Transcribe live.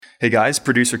Hey guys,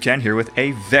 producer Ken here with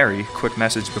a very quick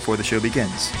message before the show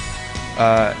begins.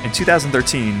 In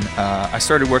 2013, I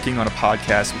started working on a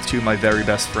podcast with two of my very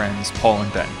best friends, Paul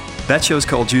and Ben. That show's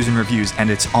called Jews and Reviews,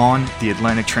 and it's on the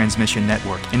Atlantic Transmission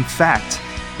Network. In fact,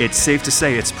 it's safe to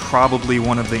say it's probably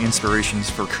one of the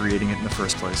inspirations for creating it in the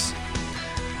first place.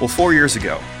 Well, 4 years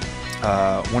ago,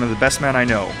 one of the best men I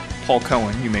know, Paul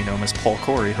Cohen, you may know him as Paul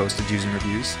Corey, host of Jews and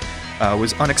Reviews,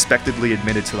 was unexpectedly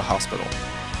admitted to the hospital.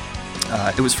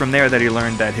 It was from there that he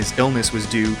learned that his illness was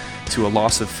due to a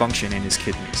loss of function in his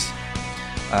kidneys.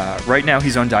 Right now,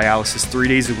 he's on dialysis 3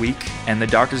 days a week, and the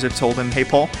doctors have told him, hey,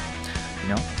 Paul,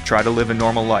 try to live a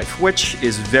normal life, which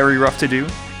is very rough to do,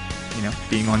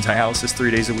 being on dialysis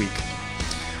 3 days a week.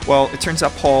 Well, it turns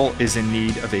out Paul is in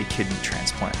need of a kidney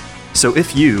transplant. So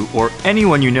if you or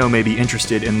anyone you know may be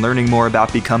interested in learning more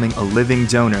about becoming a living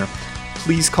donor,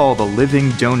 please call the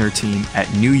Living Donor Team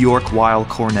at New York Weill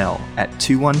Cornell at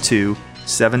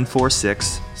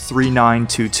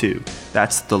 212-746-3922.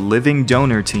 That's the Living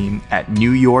Donor Team at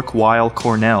New York Weill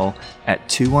Cornell at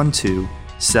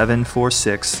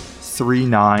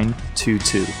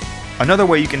 212-746-3922. Another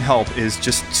way you can help is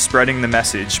just spreading the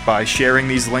message by sharing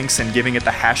these links and giving it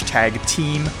the hashtag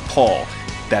TeamPaul.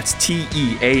 That's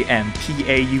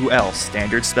TeamPaul,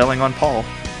 standard spelling on Paul.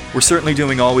 We're certainly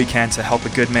doing all we can to help a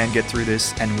good man get through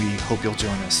this, and we hope you'll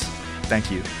join us. Thank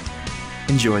you.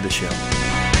 Enjoy the show.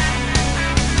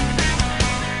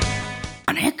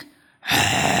 Nick?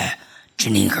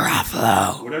 Janine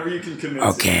Garofalo. Whatever you can commit.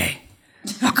 Okay.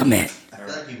 I'll commit. I feel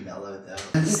like you mellowed though.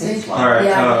 All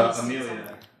right,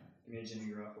 Amelia.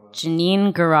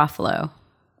 Janine Garofalo.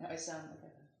 I sound like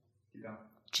Keep going.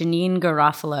 Janine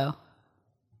Garofalo.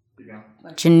 Keep going.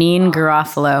 Janine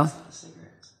Garofalo.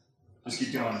 Just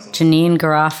keep going. Janine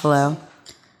Garofalo.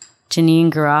 Janine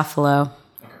Garofalo.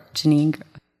 Janine Garofalo.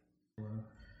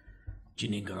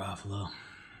 Janine Garofalo.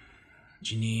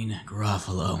 Janine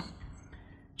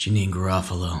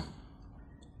Garofalo.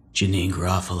 Janine Garofalo. Janine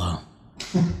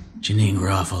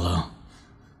Garofalo.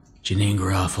 Janine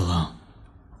Garofalo.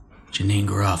 Janine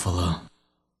Garofalo.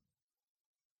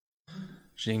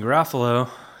 Janine Garofalo.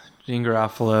 Janine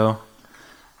Garofalo.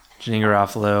 Janine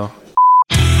Garofalo.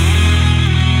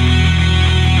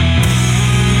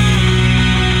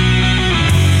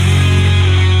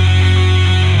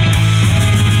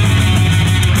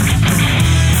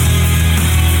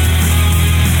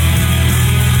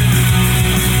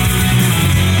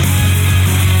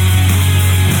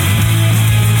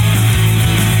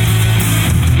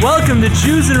 Welcome to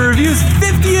Jews and Reviews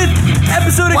 50th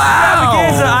episode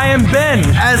extravaganza. I am Ben.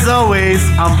 As always,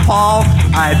 I'm Paul.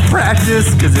 I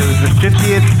practiced because it was the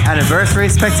 50th anniversary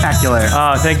spectacular.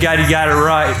 Oh, thank God you got it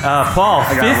right. Paul,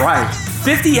 I got it right.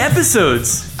 50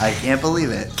 episodes. I can't believe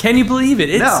it. Can you believe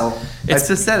it? No, I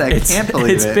just said I can't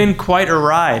believe it. It's been quite a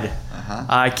ride.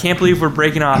 I can't believe we're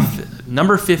breaking off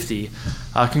number 50.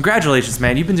 Congratulations,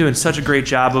 man. You've been doing such a great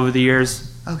job over the years.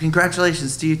 Oh,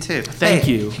 congratulations to you too. Thank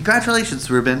you. Congratulations,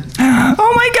 Reuben.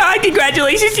 Oh my God,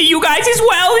 congratulations to you guys as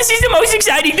well. This is the most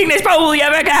exciting thing that's probably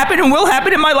ever happened and will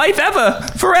happen in my life ever.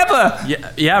 Forever.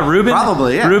 Yeah, Reuben.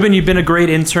 Probably, yeah. Reuben, you've been a great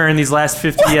intern these last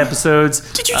 50 episodes.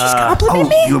 Did you just compliment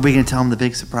me? You were going to tell him the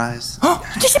big surprise?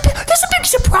 There's a big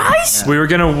surprise? We were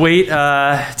going to wait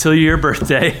till your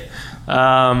birthday.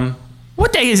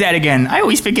 What day is that again? I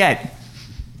always forget.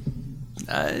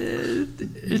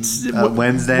 It's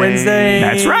Wednesday. Wednesday.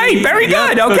 That's right. Very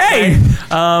good. Yep, Okay.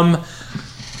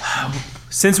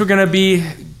 Since we're going to be...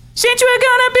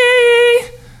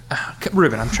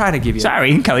 Reuben, I'm trying to give you...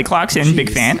 Sorry, Kelly Clarkson, big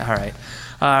fan. All right.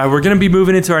 We're going to be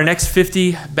moving into our next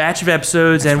 50 batch of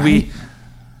episodes, and we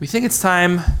think it's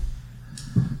time...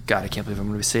 God, I can't believe I'm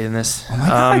going to be saying this. Oh my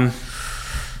God.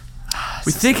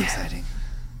 We think... So exciting.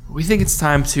 We think it's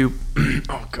time to...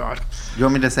 Oh, God. You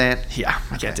want me to say it? Yeah,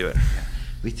 I can't do it.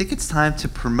 We think it's time to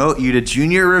promote you to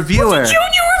junior reviewer. Junior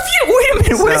reviewer? Wait a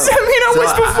minute. What does that mean?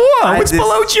 What's before? What's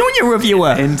below junior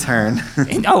reviewer? Intern.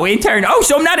 Intern. Oh,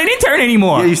 so I'm not an intern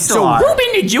anymore. Yeah, you still are. So Reuben,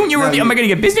 the junior reviewer. Am I going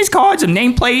to get business cards, a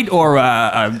nameplate, or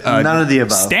none of the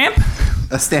above. Stamp?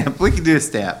 A stamp. We can do a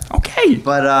stamp. Okay.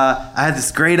 But I had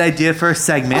this great idea for a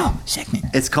segment. Oh, segment.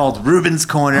 It's called Reuben's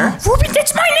Corner. Reuben,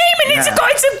 that's my name, and it's if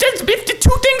the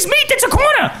two things meet, that's a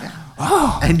corner.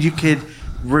 Oh. And you could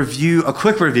review a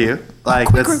quick review.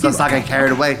 Like, let's not get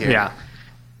carried away here. Yeah.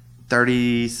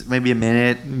 30, maybe a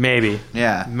minute. Maybe.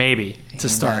 Yeah. Maybe. To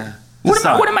start. What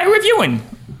am I reviewing?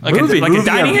 Like Movie. a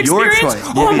dining of your experience?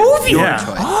 choice. Oh, a movie. Your Yeah.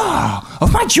 choice. Oh,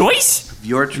 of my choice?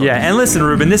 Your choice. Yeah, and listen,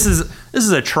 Reuben, this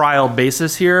is a trial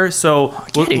basis here, so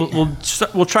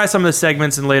we'll try some of the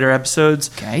segments in later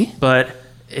episodes. Okay. But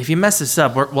if you mess this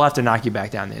up, we'll have to knock you back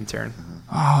down to intern.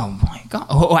 Oh my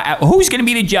God! Who's gonna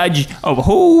be the judge of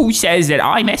who says that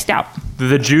I messed up?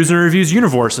 The Jews and Reviews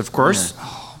universe, of course.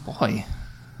 Oh boy,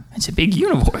 that's a big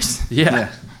universe.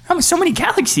 Yeah. So many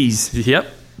galaxies. Yep.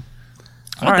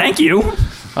 Well, thank you.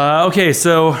 Okay,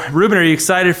 so Reuben, are you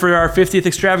excited for our 50th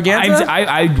extravaganza?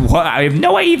 I have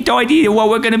no idea what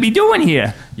we're going to be doing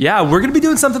here. Yeah, we're going to be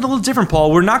doing something a little different,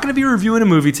 Paul. We're not going to be reviewing a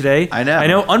movie today. I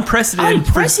know.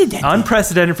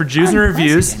 Unprecedented for Jews and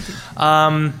Reviews.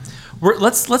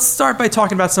 Let's start by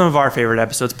talking about some of our favorite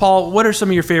episodes. Paul, what are some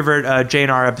of your favorite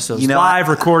JNR episodes? Live,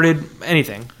 recorded,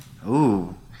 anything?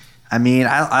 Ooh. I mean,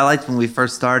 I liked when we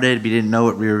first started. We didn't know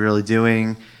what we were really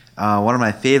doing. One of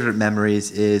my favorite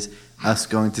memories is us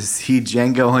going to see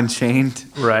Django Unchained.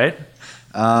 Right.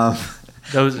 I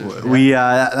think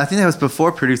that was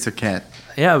before Producer Kent.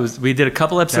 Yeah, we did a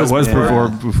couple episodes. That was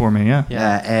before me, yeah.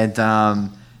 Yeah,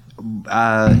 and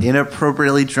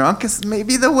inappropriately drunk is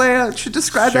maybe the way I should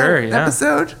describe that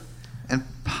episode. And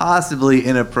possibly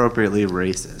inappropriately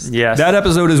racist. Yes. That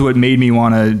episode is what made me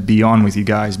want to be on with you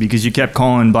guys because you kept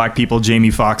calling black people Jamie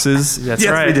Foxxes. That's Yes,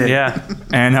 right. we did. Yeah.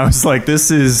 And I was like, this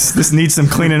needs some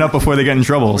cleaning up before they get in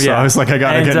trouble. So I was like, I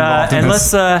got to get involved in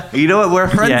this. You know what? We're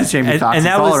friends with Jamie Foxx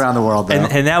all around the world, though.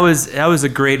 And that was a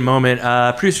great moment.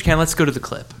 Producer Ken, let's go to the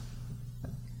clip.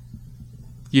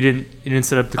 You didn't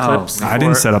set up the clips? I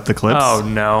didn't set up the clips. Oh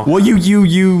no. Well,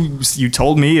 you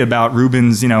told me about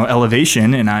Reuben's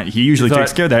elevation, and he usually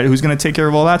takes care of that. Who's going to take care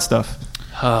of all that stuff?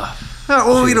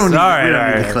 Well, we don't need, All we don't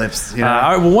right. need the clips. You know?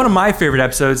 All right, well, one of my favorite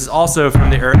episodes is also from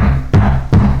the earth.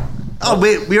 Oh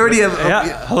wait, we already have.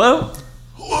 Hello.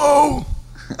 Hello.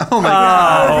 Oh my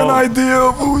God! I have an idea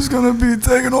of who's going to be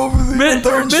taking over the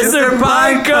internship. Mr.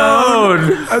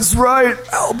 Pinecone. That's right,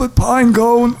 Albert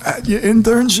Pinecone at your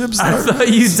internships. I thought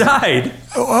you died.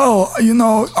 Well,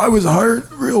 I was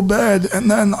hurt real bad, and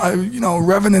then I,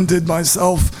 revenanted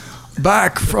myself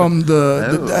back from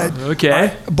the dead.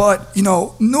 Okay. But,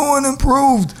 new and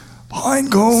improved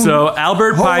Pinecone. So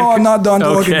Albert Hold Pinecone. on, I'm not done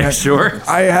talking Okay, yet. sure.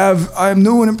 I'm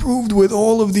new and improved with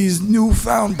all of these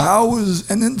newfound powers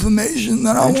and information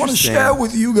that I want to Interesting. share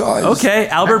with you guys. Okay,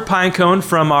 Albert Pinecone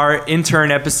from our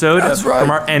intern episode. That's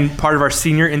right. And part of our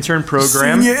senior intern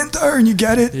program. Senior intern, you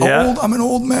get it? Yeah. Old, I'm an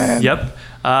old man. Yep.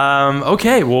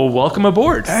 Okay, well, welcome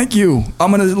aboard. Thank you.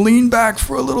 I'm gonna lean back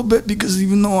for a little bit because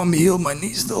even though I'm healed, my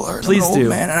knees still hurt. Please I'm an old do.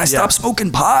 man, and I Yeah. stopped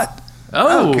smoking pot.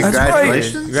 Oh, That's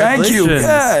Congratulations. right. Thank you.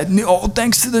 Congratulations. Yeah. Oh,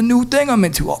 thanks to the new thing I'm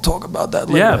into. I'll talk about that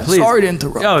later. Yeah, please. Sorry to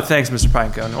interrupt. Oh, thanks, Mr.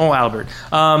 Pinecone. Oh, Albert.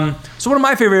 So one of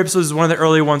my favorite episodes is one of the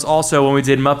early ones also when we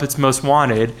did Muppets Most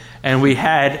Wanted, and we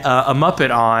had a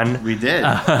Muppet on. We did.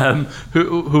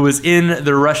 Who was in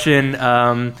the Russian,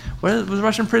 what was the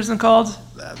Russian prison called?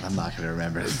 I'm not going to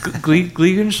remember.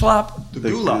 Gliegenschlap? The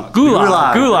Gulag.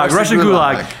 Gulag, Russian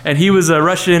Gulag. Gulag. And he was a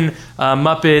Russian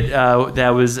Muppet that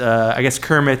was, I guess,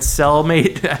 Kermit's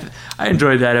cellmate. I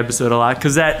enjoyed that episode a lot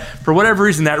because for whatever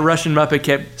reason, that Russian Muppet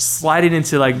kept sliding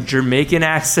into like Jamaican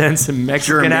accents and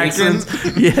Mexican accents.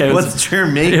 Yeah, What's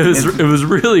Jamaican? It was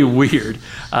really weird.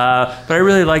 But I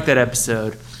really liked that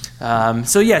episode.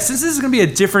 So yeah, since this is going to be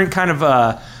a different kind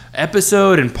of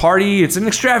episode and party, it's an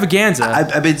extravaganza.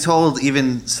 I've been told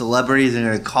even celebrities are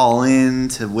going to call in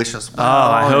to wish us well.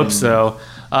 Oh, I hope so.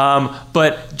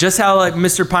 But just how like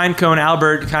Mr. Pinecone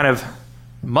Albert kind of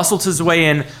muscled his way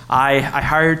in, I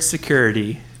hired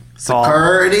security.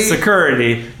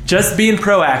 Security. Just being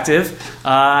proactive.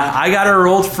 I got our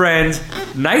old friend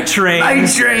Night Train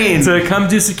to come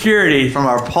do security. From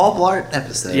our Paul Blart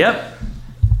episode. Yep.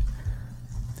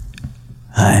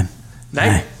 Hi.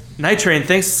 Night Train,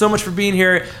 thanks so much for being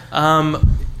here.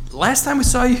 Last time we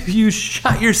saw you, you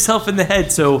shot yourself in the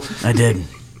head, so I did.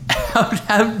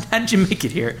 how did you make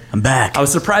it here? I'm back. I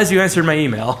was surprised you answered my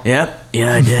email. Yep.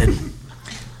 Yeah, I did.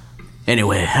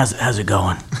 Anyway, how's it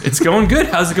going? It's going good.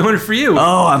 How's it going for you?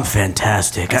 Oh, I'm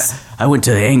fantastic. I went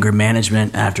to anger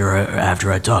management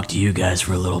after I talked to you guys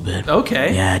for a little bit.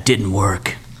 Okay. Yeah, it didn't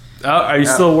work. Are you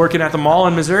still working at the mall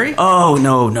in Missouri? Oh,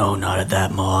 no, not at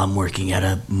that mall. I'm working at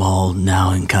a mall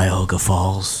now in Cuyahoga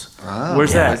Falls. Oh,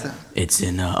 Where's yeah. that? It's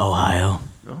in Ohio.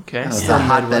 Okay. It's a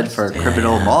hotbed for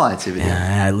criminal mall activity.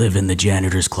 Yeah, I live in the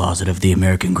janitor's closet of the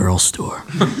American Girl store.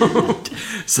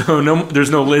 So there's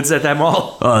no lids at that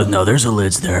mall? Oh, no, there's a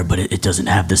lids there, but it doesn't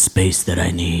have the space that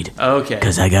I need. Okay.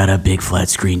 Because I got a big flat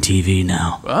screen TV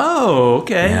now. Oh,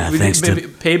 okay. Yeah, thanks maybe to-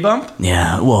 pay bump?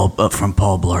 Yeah, well, from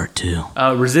Paul Blart, too.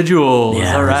 Residuals.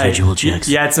 Yeah, all right. residual checks.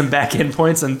 You had some back end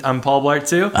points on Paul Blart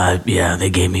too? Yeah, they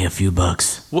gave me a few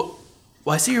bucks. Well,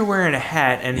 I see you're wearing a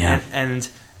hat, and Yeah. and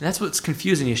that's what's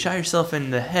confusing. You shot yourself in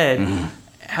the head.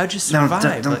 How'd you No,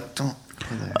 survive? don't.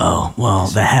 Oh, well,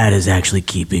 the hat is actually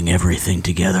keeping everything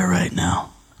together right now.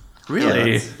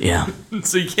 Really? Yeah.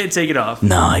 So you can't take it off?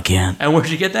 No, I can't. And where'd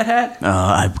you get that hat?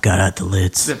 I got at the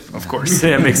Lids. Of course.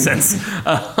 Yeah, makes sense.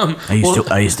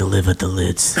 I used to live at the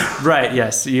Lids. Right,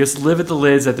 yes. You used to live at the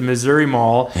Lids at the Missouri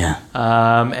Mall. Yeah.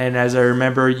 And as I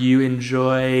remember, you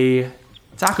enjoy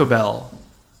Taco Bell.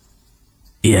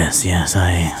 Yes,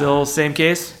 I... Still same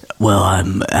case? Well,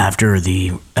 after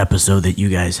the episode that you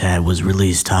guys had was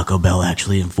released, Taco Bell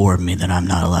actually informed me that I'm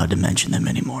not allowed to mention them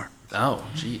anymore. Oh,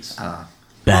 jeez.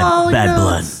 Bad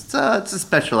blood. It's a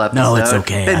special episode. No, it's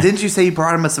okay. Ben, didn't you say you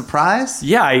brought him a surprise?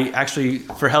 Yeah, I actually,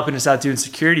 for helping us out doing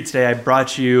security today, I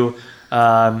brought you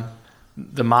the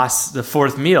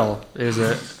fourth meal. There's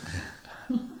a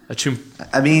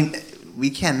I mean,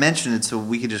 we can't mention it, so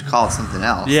we could just call it something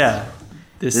else. Yeah.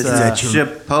 This is a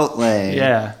Chipotle.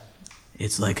 Yeah.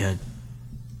 It's like a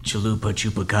chalupa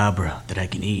chupacabra that I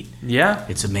can eat. Yeah?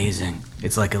 It's amazing.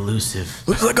 It's like elusive.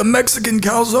 Looks like a Mexican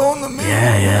calzone to me.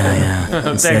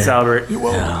 Yeah. Thanks, Albert. You're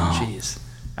welcome. Jeez.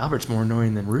 Albert's more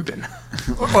annoying than Reuben.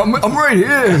 I'm right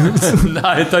here. No,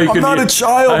 I thought you I'm could not hear. a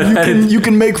child you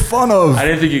can make fun of. I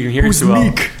didn't think you can hear Who's too well.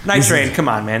 meek? Night Train, come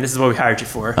on, man. This is what we hired you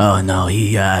for. Oh, no,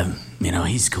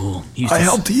 he's cool. I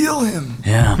helped heal him.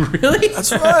 Yeah. Really?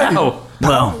 That's right. Oh.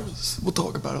 Well, We'll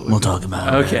talk about it later. we'll talk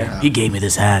about it. Okay. later. He gave me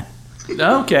this hat.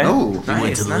 Okay. Oh. We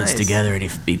went to the list together, and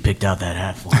he picked out that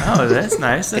hat for me. Oh, that's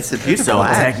nice. It's That's, a beautiful So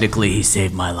hat. technically, he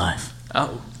saved my life.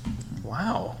 oh,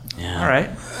 wow. Yeah. All right.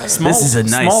 Small, This is a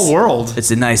nice small world. It's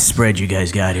a nice spread you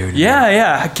guys got here. Today.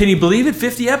 Yeah. Can you believe it?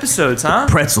 50 episodes, huh?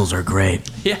 Pretzels are great.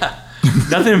 Yeah.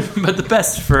 Nothing but the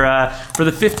best for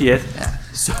the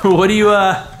 50th. So what are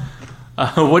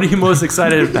you most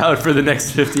excited about for the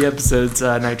next 50 episodes,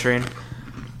 Night Train?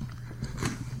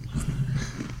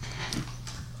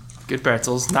 Good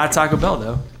pretzels. Not Taco Bell,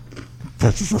 though.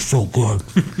 Pretzels are so good.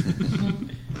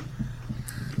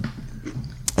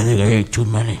 I think I ate too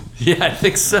many. Yeah, I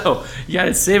think so. You got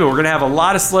to save it. We're going to have a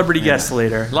lot of celebrity guests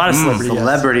later. A lot of celebrity guests.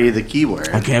 Celebrity, the keyword.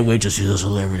 I can't wait to see the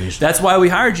celebrities. That's why we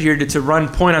hired you here to run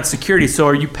point on security. So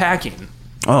are you packing?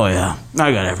 Oh, yeah.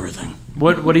 I got everything.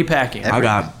 What are you packing? I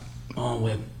got... Oh,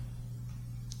 wait.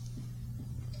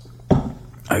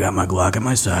 I got my Glock at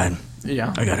my side.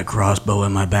 Yeah. I got a crossbow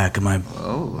in my back of my...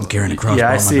 I'm carrying a crossbow Yeah,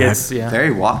 I in my see back. it's... Yeah.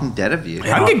 Very Walking Dead of you.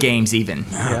 Hunger Games, even.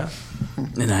 Yeah.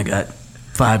 And I got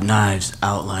 5 knives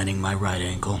outlining my right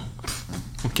ankle.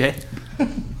 Okay.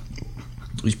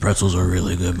 These pretzels are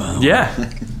really good, by the way. Yeah.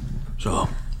 So,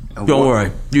 don't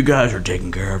worry. You guys are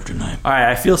taken care of tonight. All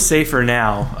right, I feel safer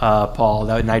now, Paul.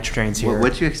 That Night Train's here.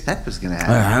 What you expect was going to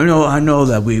happen? I know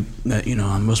that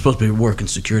I'm supposed to be working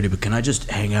security, but can I just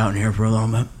hang out in here for a little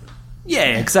bit?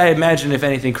 Yeah, because I imagine if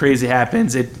anything crazy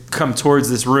happens, it'd come towards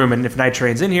this room, and if Night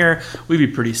Train's in here, we'd be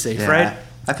pretty safe, right?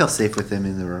 I feel safe with him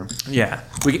in the room. Yeah.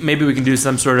 Maybe we can do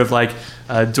some sort of like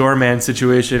doorman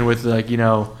situation with like you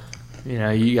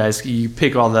guys you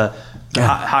pick all the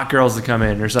hot girls to come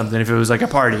in or something if it was like a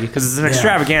party because it's an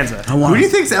extravaganza. Who do you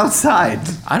think's outside?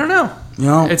 I don't know. You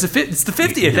know, It's the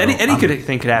 50th.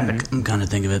 Anything could happen. I'm kind of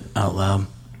thinking of it out loud.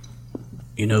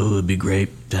 You know who would be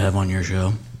great to have on your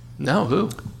show? No, who?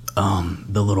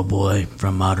 The little boy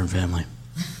from Modern Family.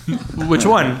 Which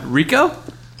one? Rico?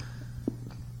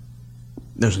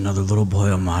 There's another little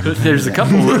boy on Modern Family. There's a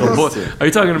couple little boys. Are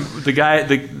you talking the guy,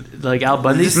 like Al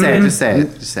Bundy's kid? Just say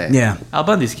it. Yeah. Al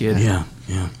Bundy's kid. Yeah.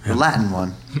 The Latin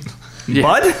one. Yeah.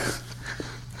 Bud?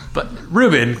 But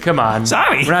Reuben, come on.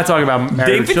 Sorry. We're not talking about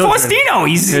married David children. Faustino.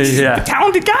 He's a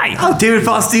talented guy. Oh, David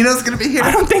Faustino's going to be here.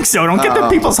 I don't think so. Don't get the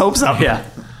people's hopes up. Yeah.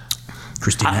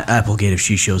 Christina Applegate, if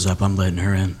she shows up, I'm letting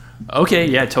her in. Okay,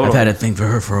 yeah, totally. I've had a thing for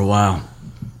her for a while,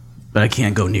 but I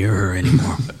can't go near her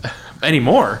anymore.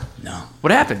 Anymore? No.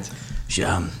 What happened? She,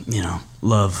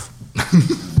 love.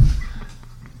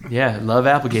 Yeah, love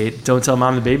Applegate. Don't tell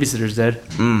mom the babysitter's dead.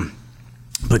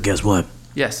 But guess what?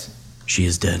 Yes. She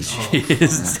is dead. He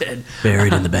is dead.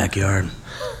 Buried in the backyard.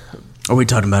 Are we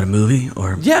talking about a movie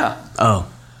or? Yeah. Oh.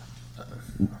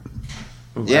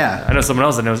 Yeah. I know someone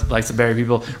else that likes to bury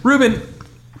people. Reuben,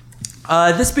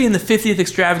 this being the 50th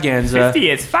extravaganza.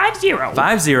 50th. 5-0.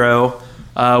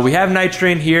 5-0. We have Night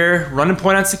Train here, running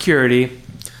point on security.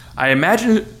 I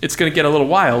imagine it's going to get a little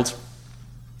wild.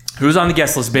 Who's on the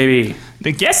guest list, baby?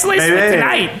 The guest list for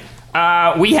tonight.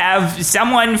 We have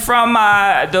someone from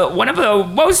one of the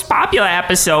most popular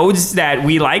episodes that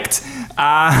we liked.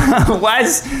 I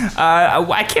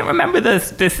can't remember the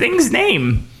thing's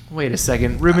name. Wait a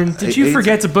second. Reuben, did you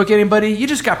forget to book anybody? You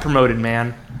just got promoted,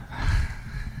 man.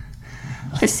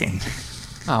 Listen,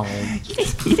 Oh.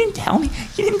 you didn't tell me.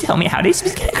 You didn't tell me how this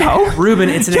was gonna go. Reuben,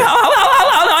 it's an...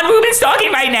 Hold on. Reuben's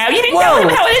talking right now. You didn't tell him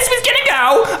how this was gonna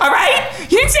go. All right?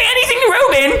 You didn't say anything to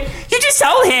Reuben. You just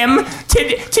told him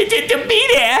to be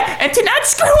there and to not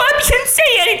screw up and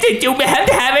say anything. Do we have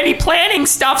to have any planning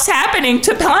stuff's happening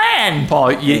to plan?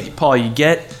 Paul,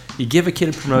 you give a kid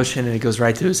a promotion and it goes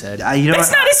right to his head.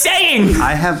 That's not a saying.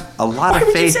 I have a lot Why of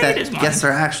would you faith say that it is mine? guests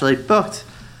are actually booked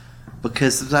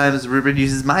because sometimes Reuben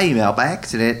uses my email by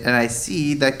accident and I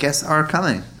see that guests are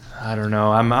coming. I don't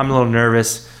know. I'm a little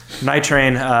nervous. Night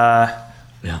Train,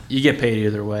 you get paid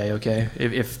either way, okay?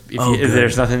 If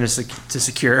there's nothing to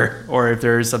secure or if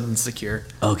there is something to secure.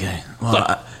 Okay.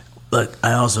 Well, look,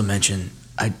 I also mentioned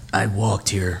I walked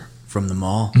here from the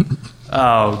mall.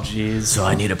 Oh, jeez. So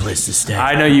I need a place to stay.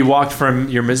 I know you walked from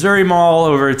your Missouri Mall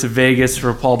over to Vegas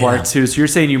for Paul Blart 2. So you're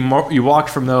saying you walked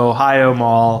from the Ohio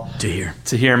Mall to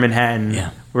here in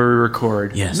Manhattan, where we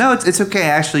record. Yes. No, it's okay.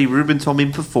 Actually, Reuben told me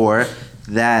before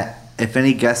that if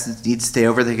any guests need to stay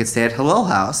over, they could stay at Hello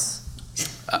House.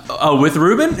 With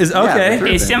Reuben? Is okay. With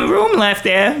There's some room left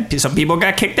there. Some people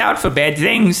got kicked out for bad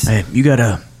things. Hey, you got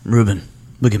a Reuben?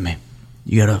 Look at me.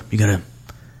 You got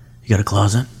a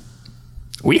closet?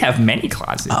 We have many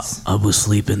closets. I will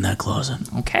sleep in that closet.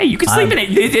 Okay, you can sleep in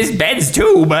it. There's beds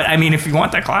too, but I mean, if you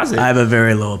want that closet, I have a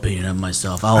very low opinion of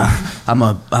myself. I'm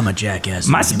a jackass.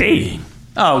 Must be.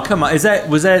 Oh, come on.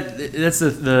 That's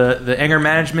the anger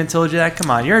management told you that? Come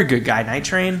on, you're a good guy, Night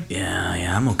Train.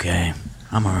 Yeah, I'm okay.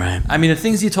 I'm all right. I mean, the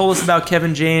things you told us about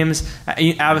Kevin James,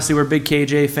 obviously we're big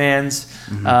KJ fans.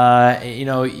 Mm-hmm. I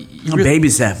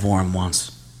babysat for him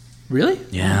once. Really?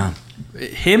 Yeah.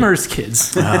 Him or his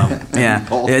kids? Yeah.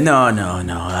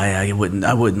 No. I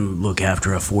wouldn't look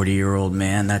after a 40-year-old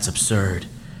man. That's absurd.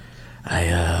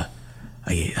 I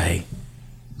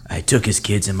took his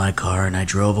kids in my car and I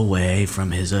drove away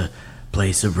from his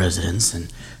place of residence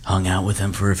and hung out with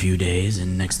him for a few days.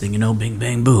 And next thing you know, bing,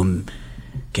 bang, boom,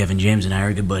 Kevin James and I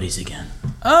are good buddies again.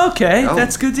 Okay,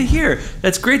 that's good to hear.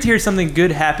 That's great to hear something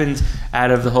good happened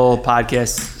out of the whole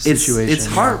podcast situation. It's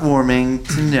heartwarming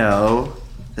to know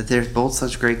that they're both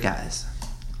such great guys.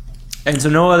 And so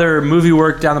no other movie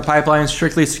work down the pipeline,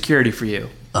 strictly security for you?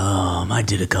 I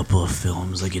did a couple of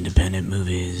films, like independent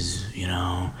movies,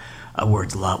 I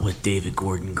worked a lot with David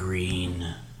Gordon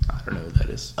Green. I don't know who that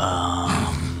is.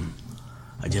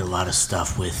 I did a lot of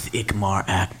stuff with Ikmar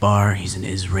Akbar. He's an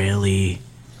Israeli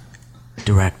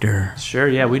director. Sure,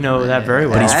 yeah, we know that very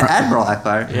well. Admiral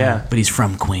Akbar. Yeah. But he's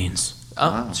from Queens.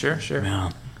 Oh, sure. Yeah.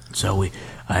 So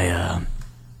I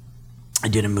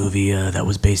did a movie that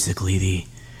was basically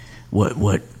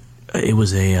it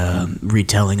was a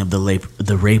retelling of the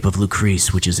Rape of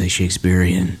Lucrece, which is a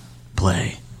Shakespearean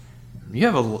play. You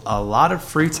have a lot of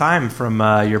free time from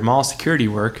your mall security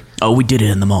work. Oh, we did it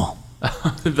in the mall.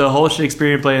 The whole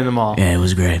Shakespearean play in the mall. Yeah, it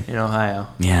was great. In Ohio.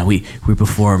 Yeah, we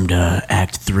performed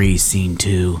Act 3, Scene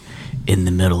 2 in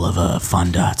the middle of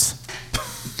Fun Dots.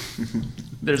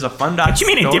 There's a Fun Dots. What you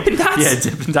mean, a Dippin' Dots?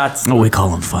 Yeah, Dippin' Dots. Oh, we call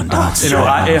them Fun Dots.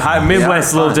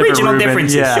 Midwest, a little different. Regional Reuben.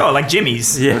 differences, Yeah. sure, like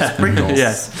Jimmy's. Yeah. Sprinkles.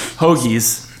 Yes.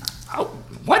 Hoagies. Oh,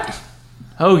 what?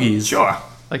 Hoagies. Sure.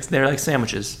 Like they're like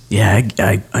sandwiches. Yeah,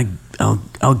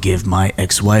 I'll give my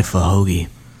ex-wife a hoagie.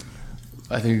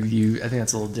 I think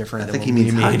that's a little different. I think he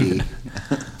means huggy.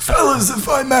 Fellas, if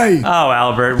I may. Oh,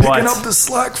 Albert, what? Picking up the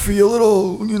slack for your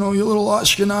little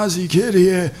Ashkenazi kid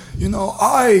here.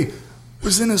 I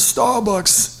was in a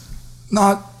Starbucks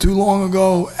not too long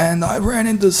ago, and I ran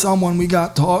into someone. We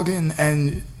got talking,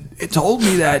 and it told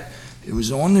me that it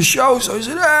was on the show. So I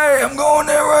said, "Hey, I'm going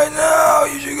there right now.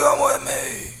 You should come with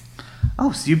me."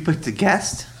 Oh, so you booked a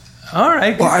guest? All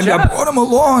right, good Well, job. I brought him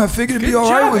along. I figured it'd be all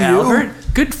right with Albert. you.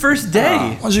 Good first day.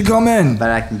 Why don't you come in?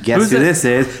 But I can guess Who's who it? this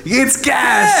is. It's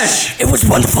Cash! It was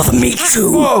wonderful to meet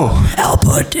you. Whoa.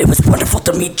 Albert, it was wonderful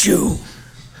to meet you.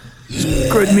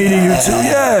 Good meeting you too.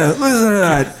 Yeah, listen to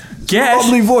that. Gash.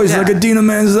 Lovely voice like a Dina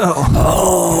Menzel.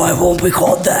 Oh, I won't be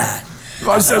called that.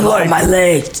 I said like. My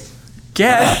leg.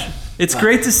 Gash, it's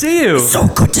great to see you. So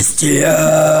good to see you.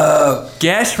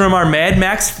 Gash from our Mad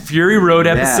Max Fury Road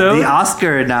Yeah, episode. the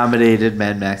Oscar-nominated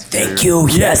Mad Max. Thank you.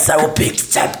 Yes, I will be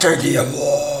accepted the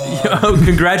award. Oh,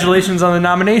 congratulations on the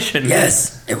nomination.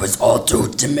 Yes, it was all due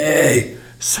to me.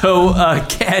 So,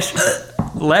 Gash,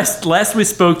 last we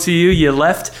spoke to you, you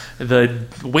left the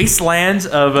wasteland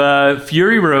of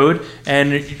Fury Road,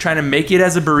 and you're trying to make it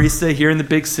as a barista here in the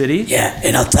big city. Yeah,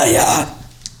 and I'll tell ya,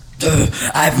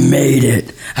 I've made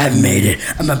it.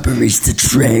 I'm a barista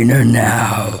trainer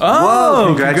now. Oh, Whoa,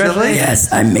 congratulations.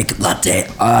 Yes, I make latte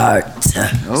art.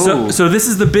 Oh. So this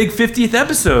is the big 50th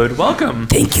episode. Welcome.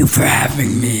 Thank you for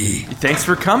having me. Thanks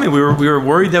for coming. We were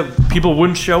worried that people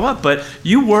wouldn't show up, but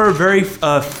you were a very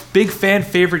big fan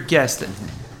favorite guest.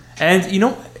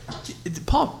 And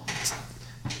Paul,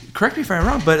 correct me if I'm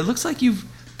wrong, but it looks like you've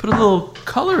put a little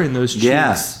color in those cheeks.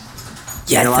 Yeah.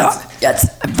 Yeah,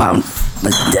 Yes, I found.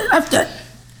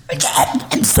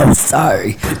 I'm so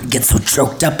sorry. I get so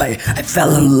choked up. I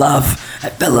fell in love.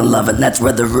 And that's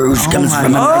where the rouge comes from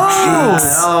in my cheeks.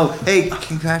 Oh, hey,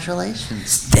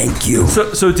 congratulations. Thank you.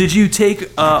 So did you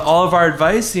take all of our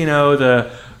advice? You know,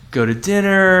 the go to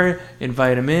dinner,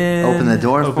 invite them in, Open the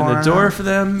door for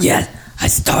them. Yeah, I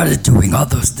started doing all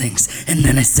those things, and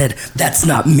then I said, "That's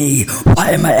not me.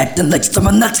 Why am I acting like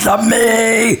someone that's not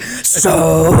me?"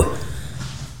 So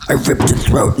I ripped her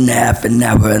throat in half, and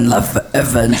now we're in love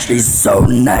forever, and she's so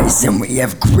nice, and we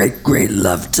have great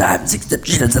love times, except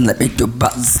she doesn't let me do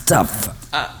button stuff.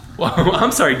 Well,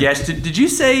 I'm sorry, Gash. Did you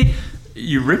say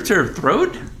you ripped her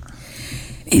throat?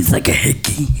 He's like a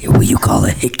hickey. What you call a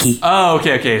hickey? Oh,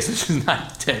 okay. So she's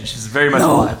not dead. She's very much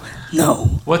alive. No.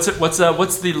 What's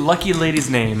the lucky lady's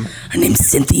name? Her name's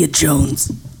Cynthia Jones.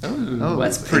 Oh,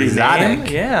 that's pretty exotic. name.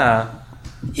 Yeah.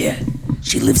 Yeah,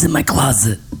 she lives in my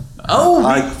closet. Oh,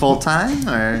 Like full time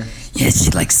or? Yeah, she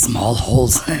likes small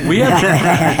holes. we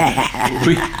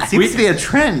have. Seems to be a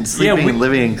trend.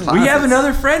 Living in closets. We have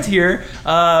another friend here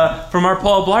from our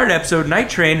Paul Blart episode, Night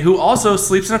Train, who also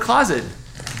sleeps in a closet.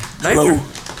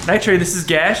 Night Train, this is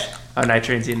Gash. Oh, Night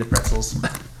Train's eating the pretzels.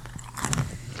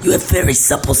 You have very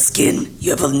supple skin.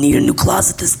 You ever need a new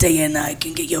closet to stay in? I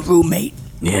can get you a roommate.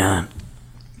 Yeah,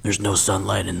 there's no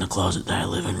sunlight in the closet that I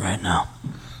live in right now.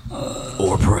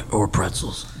 Or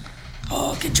pretzels.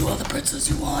 I'll get you all the pretzels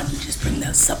you want. You just bring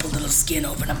that supple little skin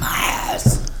over to my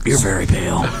house. You're very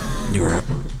pale.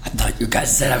 I thought you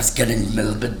guys said I was getting a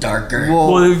little bit darker.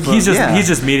 Well, he's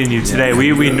just meeting you today.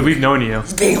 We've known you.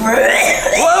 Being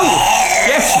Whoa!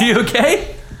 Gash, you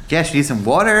okay? Gash, you need some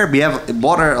water? We have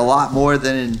water a lot more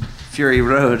than in Fury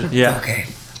Road. Yeah. Okay.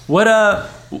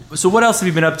 So what else have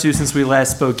you been up to since we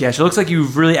last spoke, Gash? It looks like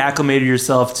you've really acclimated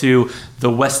yourself to the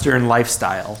Western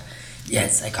lifestyle.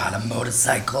 Yes, I got a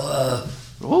motorcycle.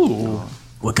 Ooh.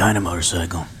 What kind of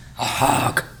motorcycle? A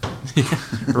hog.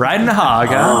 Riding a hog,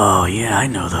 huh? Oh, yeah, I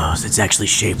know those. It's actually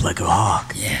shaped like a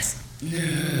hawk. Yes.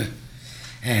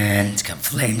 And it's got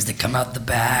flames that come out the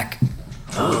back.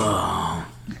 Oh.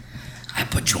 I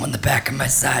put you on the back of my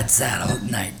side saddle,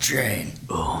 Night Train.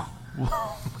 Oh.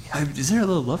 Is there a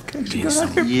little love connection Yes. going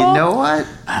on here, You Paul? know what?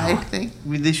 I think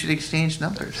they should exchange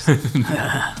numbers.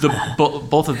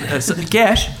 Both of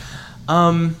Gash.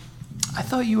 I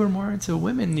thought you were more into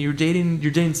women. You're dating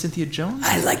Cynthia Jones?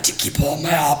 I like to keep all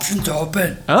my options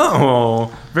open.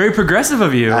 Oh, very progressive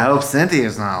of you. I hope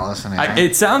Cynthia's not listening.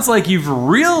 It sounds like you've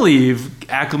really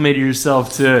acclimated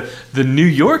yourself to the New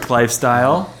York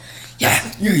lifestyle.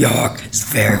 Yeah, New York is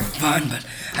very fun, but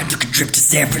I took a trip to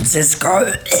San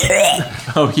Francisco.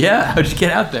 Oh, yeah? How'd you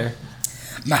get out there?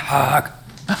 My hog.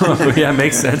 Oh, yeah,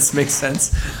 makes sense.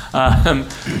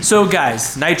 So,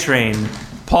 guys, Night Train,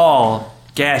 Paul,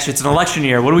 Gash, it's an election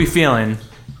year. What are we feeling?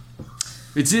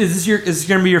 Is this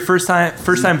going to be your first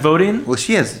time voting?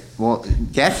 Well,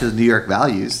 Gash has New York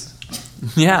values.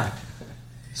 Yeah.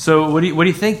 So, what do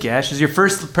you think, Gash? Is your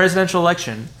first presidential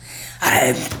election?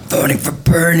 I'm voting for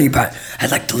Bernie, but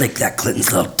I'd like to lick that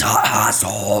Clinton's little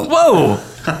asshole. Whoa!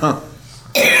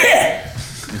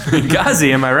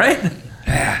 Ghazi, am I right?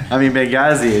 I mean,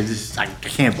 Benghazi, I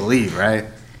can't believe, right?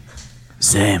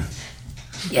 Same.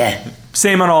 Yeah.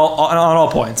 Same on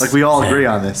all points. Like we all agree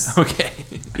on this. Okay.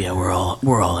 Yeah, we're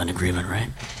all in agreement, right?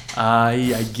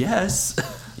 I guess.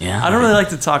 Yeah. I don't really like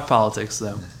to talk politics,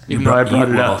 though. Even though I brought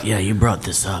it up. Yeah, you brought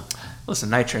this up. Listen,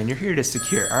 Night Train, you're here to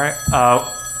secure. All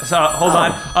right. So hold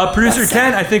on, producer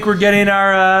Ken. I think we're getting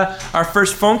our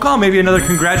first phone call. Maybe another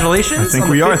congratulations. I think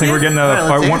we are. I think we're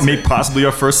getting maybe possibly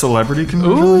our first celebrity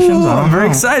congratulations. Ooh, I'm very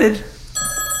excited.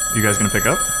 You guys gonna pick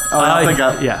up? I'll pick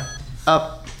up. Yeah.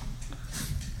 Up.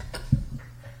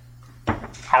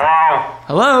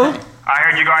 Hello. I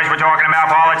heard you guys were talking about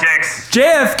politics.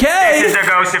 JFK. This is the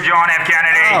ghost of John F.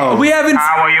 Kennedy. Oh. We haven't.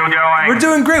 How are you doing? We're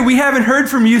doing great. We haven't heard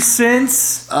from you since.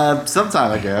 Some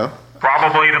time ago.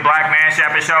 Probably the Black Mass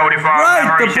episode, if our Right,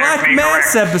 memory the serves Black me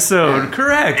Mass correct. episode.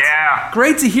 Correct. Yeah.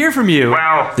 Great to hear from you.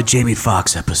 Well, The Jamie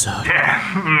Foxx episode.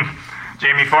 yeah.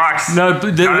 Jamie Foxx. No, it None of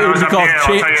would those be up called here, I'll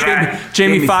tell you that.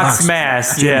 Jamie Foxx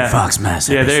Mass. Jamie Yeah. Foxx Mass.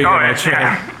 Yeah, there you go. Oh, That's right.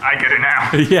 yeah, I get it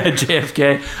now. Yeah,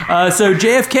 JFK. So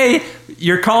JFK,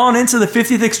 you're calling into the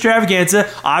 50th extravaganza.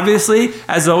 Obviously,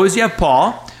 as always, you have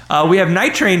Paul. We have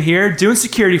Night Train here doing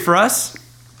security for us.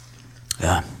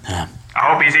 Yeah.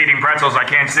 I hope he's eating pretzels. I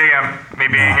can't see him.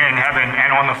 Maybe in heaven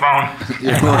and on the phone.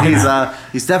 Yeah, well,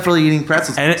 he's definitely eating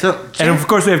pretzels. And of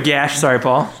course, we have Gash. Sorry,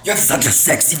 Paul. You have such a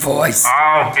sexy voice.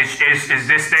 Oh, is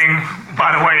this thing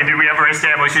By the way, did we ever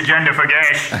establish a gender for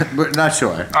Gash? We're not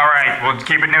sure. All right, we'll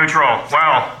keep it neutral.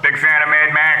 Well, big fan of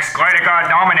Mad Max. Glad it got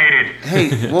nominated.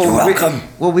 Hey, well, You're welcome.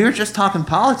 We were just talking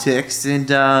politics and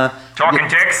Talking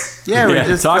ticks? yeah, we're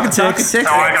just talking ticks. Oh,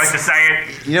 I like to say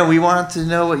it. You know, we wanted to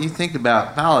know what you think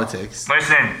about politics.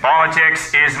 Listen,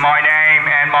 politics is my name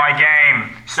and my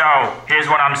game. So, here's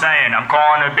what I'm saying. I'm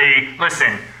calling to be,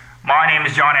 listen, my name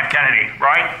is John F. Kennedy,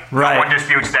 right? Right. No one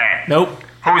disputes that. Nope.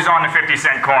 Who's on the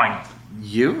 50-cent coin?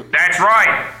 You? That's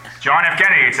right. John F.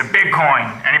 Kennedy. It's a big coin.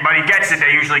 Anybody gets it,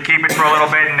 they usually keep it for a little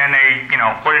bit and then they,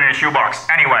 put it in a shoebox.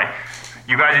 Anyway,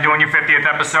 you guys are doing your 50th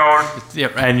episode.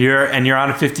 Yep. And you're on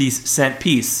a 50-cent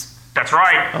piece. That's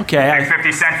right. Okay. Big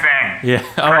 50-cent fan.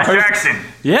 Yeah. Chris Jackson.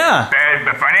 Yeah.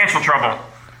 Bad financial trouble.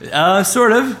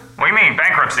 Sort of. What do you mean?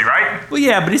 Bankruptcy, right? Well,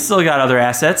 yeah, but he's still got other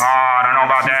assets. I don't know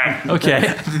about that.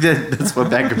 Okay. That's what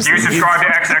bankruptcy Do you subscribe to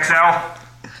XXL?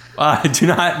 I do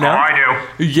not know. Oh, I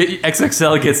do.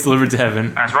 XXL gets delivered to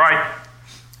heaven. That's right.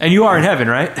 And you are in heaven,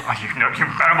 right? Oh, you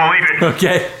better believe it.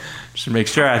 Okay. Just to make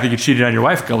sure. I think you cheated on your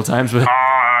wife a couple times, but...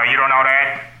 You don't know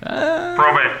that?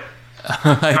 Prove it.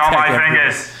 Smell my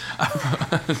fingers.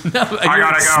 No, I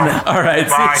gotta go. All right.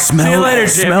 Bye. See you later,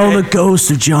 Jim. Smell the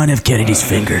ghost of John F. Kennedy's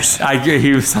fingers.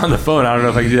 He was on the phone. I don't know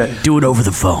if I can do that. Do it over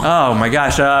the phone. Oh my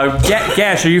gosh,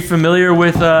 Gash, are you familiar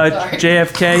with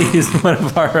JFK?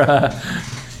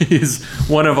 He's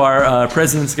one of our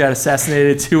presidents got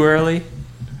assassinated too early.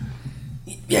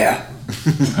 Yeah.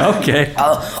 Okay,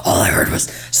 All I heard was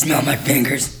smell my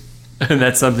fingers. and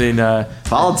that's something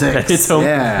Politics. that hits home.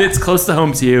 Yeah. It's close to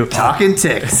home to you. Talking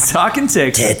ticks. Talking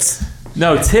ticks. Tits.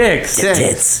 No ticks.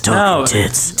 Tits. No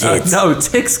Tits. no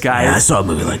ticks, guys. Yeah, I saw a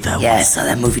movie like that Yeah, I once. saw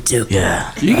that movie too.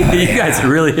 Yeah. You guys are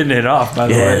really hitting it off, by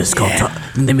the Yeah, way. it's called.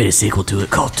 They made a sequel to it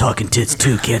called Talking Tits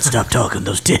 2. Can't stop talking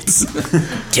those tits.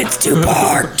 Tits 2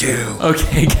 Part 2.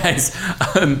 Okay, guys,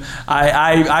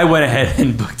 I went ahead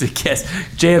and booked a guest.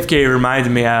 JFK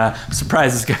reminded me, I'm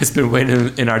surprised this guy's been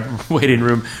waiting in our waiting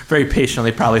room very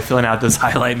patiently, probably filling out those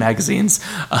highlight magazines.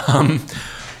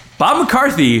 Bob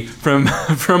McCarthy from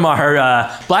our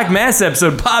Black Mass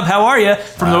episode. Bob, how are you?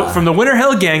 From the Winter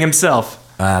Hill Gang himself.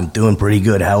 I'm doing pretty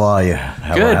good. How are you? Good,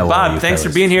 how are Bob. you Thanks for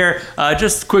fellas? being here.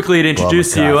 Just quickly to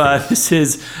introduce you, this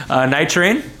is Night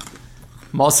Train,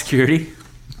 Mall Security.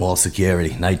 Mall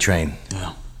security, night train.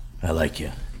 Yeah. I like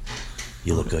you.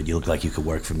 You look good. You look like you could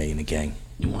work for me in a gang.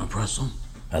 You want a pretzel?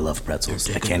 I love pretzels.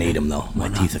 I Take can't them. eat them though. My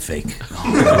not? teeth are fake.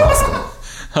 I lost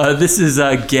them. This is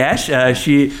Gash.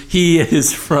 He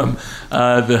is from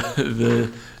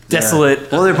the desolate.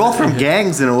 Well, they're both from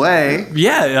gangs in a way.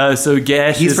 So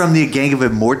Gash. He's is, from the gang of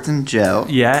Immortan Joe.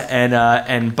 Yeah,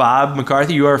 and Bob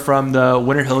McCarthy, you are from the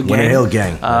Winter Hill Gang. Winter Hill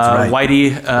Gang, that's right.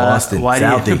 Whitey, Boston,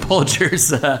 Southie.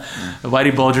 Bulger's,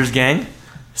 Whitey Bulger's gang.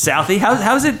 Southie,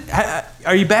 how's it?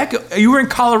 Are you back? You were in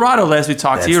Colorado last we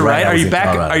talked to That's you, right, right? I Are was you in back?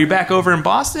 Colorado. Are you back over in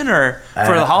Boston or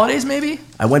for the holidays maybe?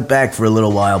 I went back for a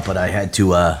little while, but I had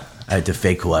to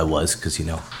fake who I was because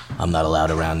I'm not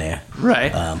allowed around there.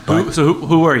 Right. But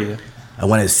Who were you? I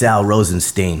went as Sal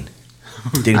Rosenstein.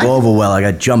 Didn't go over well. I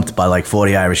got jumped by like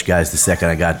 40 Irish guys the second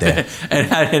I got there. and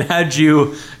how'd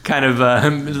you kind of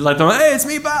let them? Hey, it's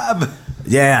me, Bob.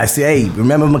 Yeah, I say, hey,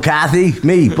 remember McCarthy?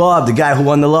 Me, Bob, the guy who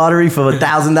won the lottery for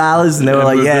 $1,000, and they were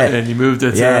like, yeah. And you moved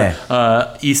it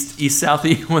to east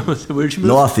southie. Where did you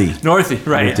move? Northie,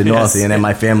 right? I moved to Northie, and then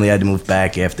my family had to move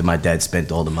back after my dad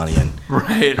spent all the money on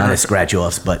right. scratch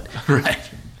offs. But right.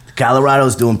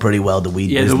 Colorado's doing pretty well. The weed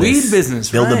business. Yeah, the weed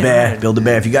business. Build a bear. Build a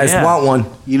bear. If you guys want one,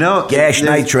 Gash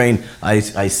Night Train.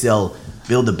 I sell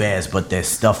Build a Bears, but they're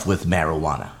stuffed with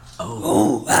marijuana.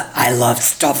 Oh, I love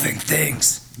stuffing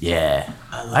things. Yeah,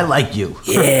 I like you.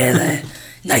 Yeah,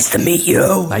 nice to meet you.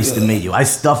 Nice to meet you. I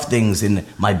stuff things in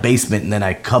my basement and then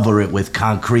I cover it with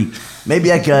concrete. Maybe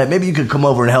you could come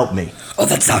over and help me. Oh,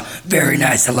 that sounds very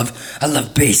nice. I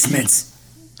love basements.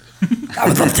 I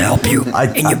would love to help you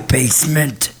in your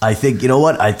basement. I think, you know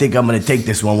what? I think I'm going to take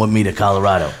this one with me to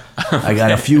Colorado. I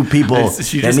got a few people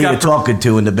that need talking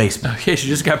to in the basement. Okay, she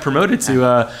just got promoted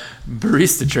to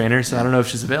barista trainer, so I don't know if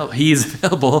she's available. He's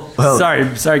available. Well, sorry,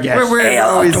 guys. Hey,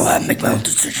 I'll make my own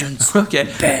decisions.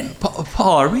 Okay, Ben.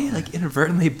 Paul, are we like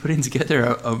inadvertently putting together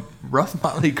a rough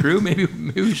motley crew? Maybe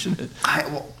we shouldn't.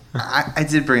 I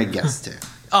did bring a guest too.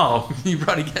 Oh, you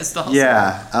brought a guest also?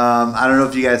 Yeah. I don't know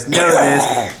if you guys know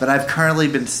this, but I've currently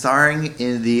been starring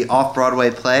in the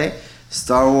off-Broadway play,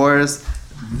 Star Wars,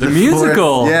 The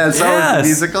musical. Yeah, Star Wars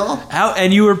musical.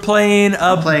 And you were playing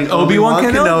Obi-Wan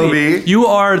Kenobi. You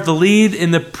are the lead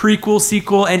in the prequel,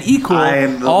 sequel, and equal. I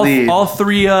am the lead. All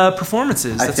three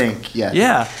performances. I think, yes.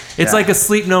 Yeah. It's like a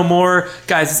Sleep No More.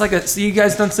 Guys, it's like so you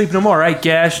guys done Sleep No More, right?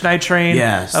 Gash, Night Train.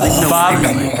 Yeah. Bob. Sleep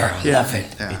No More. Yeah. Love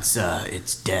it. Yeah.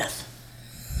 It's death.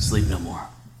 Sleep no more.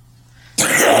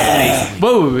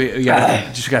 Whoa, we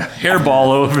just got a hairball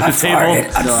over the table.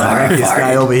 I'm sorry. This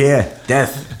guy over here,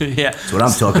 death. Yeah. That's what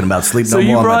I'm talking about. Sleep So no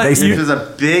you more. brought- This was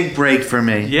a big break for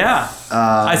me. Yeah.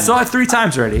 I saw it 3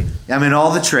 times already. I'm in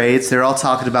all the trades. They're all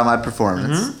talking about my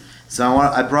performance. Mm-hmm. So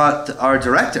I brought our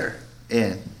director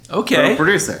in. Okay. Or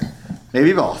producer.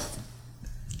 Maybe both.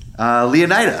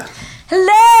 Leonida.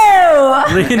 Hello.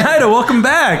 Leonida, welcome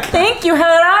back. Thank you.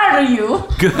 How are you?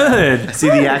 Good. I see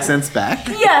the accent's back.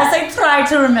 Yes, I try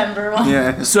to remember one.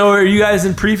 Yeah. So are you guys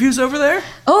in previews over there?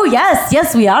 Oh,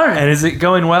 yes, we are. And is it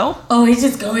going well? Oh, it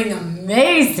is going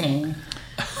amazing.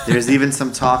 There's even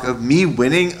some talk of me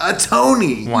winning a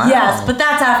Tony. Wow. Yes, but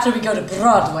that's after we go to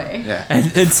Broadway. Yeah.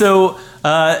 And so,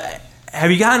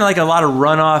 have you gotten like a lot of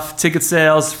runoff ticket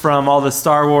sales from all the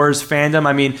Star Wars fandom?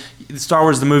 I mean, Star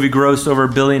Wars the movie grossed over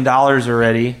 $1 billion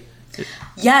already.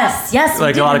 Yes.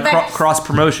 Like a lot of cross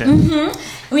promotion.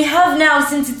 Mm-hmm. We have now,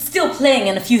 since it's still playing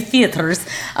in a few theaters,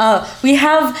 we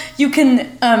have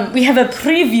a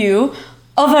preview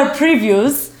of our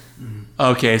previews.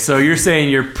 Okay, so you're saying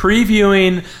you're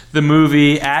previewing the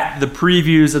movie at the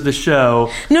previews of the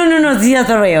show. No, the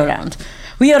other way around.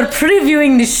 We are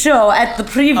previewing the show at the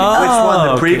preview. Which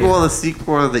one? The prequel, the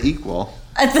sequel, or the equal?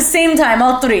 At the same time,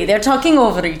 all three. They're talking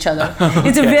over each other.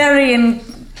 It's a very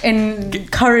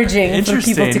encouraging for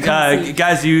people to come see.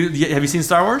 Guys, have you seen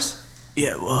Star Wars?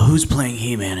 Yeah, well, who's playing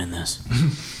He-Man in this?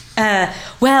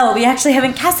 Well, we actually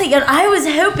haven't cast it yet. I was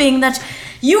hoping that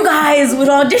you guys would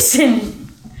audition.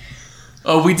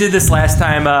 Oh, we did this last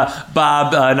time.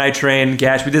 Bob, Night Train,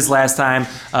 Gash, we did this last time.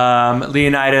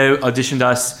 Leonida auditioned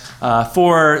us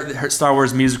for her Star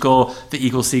Wars musical, the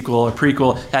equal, sequel, or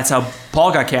prequel. That's how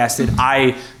Paul got casted.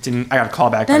 I got a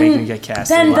call back, but I didn't get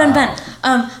casted. Ben.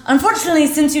 Unfortunately,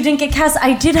 since you didn't get cast,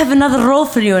 I did have another role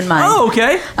for you in mind. Oh,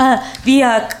 okay.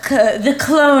 The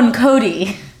clone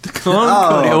Cody. The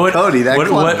clone Cody. Cody, that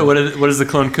clone. What does the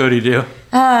clone Cody do?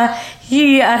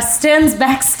 He stands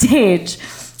backstage.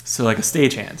 So like a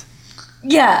stagehand.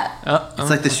 Yeah. It's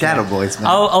like the Shadow Boys, man.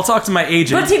 I'll talk to my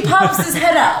agent. But he pops his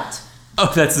head out. Oh,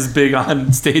 that's his big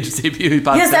on stage debut. He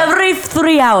pops Yes, out. every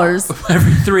 3 hours.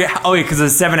 Every 3 hours. Oh, yeah, because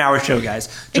it's a 7-hour show, guys.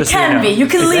 It can be. You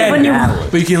can leave when you want.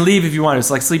 But you can leave if you want.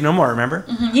 It's like Sleep No More, remember?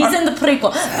 Mm-hmm. He's in the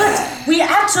prequel.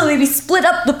 But we split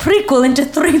up the prequel into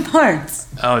 3 parts.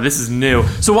 Oh, this is new.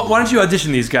 So why don't you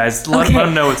audition these guys? Let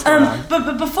them know what's going on.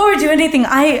 But before we do anything,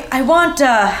 I want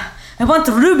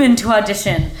Reuben to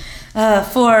audition.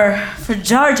 For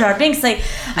Jar Jar Binks. Like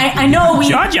I know we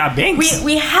Jar Jar Binks?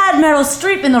 We had Meryl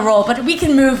Streep in the role, but we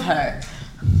can move her.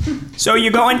 So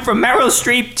you're going from Meryl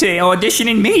Streep to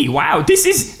auditioning me? Wow, this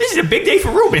is a big day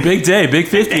for Reuben. Big day, big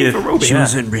 50th. For Reuben. She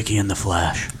was in Ricky and the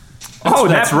Flash.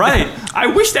 That's right. I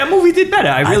wish that movie did better.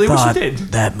 I really wish it did.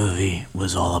 That movie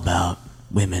was all about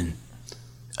women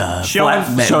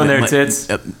Showing their tits.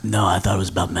 No, I thought it was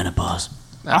about menopause.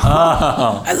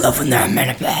 Oh. I love when they're on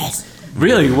menopause.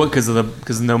 Really? What? Because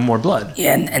of no more blood?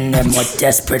 Yeah, and they're more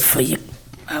desperate for you.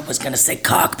 I was gonna say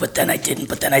cock, but then I didn't.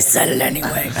 But then I said it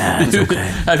anyway. It's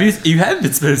okay. You have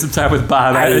been spending some time with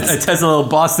Bob. I test a little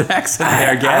Boston accent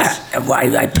there, guys.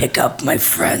 I pick up my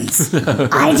friends.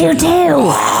 I do too.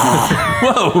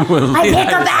 Whoa! I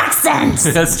pick up accents.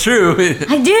 That's true.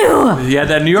 I do. You had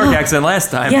that New York accent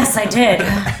last time. Yes, I did.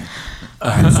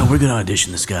 Alright, so we're gonna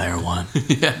audition this guy or what?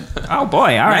 Yeah. Oh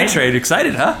boy! All right. Night Train,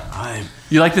 excited, huh?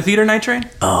 You like the theater, Night Train?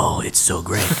 Oh, it's so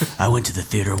great. I went to the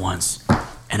theater once,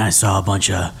 and I saw a bunch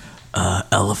of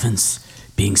elephants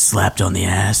being slapped on the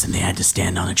ass, and they had to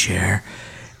stand on a chair.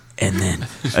 And then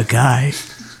a guy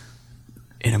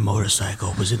in a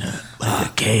motorcycle was in a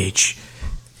cage,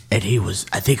 and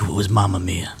I think it was Mamma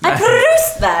Mia. I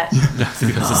produced that.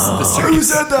 I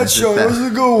was at that show. That was a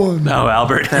good one. No,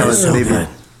 Albert. That was so maybe good.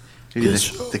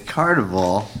 the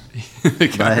carnival.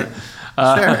 Sure.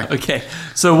 Sure. Okay.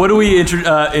 So what do we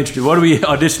introduce? What are we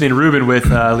auditioning Reuben with,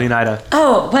 Leonida?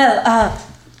 Oh well,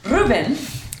 Reuben,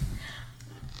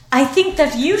 I think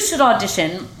that you should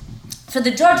audition for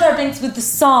the Jar Jar Binks with the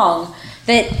song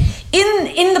that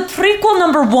in the prequel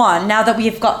number 1. Now that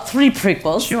we've got 3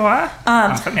 prequels, Sure.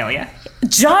 I'm familiar.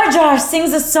 Jar Jar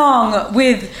sings a song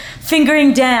with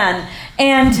Fingering Dan,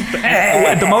 and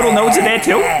The modal nodes are there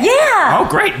too? yeah. Oh,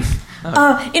 great.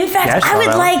 In fact, Cash I would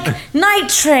flow. like Night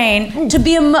Train to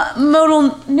be a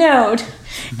modal node.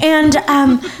 And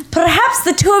perhaps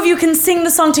the two of you can sing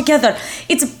the song together.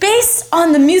 It's based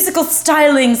on the musical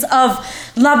stylings of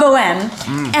La Boheme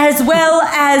as well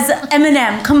as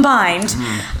Eminem combined.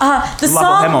 The song...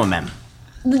 La Boheme.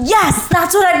 Yes,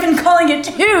 that's what I've been calling it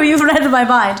too. You've read my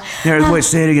mind. Here, wait,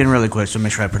 say it again really quick so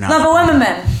make sure I pronounce La it. Boheme.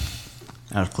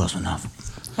 That was close enough.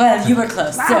 Well, you were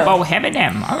close. So. La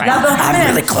Boheme. All right. I'm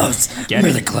really close. I'm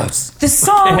really close. The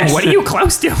song... What are you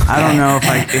close to? I don't know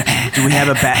if do we have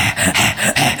a bat?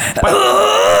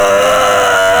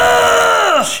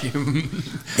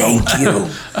 Thank you.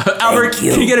 Albert, Thank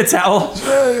you. can you get a towel?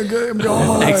 Hey, I'm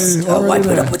going Thanks. I'll wipe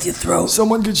it up with your throat.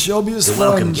 Someone get Shelby a sponge.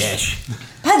 Welcome, Gash.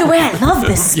 By the way, I love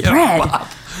this spread.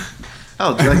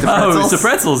 Oh, do you like the pretzels? Oh, it's the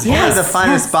pretzels. Yeah, Yes, the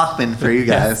finest Bachman for you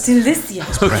guys.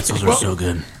 Delicious. Pretzels are so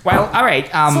good. Well, all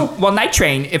right. Well, Night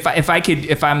Train. If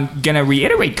I'm gonna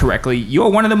reiterate correctly, you're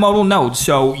one of the modal nodes.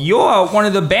 So you're one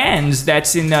of the bands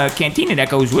that's in the cantina that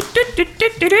goes. So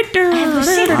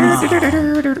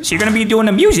you're gonna be doing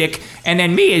the music, and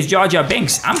then me as Jar Jar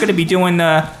Binks, I'm gonna be doing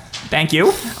the. Thank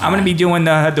you. I'm gonna be doing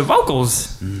the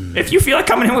vocals. If you feel like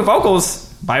coming in with vocals.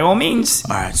 By all means.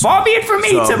 All right. Far be it from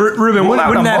me to Reuben, roll out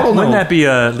wouldn't a modal that node. be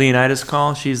Leonidas'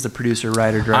 call? She's the producer,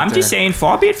 writer, director. I'm just saying,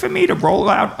 far be it from me to roll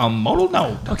out a modal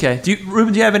node. Okay.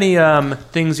 Reuben, do you have any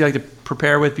things you like to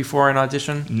prepare with before an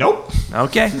audition? Nope.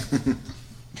 Okay.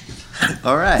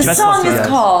 All right. The song is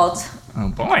called Oh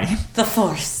boy. The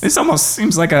Force. This almost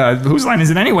seems like a Whose Line Is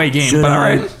It Anyway game, but all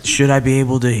right. Should I be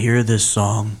able to hear this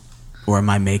song, or am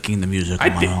I making the music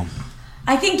on my own?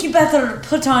 I think you better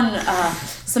put on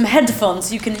some headphones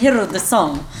so you can hear the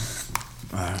song.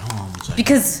 All right, hold on 1 second.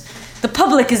 Because the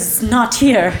public is not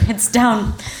here. It's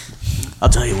down. I'll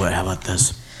tell you what. How about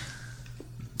this?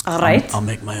 All right. I'll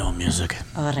make my own music.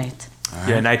 All right.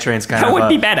 Yeah, Night Train's kind That of. would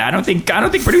be better. I don't think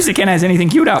producer Ken has anything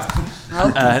queued up.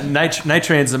 Night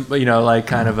Train's, like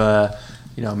kind of a,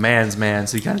 man's man,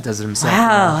 so he kind of does it himself.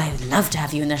 Wow, I'd love to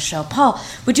have you in the show. Paul,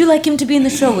 would you like him to be in the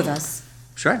show with us?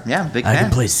 Sure. Yeah, big I fan.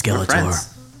 can play We're Skeletor.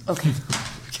 friends. Okay.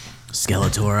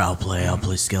 Skeletor, I'll play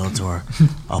Skeletor.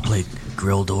 I'll play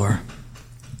Grildor.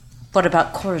 What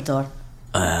about Corridor?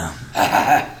 Gash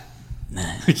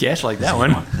like that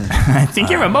one. I think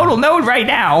you're a modal node right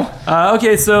now.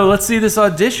 Okay, so let's see this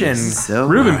audition. So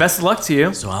Reuben, hard. best of luck to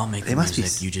you. So I'll make They the must be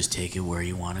music. You just take it where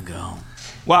you want to go.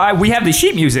 Well, we have the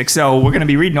sheet music, so we're going to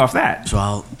be reading off that.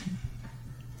 So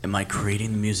am I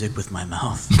creating the music with my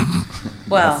mouth?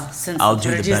 Well, since I'll the do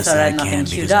the producer best that I had nothing can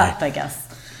queued because up, I guess.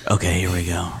 Okay, here we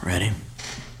go. Ready?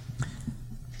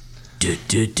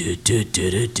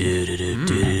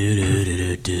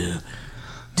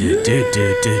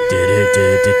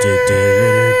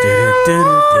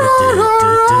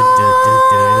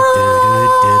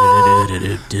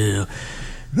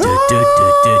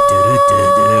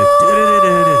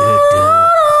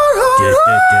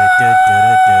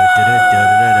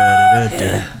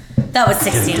 That was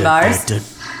 16 bars.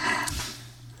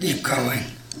 Keep going.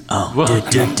 Oh, I'm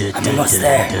almost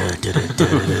there.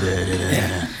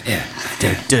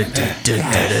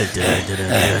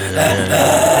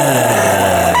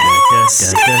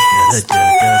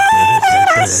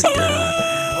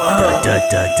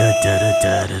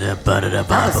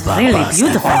 That was really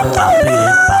beautiful.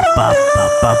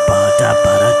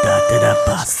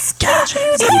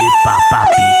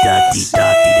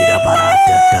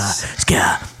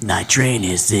 Night Train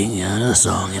is singing a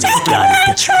song and it's got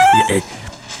it.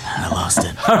 I lost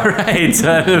it. All right.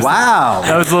 Wow.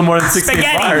 That was a little more than 16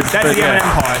 Spaghetti. bars. That's but the yeah.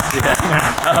 Eminem part.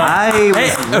 I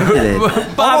was limited.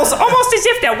 Almost as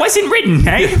if that wasn't written,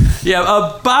 eh?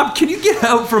 Yeah, Bob, can you get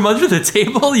out from under the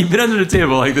table? You've been under the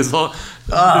table like this whole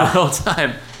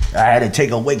time. I had to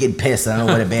take a wicked piss. I don't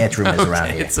know where the bathroom is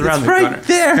around here. It's around the Right corner.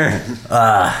 there.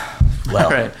 Well,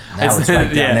 All right. now it's right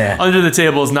down there. Under the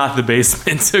table is not the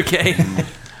basement, okay?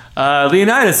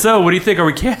 Leonidas, so what do you think? Are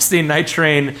we casting Night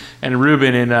Train and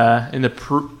Reuben in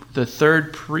the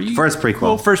third prequel? First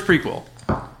prequel. First prequel.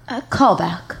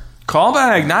 Callback.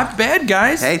 Callback, not bad,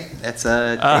 guys. Hey, that's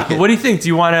What do you think? Do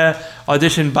you want to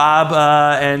audition Bob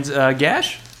and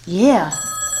Gash? Yeah.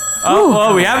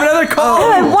 Oh, we have another call.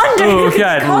 Oh, I wonder Oh, who's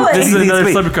God. calling. This is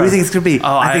another slip What do you think it's gonna be?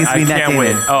 Oh, I think it's gonna be Matt can't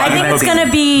Damon. wait. Oh, I think it's going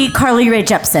to be Carly Rae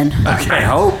Jepsen. Okay. I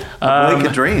hope. Like a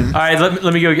dream. All right,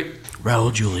 let me go get.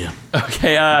 Raul Julia.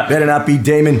 Okay. Better not be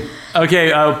Damon.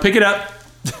 Okay. Pick it up.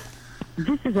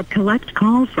 This is a collect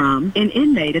call from an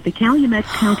inmate at the Calumet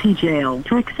County Jail.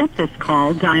 To accept this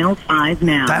call, dial 5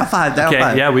 now. Dial 5. Dial Okay.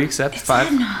 5. Yeah, we accept 5.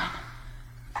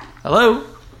 Hello.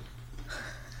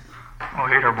 Oh,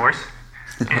 hey there, boys.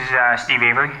 This is Steve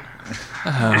Avery.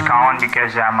 Just calling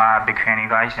because I'm a big fan of you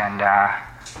guys, and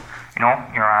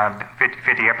your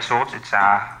 50 episodes. It's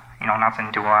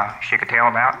nothing to shake a tail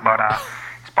about, but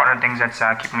it's part of the things that's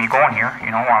keeping me going here,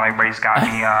 while everybody's got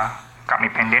me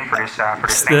pinned in for this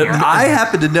thing here. I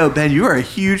happen to know, Ben, you are a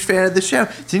huge fan of the show.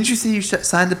 Didn't you say you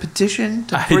signed the petition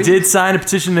to free? I did sign a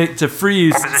petition to free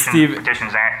you, Steve. What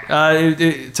petition's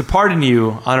that? To pardon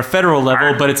you on a federal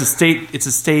level, but it's a state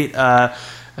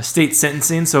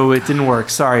sentencing, so it didn't work.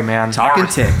 Sorry, man. Talking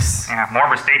tics. Yeah, more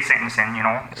of a state sentencing,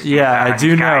 Yeah, I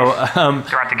do know.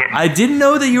 They're out to get me. I didn't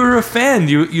know that you were a fan.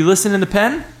 You listen in the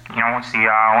pen? It's the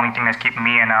only thing that's keeping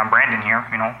me and Brandon here,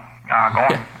 going.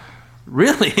 Yeah.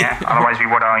 Really? Yeah, otherwise we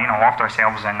would, offed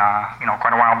ourselves in,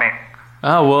 quite a while back.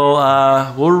 Oh,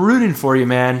 well, we're rooting for you,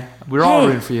 man. We're all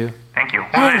rooting for you. Thank you.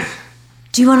 Hey,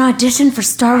 do you want to audition for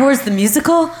Star Wars the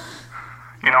musical?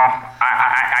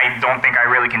 I don't think I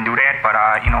really can do that, but,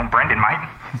 Brendan might.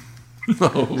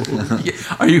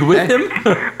 Are you with him?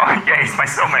 Oh, yeah, he's my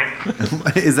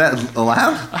soulmate. Is that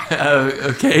allowed?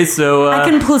 Okay, so... I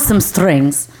can pull some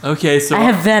strings. Okay, so... I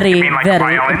have very, like very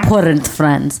violin? important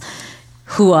friends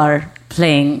who are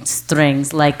playing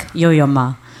strings like Yo-Yo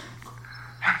Ma.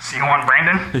 So you want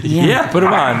Brandon? Yeah, put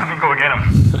him on. Let me go get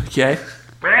him. Okay.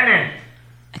 Brandon!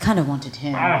 I kind of wanted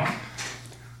him. Oh.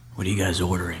 What are you guys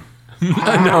ordering?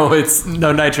 No, it's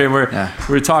no Night Train.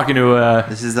 We're talking to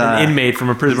an inmate from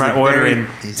a prison. We're ordering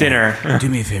dinner. Do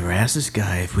me a favor, ask this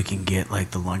guy if we can get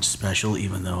like the lunch special,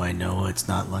 even though I know it's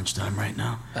not lunchtime right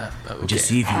now. Okay. Just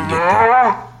see if you can get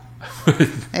that.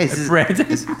 Hey, this is Brandon.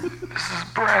 This is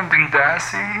Brandon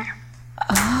Dassey.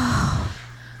 Oh,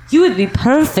 you would be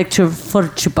perfect for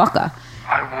Chewbacca.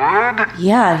 I would?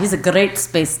 Yeah, he's a great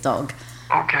space dog.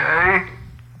 Okay.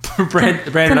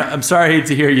 Brandon, I'm sorry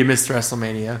to hear you missed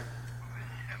WrestleMania.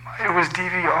 It was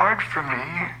DVR'd for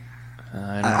me.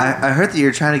 I heard that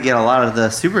you're trying to get a lot of the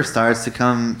superstars to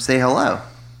come say hello.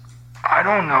 I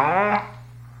don't know.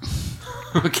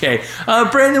 Okay.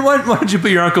 Brandon, why don't you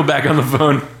put your uncle back on the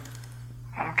phone?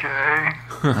 Okay.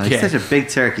 He's such a big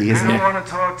turkey, isn't he? They don't want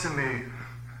to talk to me.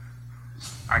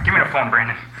 All right, give me the phone,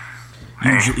 Brandon.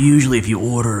 Usually if you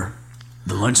order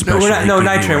the lunch special...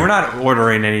 Night Train, we're not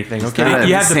ordering anything, okay?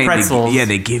 You have the pretzels.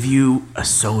 They give you a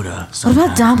soda sometimes. What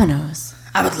about Domino's?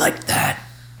 I would like that.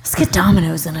 Let's get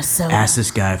Domino's and a soda. Ask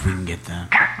this guy if we can get that.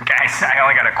 Guys, I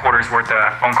only got a quarter's worth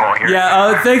of phone call here.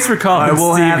 Yeah, thanks for calling, All right,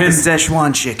 we'll have the Steven.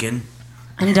 Szechuan chicken.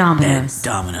 And Domino's.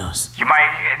 Domino's. You might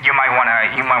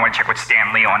want to check with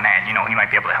Stan Lee on that. He might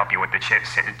be able to help you with the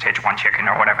Szechuan chicken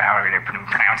or whatever, however they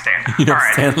pronounce that. You know All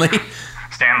right. Stanley?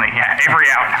 Stanley, yeah. Avery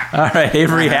out. All right,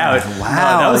 Avery out.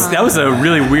 Wow. That was a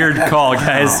really weird call,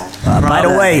 guys. By the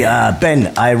way,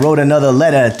 Ben, I wrote another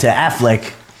letter to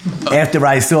Affleck after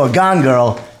I saw Gone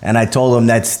Girl, and I told him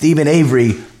that Stephen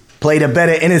Avery played a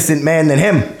better innocent man than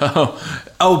him.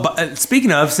 But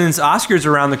speaking of, since Oscars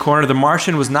are around the corner, The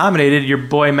Martian was nominated. Your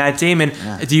boy Matt Damon.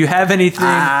 Yeah. Do you have anything?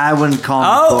 I wouldn't call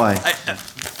him a boy.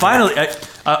 Finally, a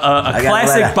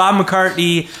classic Bob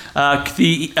McCartney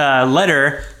the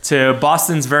letter to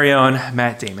Boston's very own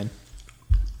Matt Damon.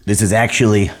 This is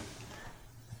actually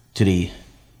to the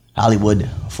Hollywood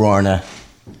Foreigner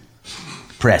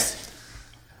Press.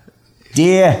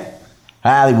 Dear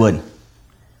Hollywood,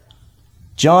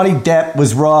 Johnny Depp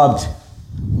was robbed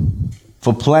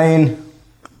for playing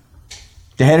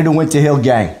the head of the Winter Hill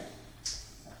Gang.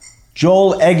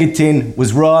 Joel Edgerton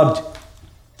was robbed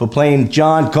for playing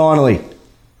John Connolly.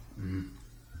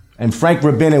 And Frank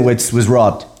Rabinowitz was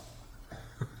robbed.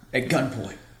 At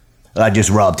gunpoint. I just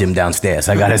robbed him downstairs.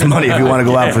 I got his money if you want to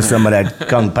go out for some of that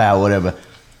Kung Pao, whatever.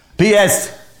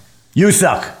 P.S. You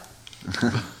suck.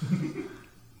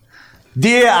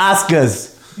 Dear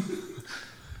Oscars,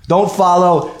 don't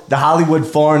follow the Hollywood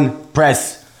Foreign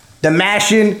Press. The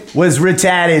Martian was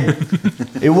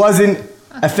retarded. It wasn't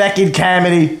a fucking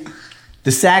comedy.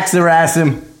 The sacks harass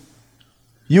him.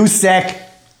 You suck.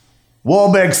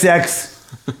 Wahlberg sucks.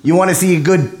 You want to see a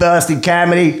good Boston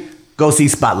comedy? Go see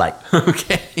Spotlight.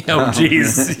 Okay. Oh,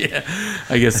 jeez. Yeah.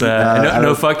 I guess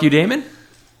no fuck you, Damon?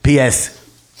 P.S.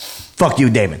 Fuck you,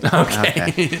 Damon.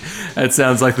 Okay. That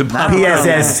sounds like the bottom.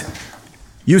 P.S.S.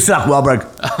 You suck, Wahlberg.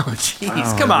 Oh,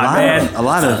 jeez. Come on, man. A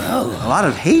lot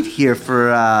of hate here for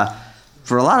a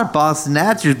lot of Boston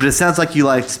actors, but it sounds like you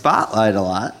like Spotlight a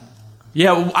lot.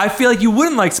 Yeah, I feel like you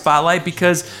wouldn't like Spotlight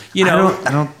because, I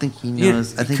don't think he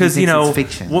knows. I think he thinks it's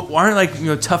fiction.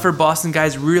 Aren't tougher Boston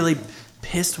guys really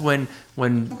pissed when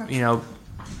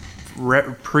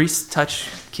priests touch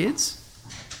kids?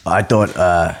 I thought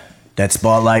that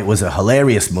Spotlight was a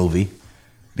hilarious movie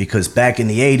because back in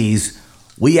the 80s,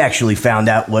 we actually found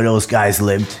out where those guys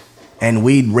lived and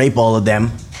we'd rape all of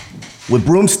them with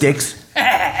broomsticks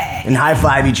and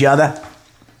high-five each other.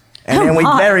 and then we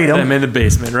buried them. I'm in the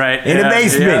basement, right? In the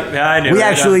basement. Yeah, I knew. We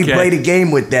actually Okay. played a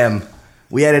game with them.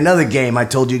 We had another game I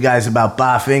told you guys about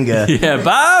Barfinger. Yeah,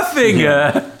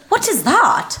 Barfinger. What is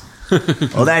that?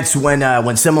 Well, that's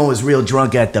when someone was real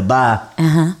drunk at the bar.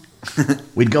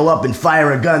 We'd go up and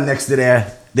fire a gun next to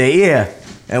their ear,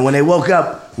 and when they woke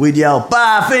up, we'd yell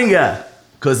Barfinger,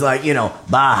 cause like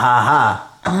bah ha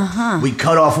ha. We'd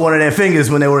cut off one of their fingers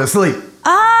when they were asleep.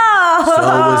 Oh, So it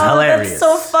was hilarious. That's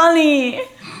so funny.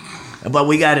 But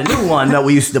we got a new one that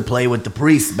we used to play with the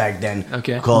priests back then.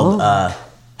 Okay. Called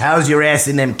How's Your Ass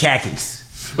in Them Khakis?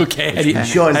 Okay.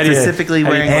 Short and Specifically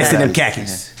wearing ass in them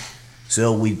khakis. khakis.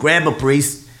 So we grab a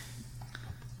priest,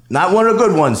 not one of the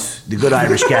good ones, the good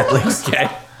Irish Catholics. Okay.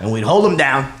 And we'd hold him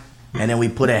down, and then we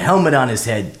put a helmet on his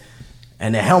head,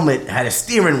 and the helmet had a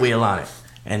steering wheel on it.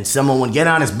 And someone would get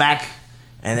on his back,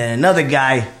 and then another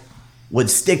guy would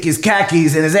stick his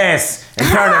khakis in his ass and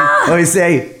turn him, and we'd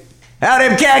say, "How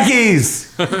them khakis?"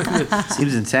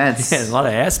 Seems intense. Yeah, a lot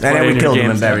of ass And then playing we in killed him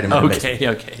games. and buried him in the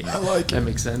Okay. I like That it.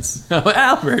 makes sense. Oh,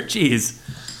 Albert, jeez.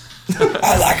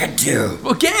 I like it too.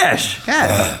 Well, Gash.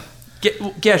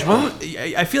 Gash,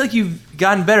 I feel like you've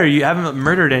gotten better. You haven't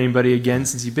murdered anybody again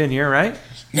since you've been here, right?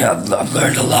 Yeah, I've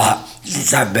learned a lot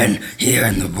since I've been here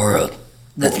in the world.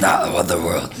 That's not the other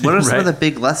world. What are some Right. of the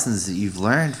big lessons that you've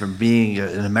learned from being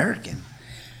an American?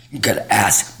 You gotta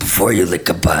ask before you lick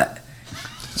a butt.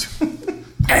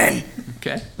 And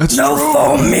Okay. That's no true.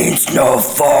 foam means no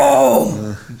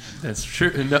foam. That's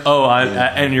true. No,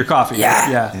 and your coffee.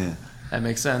 Yeah. That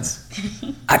makes sense.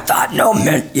 I thought no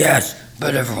meant yes,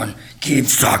 but everyone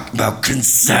keeps talking about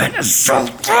consent. It's so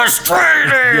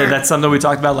frustrating. Yeah, that's something we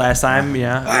talked about last time.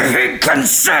 Yeah. I hate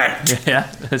consent. Yeah,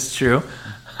 that's true.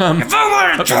 If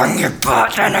I want to tongue your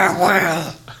butt, then I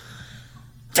will.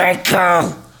 Thank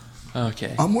you.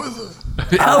 Okay. I'm with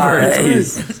her. Albert,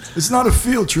 It's not a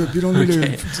field trip. You don't need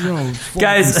to, form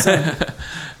guys. consent.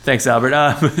 Thanks, Albert.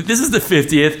 This is the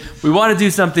 50th. We want to do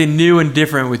something new and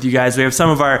different with you guys. We have some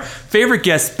of our favorite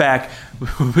guests back.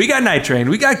 We got Night Train.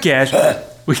 We got Gash.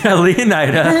 We got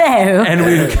Leonida. Hello. And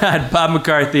we've got Bob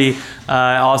McCarthy.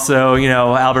 Also,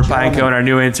 Albert Pinecone, our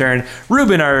new intern.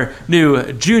 Reuben, our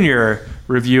new junior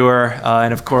reviewer.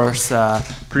 And, of course,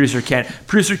 Producer Kent.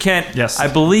 Producer Kent, Yes. I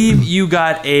believe you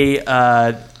got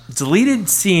a deleted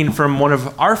scene from one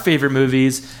of our favorite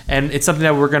movies, and it's something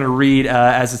that we're going to read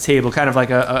as a table, kind of like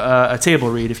a table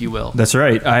read, if you will. That's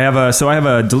right. I have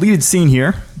a deleted scene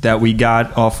here that we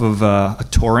got off of a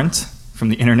torrent from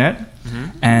the internet,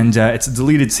 and it's a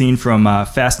deleted scene from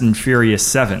Fast and Furious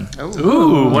 7.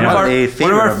 Ooh, one of A our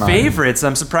favorite of mine. favorites.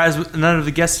 I'm surprised none of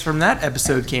the guests from that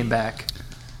episode came back.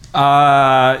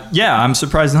 Yeah, I'm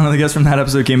surprised none of the guests from that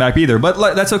episode came back either.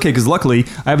 But that's okay, because luckily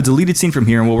I have a deleted scene from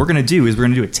here, and what we're going to do is we're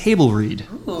going to do a table read.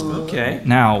 Okay.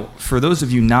 Now, for those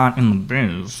of you not in the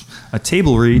biz, a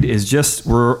table read is just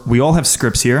we all have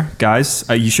scripts here, guys.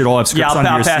 You should all have scripts Yeah, on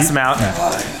I'll your pass seat. them out.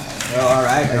 All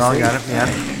right. I got it.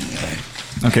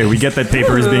 Yeah. Okay, we get that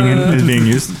paper is being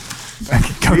used.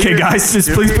 Okay, guys, just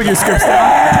please put your scripts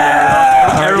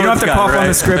down. All right, you don't have to cough on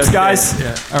the scripts, guys.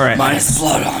 Yeah. All right. Mine has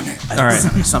blood on it. All right.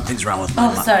 Something's wrong with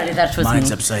my Oh, sorry, that was Mine's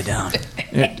me. upside down.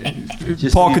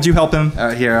 Paul, could you help him?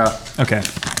 Here. Okay.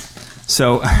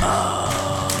 So,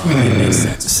 It makes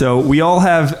sense. so we all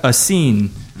have a scene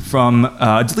from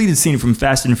a deleted scene from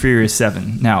Fast and Furious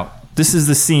 7. Now, this is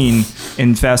the scene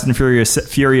in Fast and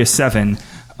Furious 7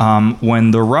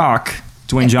 when The Rock,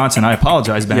 Dwayne Johnson, I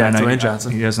apologize, Ben. Yeah, Dwayne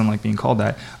Johnson. He doesn't like being called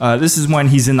that. This is when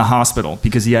he's in the hospital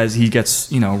because he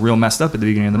gets real messed up at the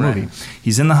beginning of the movie.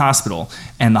 He's in the hospital,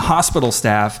 and the hospital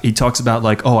staff, he talks about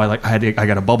like, oh, I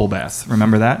got a bubble bath.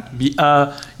 Remember that? The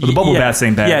bubble baths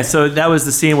ain't bad. Yeah, so that was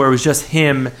the scene where it was just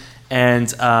him and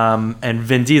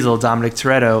Vin Diesel, Dominic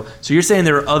Toretto. So you're saying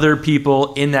there were other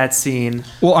people in that scene?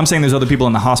 Well, I'm saying there's other people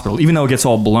in the hospital, even though it gets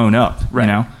all blown up,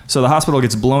 right. So the hospital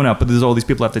gets blown up, but there's all these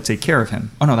people that have to take care of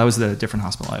him. Oh, no, that was the different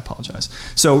hospital. I apologize.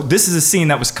 So this is a scene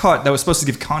that was cut that was supposed to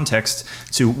give context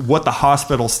to what the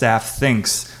hospital staff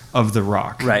thinks of The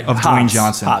Rock, Right. of Hobbs. Dwayne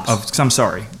Johnson. Hobbs. I'm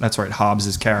sorry. That's right,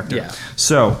 Hobbs' character. Yeah.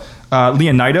 So,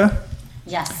 Leonida,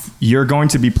 Yes. you're going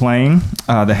to be playing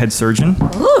the head surgeon.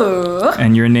 Ooh.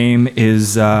 And your name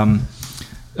is Miss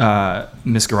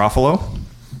Garofalo.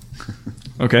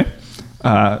 Okay.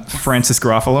 Francis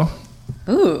Garofalo.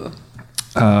 Ooh.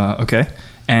 Okay.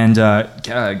 And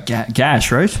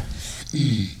Gash, right?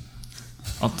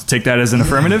 I'll take that as an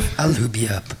affirmative. I'll lube you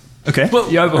up. Okay. Well,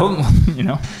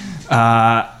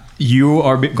 you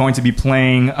are going to be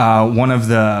playing one of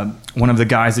the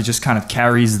guys that just kind of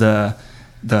carries the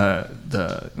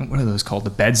what are those called? The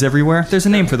beds everywhere. There's a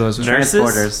name for those.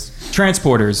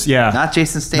 Transporters. Yeah. Not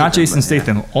Jason Statham. Not Jason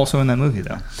Statham. Yeah. Also in that movie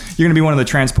though. You're gonna be one of the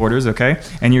transporters, okay?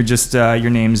 And you're just your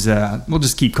name's. We'll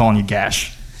just keep calling you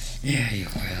Gash. Yeah, you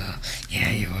will.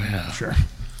 Yeah, you will. Sure.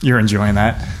 You're enjoying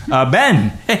that. Ben.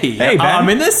 Hey, Ben. I'm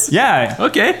in this? Yeah.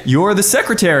 Okay. You're the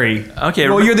secretary. Okay.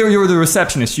 Well, you're the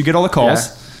receptionist. You get all the calls.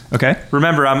 Yeah. Okay.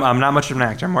 Remember, I'm not much of an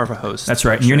actor. I'm more of a host. That's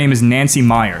right. And your name is Nancy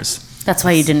Myers. That's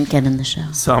why you didn't get in the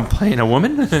show. So I'm playing a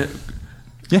woman?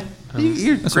 Yeah.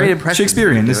 You're That's great right. impression.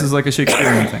 Shakespearean. This is like a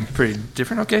Shakespearean thing. Pretty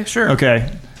different. Okay, sure.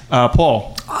 Okay.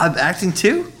 Paul. I'm acting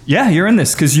too? Yeah, you're in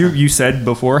this because you said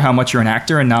before how much you're an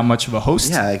actor and not much of a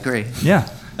host. Yeah, I agree. Yeah.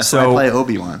 That's why I play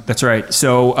Obi-Wan. That's right.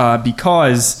 So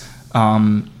because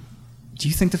do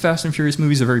you think the Fast and Furious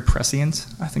movies are very prescient?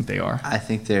 I think they are. I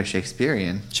think they're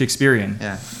Shakespearean. Shakespearean?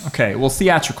 Yeah. Okay. Well,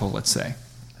 theatrical, let's say.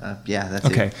 Yeah, that's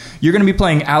okay. it. You're going to be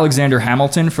playing Alexander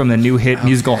Hamilton from the new hit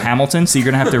musical Hamilton, so you're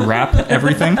going to have to rap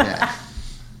everything. Yeah.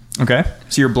 Okay.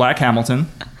 So you're Black Hamilton.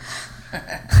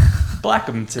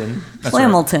 Blackhamton.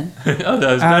 Hamilton. Oh,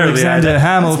 that was better. Alexander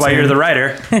Hamilton. That's why you're the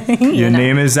writer. Your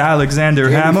name is Alexander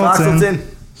Hamilton.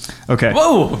 Okay.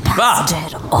 Whoa, Bob.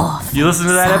 You listened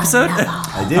to that episode?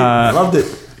 I did. Loved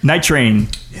it. Night Train.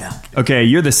 Yeah. Okay,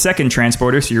 you're the second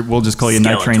transporter, so we'll just call you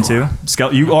Night Train too.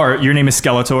 Your name is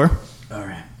Skeletor. All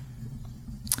right.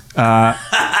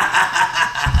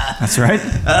 That's right.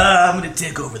 I'm gonna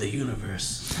take over the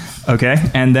universe. Okay,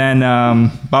 and then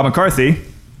Bob McCarthy.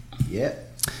 Yeah.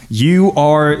 You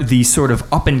are the sort of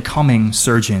up-and-coming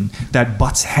surgeon that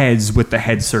butts heads with the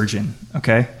head surgeon,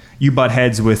 okay? You butt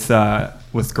heads with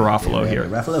Garofalo here.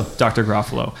 Dr.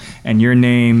 Garofalo. And your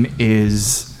name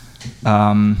is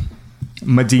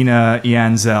Medina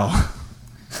Ianzel.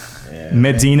 Yeah,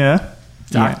 Medina.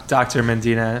 Dr.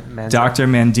 Mandina. Dr.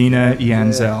 Mandina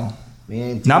Ianzel.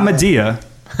 Not Medea.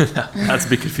 That's a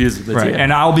bit confusing. Right,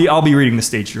 and I'll be reading the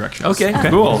stage directions. Okay,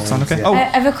 cool. Sound okay? I Oh,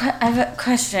 have a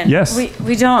question. Yes.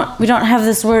 We don't have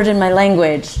this word in my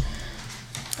language.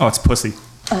 oh, it's pussy.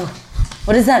 Oh,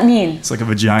 what does that mean? It's like a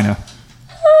vagina.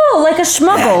 Oh, like a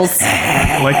schmuggles.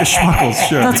 Like a schmuckles,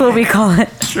 sure. That's what we call it.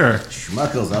 Sure.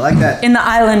 Schmuckles, I like that. In the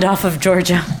island off of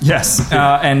Georgia. Yes,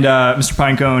 and Mr.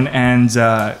 Pinecone and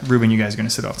Reuben, you guys are going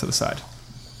to sit off to the side.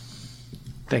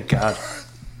 Thank God.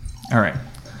 All right.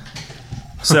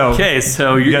 So okay,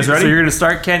 so you guys ready? So you're going to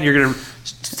start, Ken. You're going to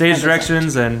stage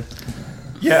directions and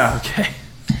yeah. Okay.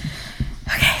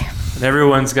 And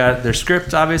everyone's got their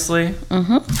script, obviously.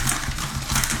 Mm-hmm.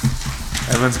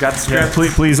 Everyone's got the script.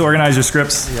 Yeah, please organize your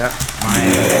scripts. Yeah.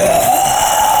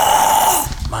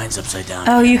 Mine's upside down.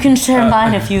 Oh, you can share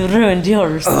mine if you ruined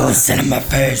yours. Oh, sit in my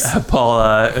face. Paul,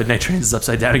 Night Trains is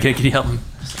upside down again. Can you help him?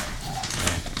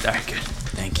 All right, good.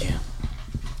 Thank you.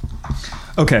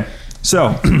 Okay,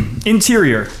 so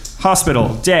interior,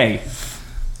 hospital, day.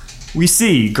 We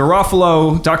see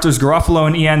Doctors Garofalo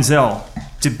and Ianzel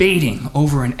debating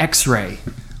over an x-ray.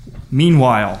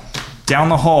 Meanwhile, down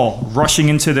the hall, rushing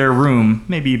into their room,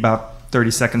 maybe about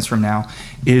 30 seconds from now,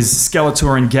 is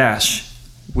Skeletor and Gash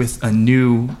with a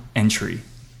new entry.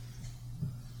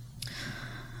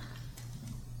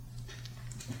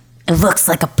 It looks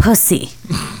like a pussy.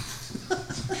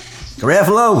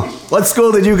 Garofalo, what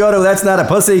school did you go to? That's not a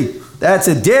pussy. That's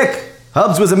a dick.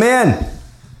 Hubs was a man.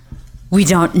 We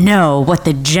don't know what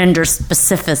the gender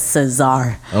specifics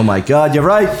are. Oh my God, you're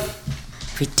right.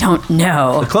 We don't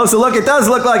know. A closer look, it does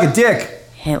look like a dick.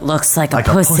 It looks like a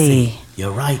pussy.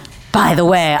 You're right. By the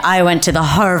way, I went to the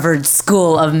Harvard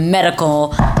School of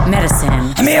Medical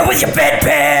Medicine. I'm here with your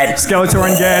bedpan. Skeletor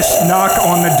and Gash knock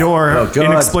on the door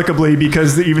inexplicably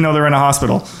because even though they're in a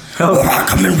hospital. Oh, I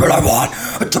come in what I want.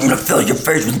 I'm gonna fill your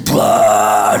face with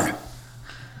blood.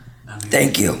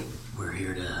 Thank you. We're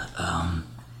here to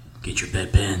get your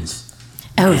bedpans.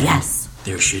 Oh, And yes.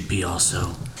 There should be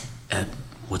also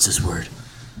what's this word?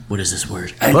 What is this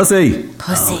word? Pussy.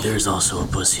 Pussy. Oh, there's also a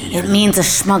pussy in here. It means a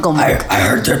schmuggle mark. I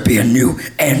heard there'd be a new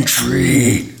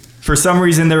entry. For some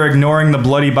reason, they're ignoring the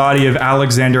bloody body of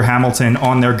Alexander Hamilton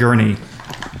on their gurney.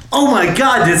 Oh my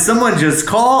God, did someone just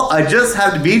call? I just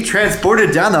have to be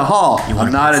transported down the hall.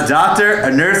 I'm not a doctor,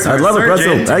 a nurse, or I'd a love a pretzel.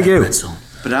 surgeon. Thank you. Pretzel.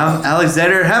 But I'm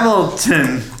Alexander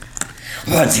Hamilton.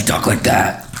 Why does he talk like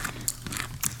that?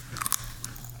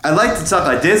 I like to talk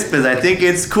like this because I think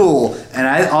it's cool. And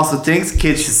I also think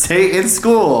kids should stay in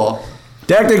school.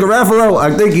 Dr. Garofalo,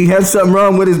 I think he has something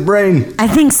wrong with his brain. I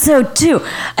think so too.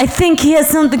 I think he has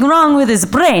something wrong with his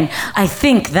brain. I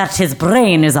think that his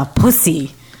brain is a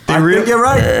pussy. I think you're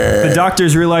right. The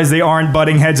doctors realize they aren't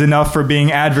butting heads enough for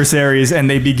being adversaries, and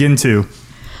they begin to.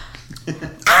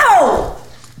 Ow!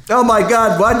 Oh my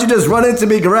God, why'd you just run into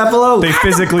me, Garofalo? They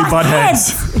physically butt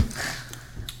heads.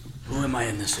 am I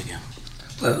in this again?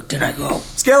 Where did I go?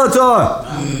 Skeletor!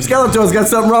 Skeletor's got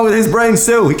something wrong with his brains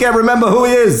too. He can't remember who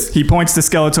he is. He points to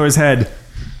Skeletor's head.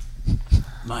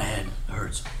 My head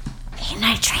hurts. Hey,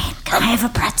 Night Train, can I have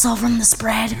a pretzel from the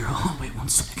spread? Oh, wait 1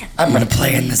 second. I'm gonna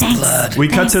play in this blood. We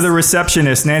cut to the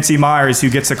receptionist, Nancy Myers, who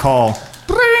gets a call.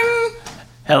 Bring!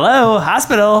 Hello,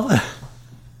 hospital.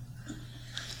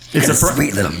 It's a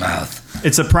sweet little mouth.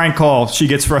 It's a prank call. She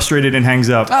gets frustrated and hangs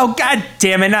up. Oh, God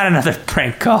damn it, not another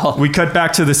prank call. We cut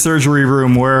back to the surgery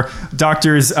room where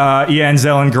doctors Ian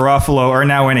Zell and Garofalo are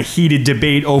now in a heated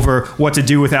debate over what to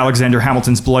do with Alexander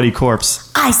Hamilton's bloody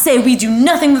corpse. I say we do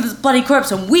nothing with this bloody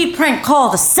corpse and we prank call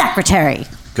the secretary.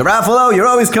 Garofalo, you're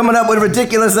always coming up with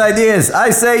ridiculous ideas. I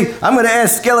say I'm going to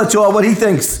ask Skeletor what he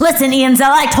thinks. Listen, Ian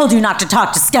Zell, I told you not to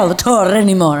talk to Skeletor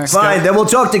anymore. Fine, then we'll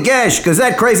talk to Gash, because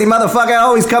that crazy motherfucker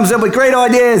always comes up with great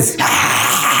ideas.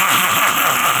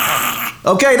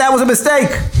 Okay, that was a mistake.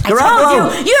 I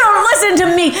told you don't listen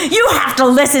to me. You have to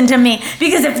listen to me,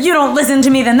 because if you don't listen to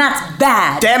me, then that's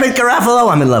bad. Damn it,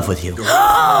 Garofalo, I'm in love with you.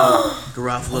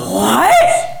 Garofalo. What?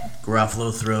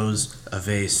 Garofalo throws a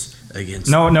vase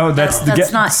against. No, that's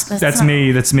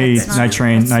me. Night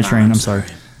Train. I'm sorry.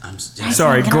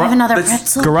 Sorry. Can I have another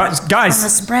pretzel? Guys, on the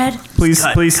spread? Please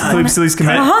come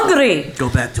in. I'm hungry. Go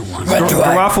back to one.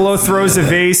 Garofalo throws a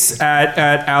vase at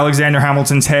Alexander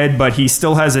Hamilton's head, but he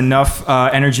still has enough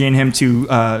energy in him to,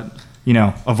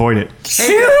 avoid it.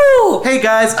 Hey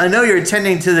guys, I know you're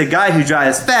attending to the guy who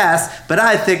drives fast, but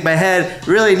I think my head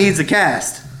really needs a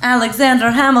cast.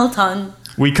 Alexander Hamilton.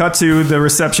 We cut to the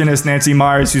receptionist, Nancy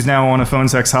Myers, who's now on a phone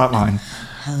sex hotline.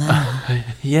 Hello.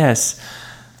 Yes.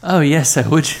 Oh, yes, I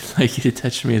would like you to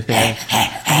touch me there.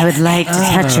 I would like to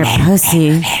touch your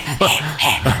pussy.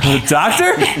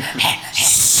 Doctor?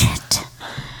 Shit.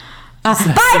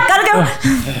 Bye, gotta go.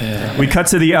 We cut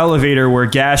to the elevator where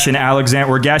Gash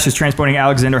is transporting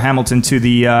Alexander Hamilton to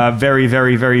the very,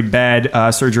 very, very bad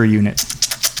surgery unit.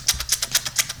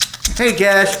 Hey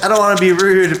Gash, I don't want to be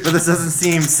rude, but this doesn't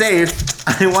seem safe.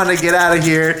 I want to get out of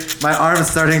here. My arm's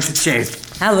starting to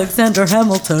chafe. Alexander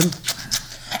Hamilton.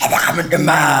 I'm in the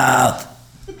mouth.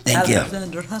 Thank you.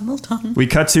 Alexander Hamilton. We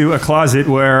cut to a closet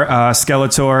where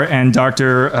Skeletor and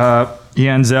Dr.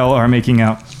 Ian Zell are making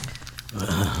out.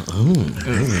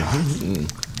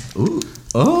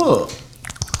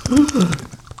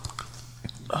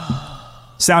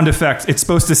 Sound effect. It's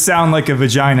supposed to sound like a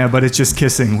vagina, but it's just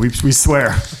kissing. We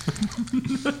swear.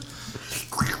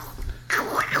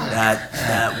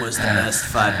 That was the best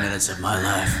 5 minutes of my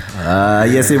life.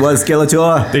 Yes, it was,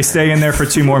 Skeletor. They stay in there for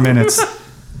 2 more minutes.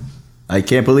 I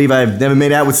can't believe I've never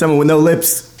made out with someone with no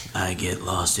lips. I get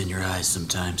lost in your eyes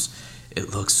sometimes.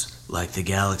 It looks like the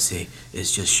galaxy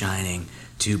is just shining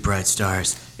 2 bright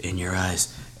stars in your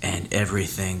eyes. And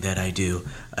everything that I do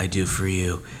for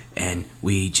you. And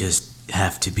we just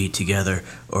have to be together,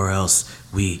 or else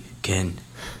we can...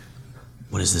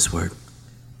 What is this word?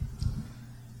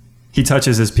 He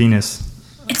touches his penis.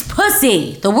 It's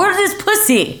pussy. The word is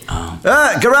pussy.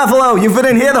 Garofalo, you've been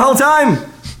in here the whole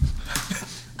time.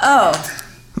 Oh.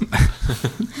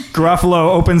 Garofalo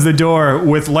opens the door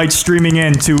with light streaming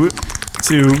in to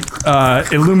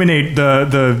illuminate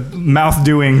the mouth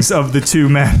doings of the 2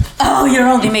 men. Oh, you're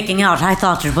only making out. I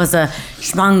thought it was a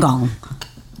schmangong.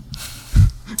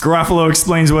 Garofalo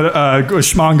explains what a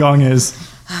schmangong is.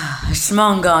 A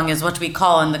schmangong is what we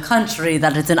call in the country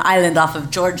that is an island off of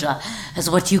Georgia, as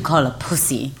what you call a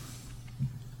pussy.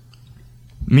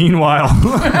 Meanwhile,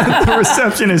 the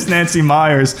receptionist, Nancy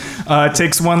Myers,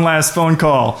 takes one last phone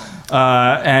call,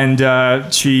 and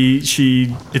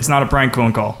she it's not a prank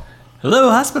phone call. Hello,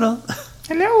 hospital.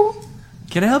 Hello.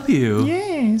 Can I help you?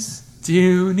 Yes. Do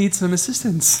you need some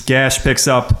assistance? Gash picks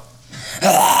up.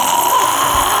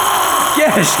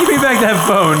 Gash, give me back that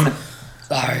phone.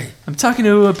 Sorry. I'm talking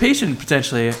to a patient,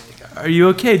 potentially. Are you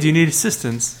okay? Do you need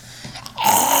assistance?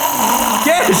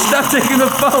 Gash, stop taking the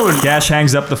phone! Gash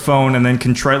hangs up the phone and then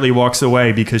contritely walks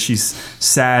away because she's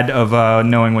sad of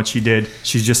knowing what she did.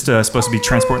 She's just supposed to be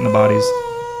transporting the bodies.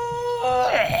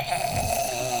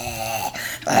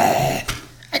 I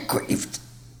grieved.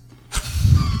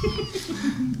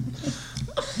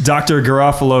 Dr.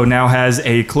 Garofalo now has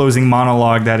a closing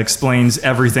monologue that explains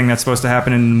everything that's supposed to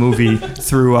happen in the movie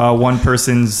through one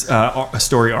person's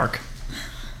story arc.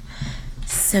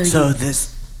 So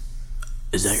this...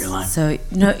 Is that your line? So,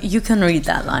 no, you can read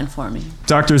that line for me.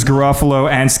 Doctors Garofalo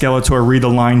and Skeletor read the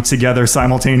line together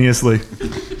simultaneously.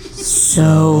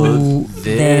 So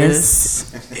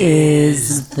this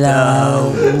is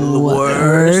the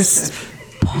worst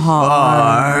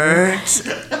part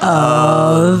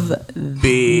of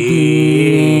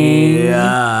being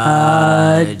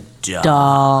a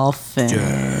dolphin.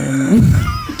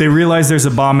 They realize there's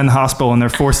a bomb in the hospital and they're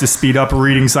forced to speed up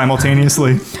reading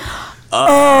simultaneously.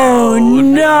 Oh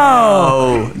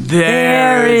no!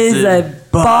 There is a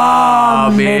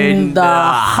bomb in the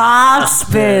hospital.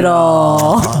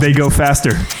 They go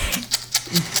faster.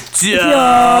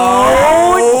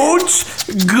 Don't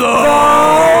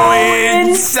go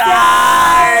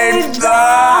inside the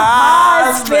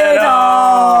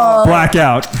hospital.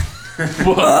 Blackout.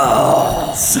 Whoa.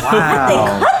 Wow. They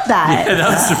cut that. Yeah, that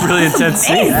was a really intense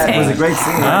scene. That was a great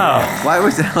scene. Wow. Why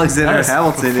was Alexander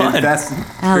Hamilton in Fast and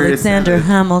Furious? Alexander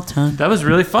Hamilton. That was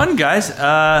really fun, guys.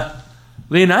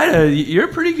 Leonida, you're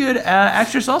a pretty good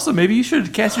actress also. Maybe you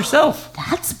should cast yourself.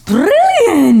 That's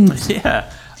brilliant.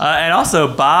 Yeah. And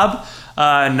also, Bob,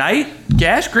 Knight,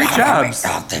 Gash, great jobs.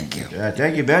 Oh, thank you. Yeah,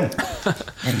 thank you, Ben.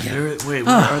 Wait,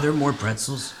 are there more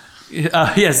pretzels?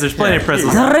 Yes, there's plenty of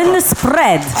pretzels. They're in the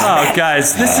spread. Oh,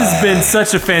 guys, this has been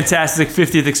such a fantastic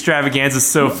 50th extravaganza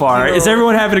so far. Is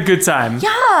everyone having a good time? Yeah.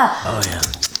 Oh, yeah.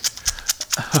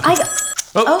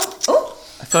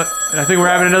 I think we're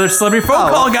having another celebrity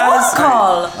phone call, guys. Phone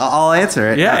call. I'll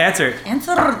answer it. Yeah, answer it.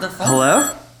 Answer the phone. Hello?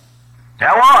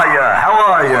 How are ya? How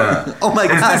are ya? Oh my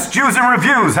God. Is this Jews and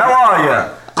Reviews? How are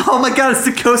ya? Oh my God, it's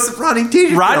the ghost of Rodney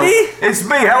Dangerfield. Rodney? It's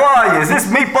me. How are you? Is this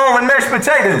meatball and mashed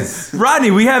potatoes? Rodney,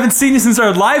 we haven't seen you since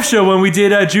our live show when we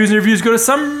did Jews and Reviews go to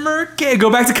summer camp, go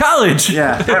back to college.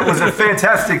 Yeah. That was a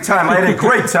fantastic time. I had a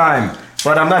great time.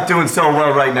 But I'm not doing so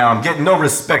well right now. I'm getting no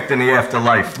respect in the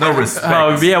afterlife. No respect.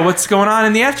 Oh, yeah, what's going on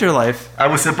in the afterlife? I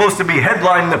was supposed to be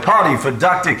headlining the party for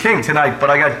Dr. King tonight,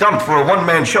 but I got dumped for a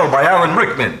one-man show by Alan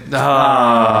Rickman.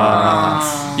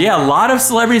 Yeah, a lot of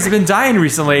celebrities have been dying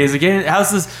recently. Is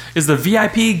the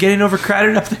VIP getting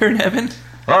overcrowded up there in heaven?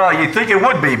 You'd think it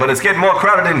would be, but it's getting more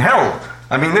crowded in hell.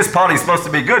 I mean, this party's supposed to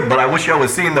be good, but I wish I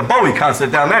was seeing the Bowie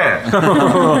concert down there.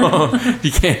 You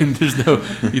can't. There's no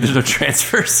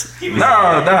transfers.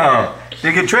 No.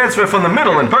 You can transfer from the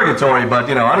middle in purgatory, but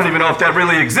I don't even know if that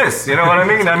really exists. You know what I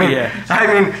mean? I mean,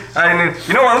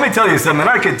 you know what? Let me tell you something.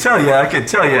 I could tell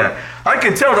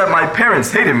that my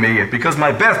parents hated me because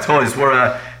my bath toys were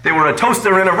a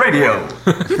toaster and a radio.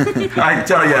 I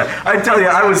tell you,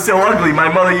 I was so ugly. My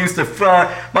mother used to feed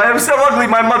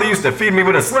me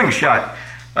with a slingshot.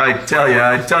 I tell you,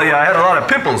 I had a lot of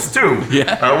pimples too.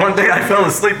 Yeah. One day I fell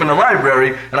asleep in the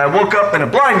library and I woke up and a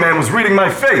blind man was reading my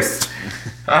face.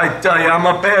 I tell you, I'm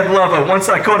a bad lover. Once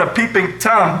I caught a peeping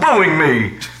Tom booing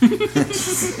me.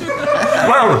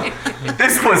 Well,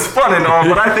 this was fun and all,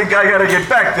 but I think I gotta get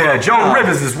back there. Joan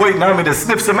Rivers is waiting on me to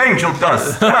sniff some angel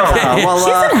dust. She's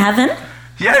in heaven.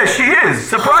 Yeah, she is.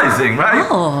 Surprising, right?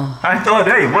 Oh. I thought,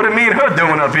 hey, what are me and her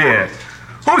doing up here?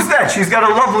 Who's that? She's got a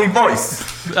lovely voice.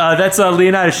 That's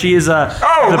Leonidas. She is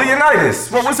Leonidas.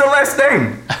 What was her last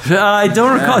name? I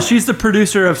don't recall. She's the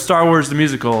producer of Star Wars the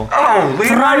musical. Oh,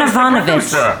 Leonidas the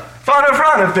producer.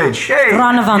 Franovanovich. Hey, you're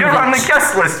on the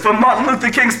guest list for Martin Luther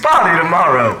King's party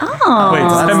tomorrow. Oh. Wait,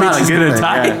 does that mean she's gonna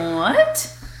die? What?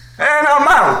 And I'm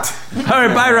out. All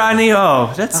right, bye, Rodney.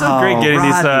 Oh, that's so great getting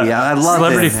Rodney, these I love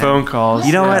celebrity it, man. phone calls.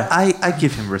 You know what? I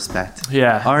give him respect.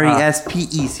 Yeah.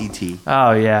 RESPECT.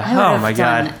 Oh, yeah. I would Oh, have my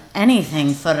done God.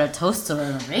 anything for a toaster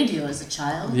and a radio as a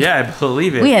child. Yeah, I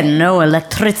believe it. We had no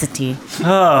electricity.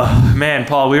 Oh, man,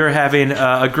 Paul, we were having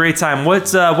a great time.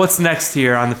 What's next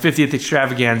here on the 50th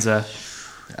extravaganza?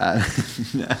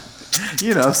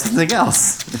 Something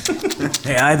else.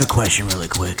 Hey, I have a question really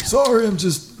quick. Sorry,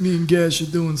 me and Gash are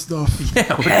doing stuff.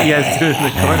 Yeah, what are you guys doing in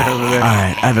the corner over there? All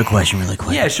right, I have a question really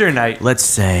quick. Yeah, sure, Knight. Let's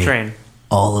say Train.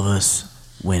 all of us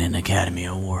win an Academy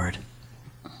Award.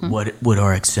 What would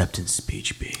our acceptance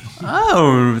speech be?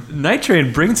 Oh, Night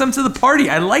Train, bring some to the party.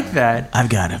 I like that. I've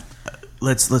got it.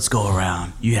 Let's go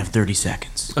around. You have 30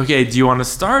 seconds. Okay, do you want to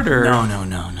start or? No.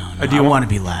 Do you want to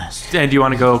be last? And do you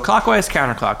want to go clockwise,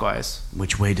 counterclockwise?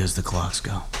 Which way does the clocks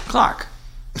go? Clock.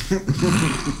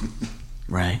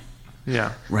 Right.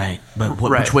 Yeah. Right. But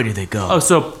which way do they go? Oh,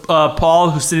 so Paul,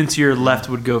 who's sitting to your left,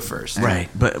 would go first. Right.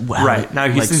 But right now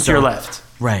he's sitting to your left.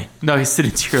 Right. No, he's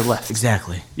sitting to your left.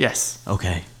 Exactly. Yes.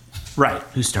 Okay. Right.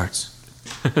 Who starts?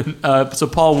 So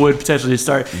Paul would potentially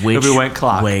start if we went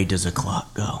clock. Which way does a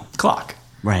clock go? Clock.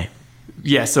 Right.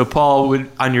 Yeah, so Paul would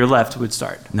on your left would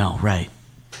start. No, right.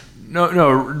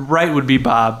 No, right would be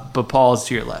Bob, but Paul is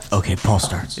to your left. Okay, Paul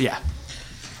starts. Yeah.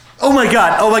 Oh my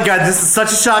god, this is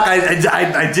such a shock.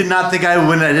 I did not think I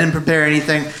would. I didn't prepare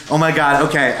anything. Oh my god,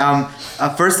 okay.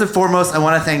 First and foremost, I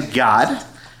want to thank God.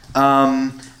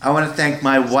 I want to thank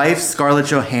my wife, Scarlett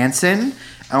Johansson.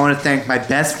 I want to thank my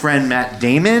best friend, Matt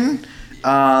Damon.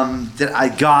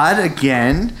 God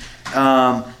again.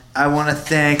 I want to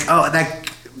thank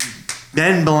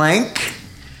Ben Blank.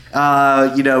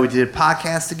 We did a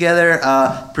podcast together.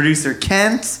 Producer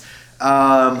Kent,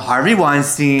 Harvey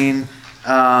Weinstein,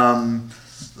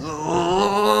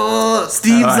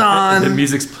 Steve's on. The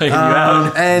music's playing you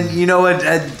out. And you know what?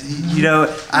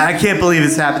 I can't believe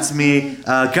this happened to me.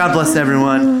 God bless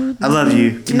everyone. I love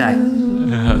you. Good night.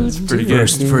 That's pretty good.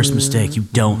 First mistake, you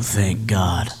don't thank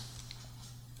God.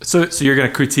 So you're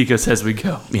gonna critique us as we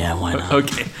go? Yeah, why not?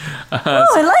 Okay.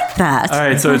 I like that. All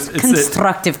right, so it's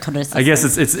constructive criticism. I guess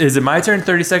it's is it my turn?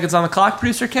 30 seconds on the clock,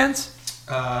 producer Kent?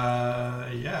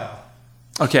 Yeah.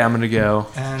 Okay, I'm gonna go.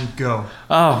 And go.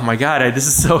 Oh my God, this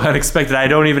is so unexpected. I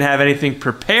don't even have anything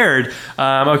prepared.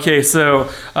 Okay,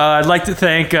 so I'd like to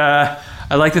thank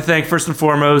first and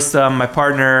foremost my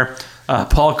partner.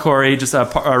 Paul Corey, just a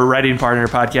writing partner,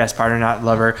 podcast partner, not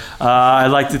lover. I'd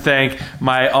like to thank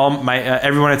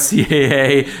everyone at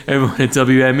CAA, everyone at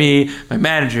WME, my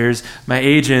managers, my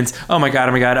agents. Oh my God.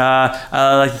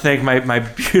 I'd like to thank my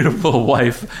beautiful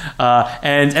wife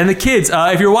and the kids.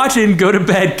 If you're watching, go to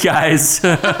bed, guys.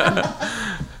 Not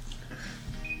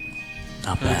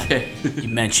bad. Okay. You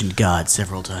mentioned God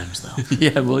several times, though.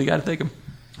 Yeah, well, you got to thank him.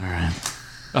 All right.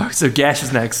 All right, so Gash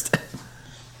is next.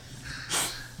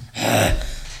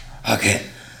 Okay.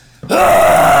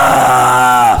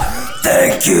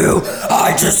 Thank you.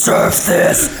 I deserve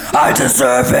this. I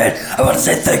deserve it. I want to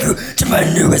say thank you to my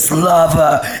newest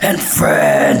lover and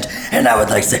friend. And I would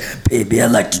like to say, baby, I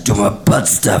like to do my butt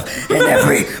stuff in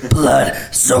every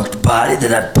blood-soaked body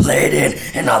that I played in,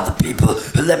 and all the people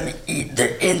who let me eat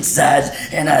their insides.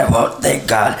 And I won't thank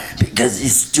God because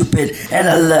he's stupid, and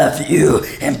I love you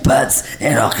and butts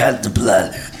and all kinds of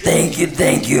blood. Thank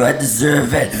you. I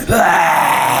deserve it.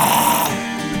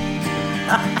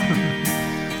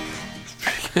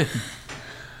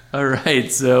 All right,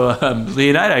 so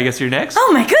Leonida, I guess you're next.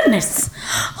 Oh my goodness!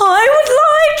 I would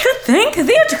like to thank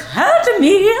the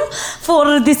Academy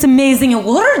for this amazing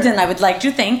award, and I would like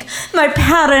to thank my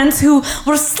parents who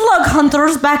were slug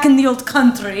hunters back in the old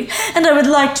country, and I would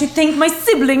like to thank my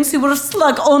siblings who were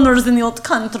slug owners in the old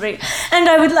country, and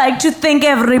I would like to thank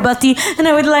everybody, and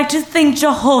I would like to thank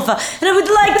Jehovah, and I would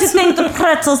like to thank the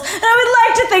pretzels, and I would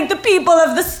like to thank the people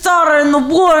of the Star and the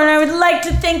War, and I would like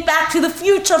to thank Back to the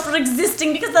Future for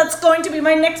existing, because that's going to be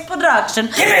my next production.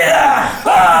 Give me that!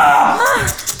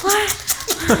 What?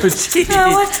 Oh, geez.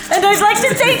 And I'd like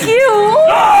to thank you.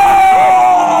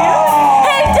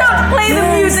 Hey, don't play the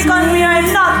music on me.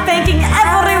 I'm not thanking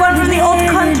everyone from the old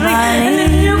country and the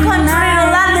new country and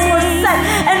Alanis Morissette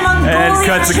and Mongolia. And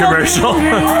cut the commercial.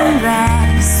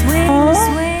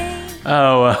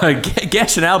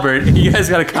 Gash and Albert, you guys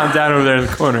gotta calm down over there in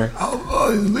the corner.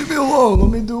 Leave me alone.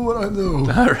 Let me do what I do. All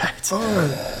right.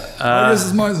 I guess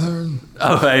it's my turn.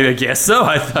 Oh, I guess so.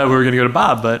 I thought we were gonna go to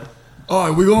Bob, but. All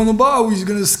right, we going to Bob. We're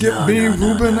gonna skip me,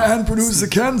 Reuben, and producer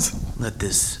Kent. Let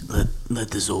this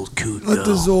old coot Let go.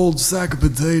 this old sack of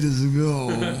potatoes go.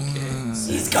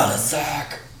 He's got a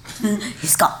sack.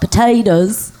 He's got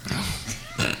potatoes.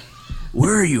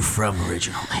 Where are you from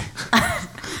originally?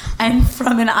 I'm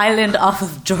from an island off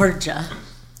of Georgia.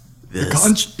 The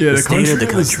country. Yeah, the country.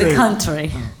 The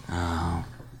country. Oh.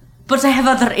 But I have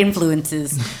other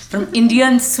influences from India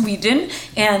and Sweden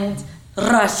and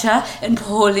Russia and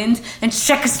Poland and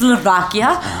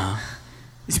Czechoslovakia.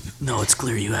 No, it's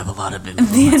clear you have a lot of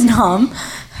influence.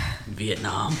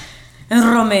 Vietnam. And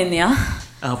Romania.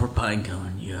 Albert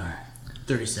Pinecone, you're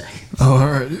 30 seconds. All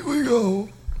right, here we go.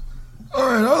 All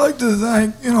right, I'd like to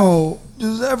thank,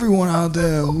 just everyone out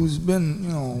there who's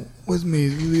been, with me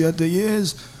through the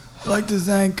years. I'd like to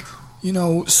thank,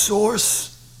 Source,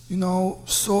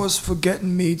 Source for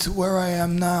getting me to where I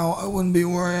am now. I wouldn't be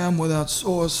where I am without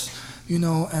Source,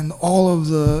 and all of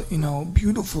the,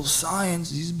 beautiful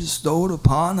science he's bestowed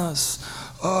upon us.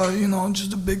 I'm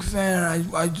just a big fan.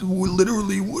 I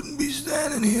literally wouldn't be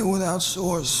standing here without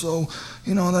Source. So,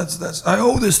 that's I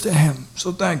owe this to him.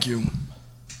 So thank you.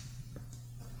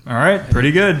 All right,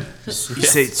 pretty good. You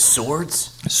say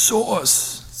swords?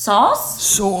 Sauce. Sauce?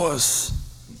 Sauce.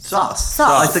 Sauce.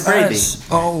 Like the gravy.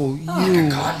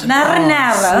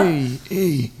 Marinara.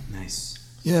 C-E. Nice.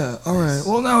 Yeah, all right.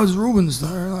 Well, now it's Reuben's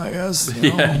turn, I guess.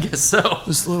 I guess so.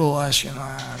 This little ash in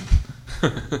my hand.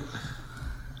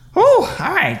 Oh,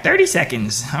 all right, 30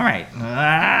 seconds. All right.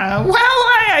 All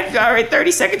right,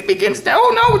 30 seconds begins now.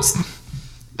 Oh, no,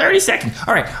 30 seconds.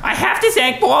 All right. I have to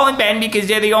thank Paul and Ben because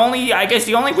they're the only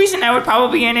reason I would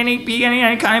probably be in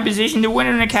any kind of position to win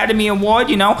an Academy Award.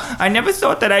 You know, I never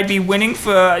thought that I'd be winning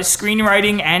for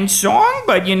screenwriting and song,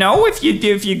 but you know, if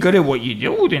you're good at what you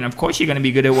do, then of course you're going to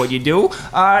be good at what you do.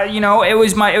 You know, it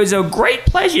was a great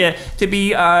pleasure to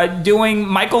be doing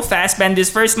Michael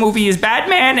Fassbender's first movie as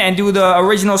Batman and do the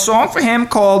original song for him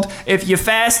called "If You're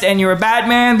Fast and You're a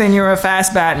Batman, Then You're a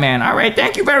Fast Batman." All right.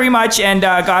 Thank you very much, and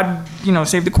God,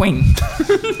 save the Queen.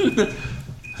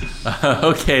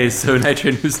 Okay, so Night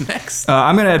Train, who's next?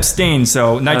 I'm going to abstain,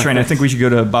 so Night Train, I think we should go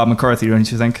to Bob McCarthy, don't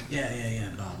you think? Yeah,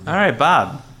 Bob. All right,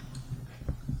 Bob.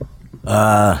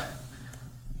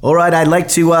 All right, I'd like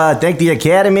to thank the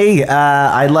Academy.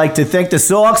 I'd like to thank the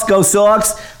Sox. Go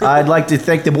Sox. I'd like to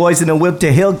thank the boys in the Whip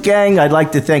to Hill gang. I'd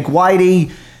like to thank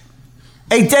Whitey.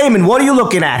 Hey, Damon, what are you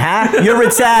looking at, huh? You're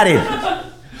retarded.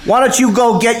 Why don't you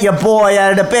go get your boy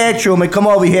out of the bathroom and come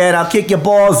over here and I'll kick your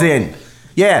balls in.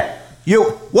 Yeah,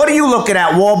 what are you looking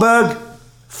at, Wahlberg?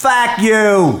 Fuck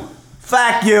you,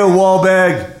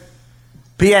 Wahlberg.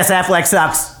 P.S. Affleck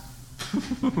sucks.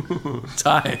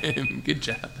 Time. Good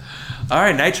job. All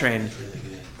right, Night Train.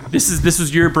 This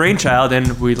was your brainchild,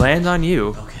 and we land on you.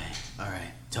 Okay, all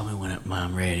right. Tell me when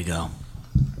I'm ready to go.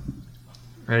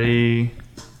 Ready,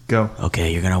 go.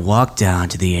 Okay, you're gonna walk down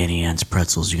to the Annie Ann's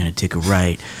Pretzels. You're gonna take a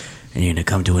right, and you're gonna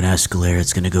come to an escalator.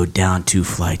 It's gonna go down 2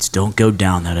 flights. Don't go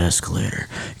down that escalator.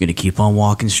 You're gonna keep on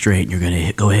walking straight, and you're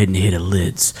gonna go ahead and hit a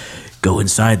lids. Go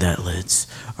inside that lids.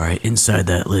 All right, inside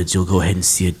that lids, you'll go ahead and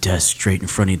see a desk straight in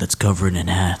front of you that's covered in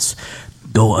hats.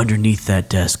 Go underneath that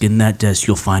desk. In that desk,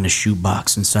 you'll find a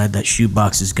shoebox. Inside that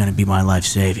shoebox is gonna be my life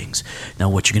savings. Now,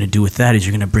 what you're gonna do with that is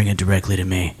you're gonna bring it directly to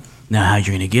me. Now, how you're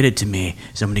going to get it to me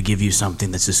is I'm going to give you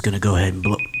something that's just going to go ahead and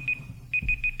blow.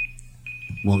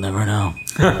 We'll never know.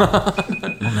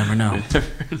 We'll never know.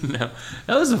 No.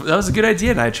 That was a good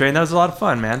idea, Night Train. That was a lot of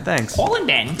fun, man. Thanks. Paul and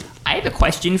Ben, I have a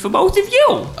question for both of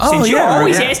you. Since you're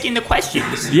always asking the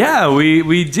questions. Yeah,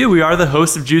 we do. We are the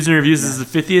hosts of Jews and Reviews. This is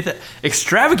the 50th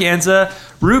extravaganza.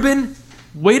 Reuben,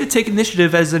 way to take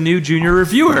initiative as a new junior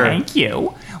reviewer. Thank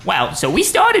you. Well, so we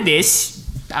started this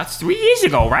about 3 years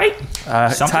ago, right?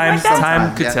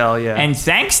 Time could tell, yeah. And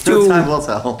thanks to... Time will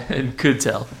tell. And could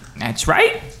tell. That's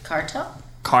right.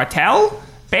 Cartel?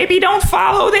 Baby, don't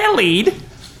follow their lead.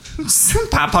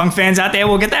 Pop punk fans out there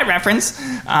will get that reference.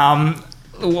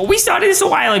 We started this a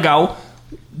while ago.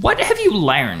 What have you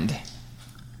learned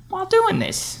while doing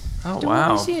this? Oh,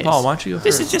 wow. Paul, why don't you go first?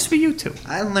 This is just for you two.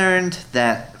 I learned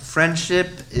that friendship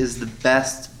is the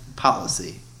best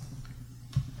policy.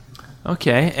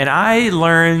 Okay, and I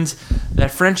learned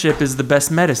that friendship is the best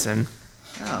medicine.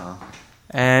 Oh.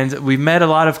 And we've met a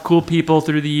lot of cool people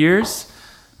through the years.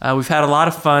 We've had a lot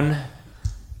of fun.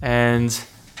 And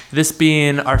this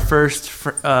being our first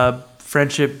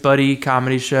friendship buddy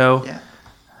comedy show, yeah.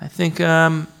 I think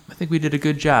we did a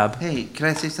good job. Hey, can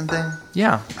I say something?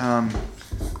 Yeah.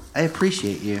 I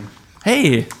appreciate you.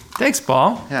 Hey, thanks,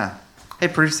 Paul. Yeah. Hey,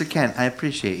 producer Kent, I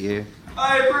appreciate you.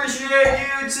 I appreciate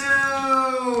you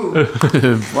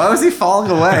too. Why was he falling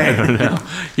away? I don't know.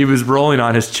 He was rolling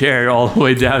on his chair all the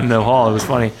way down the hall. It was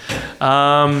funny.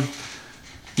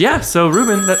 Yeah. So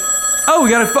Reuben, we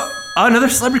got another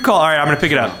celebrity call. All right, I'm gonna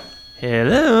pick it up.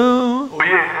 Hello. Oh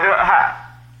yeah. Hi.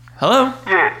 Hello.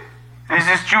 Yeah. Is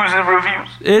this Jews and Reviews?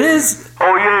 It is.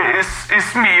 Oh yeah.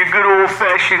 It's me, a good old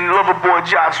fashioned lover boy,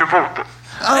 John Travolta.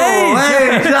 Oh,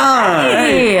 hey, John!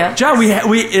 Hey. John,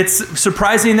 it's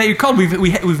surprising that you called.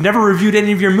 We've never reviewed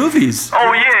any of your movies.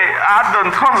 Oh yeah, I've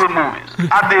done tons of movies.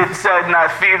 I did Saturday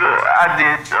Night Fever. I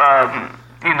did,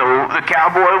 the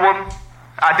cowboy one.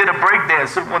 I did a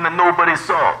breakdancer one that nobody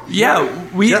saw. Yeah,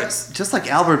 just like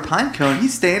Albert Pinecone,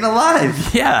 he's staying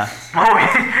alive. Yeah. Oh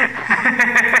yeah.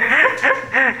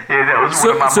 Yeah, that was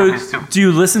one of my movies too. Do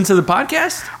you listen to the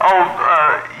podcast?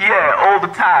 Yeah, all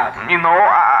the time.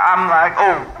 I'm like,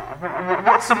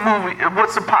 what's a movie?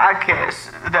 What's a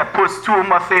podcast that puts two of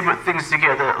my favorite things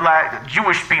together, like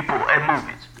Jewish people and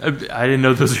movies? I didn't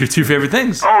know those were your two favorite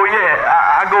things. Oh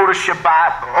yeah, I go to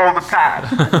Shabbat all the time.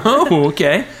 Oh,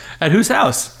 okay. At whose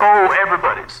house? Oh,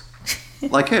 everybody's.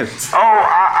 Like who? Oh,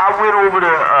 I went over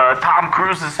to Tom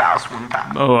Cruise's house one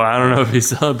time. Oh, I don't know if he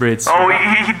celebrates. Oh,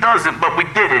 he doesn't, but we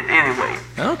did it anyway.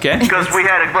 Okay. Because we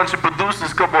had a bunch of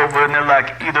producers come over and they're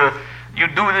like, either you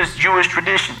do this Jewish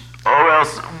tradition or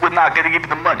else we're not going to give you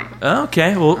the money.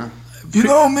 Okay, well... You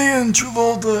know, me and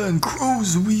Travolta and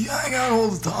Cruz, we hang out all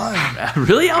the time.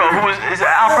 Really, Albert? Is it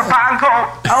Albert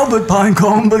Pinecone? Albert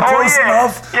Pinecone, but close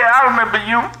enough. Yeah, I remember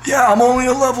you. Yeah, I'm only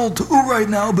a level 2 right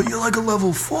now, but you're like a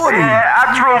level 40. Yeah,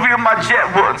 I drove you in my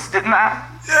jet once, didn't I?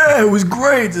 Yeah, it was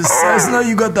great. The Cessna,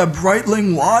 you got that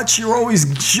Breitling watch you're always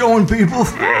showing people.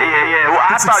 Yeah. Well,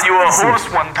 I thought you were a horse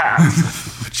one time.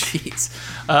 Jeez.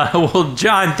 Well,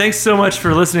 John, thanks so much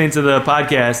for listening to the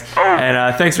podcast,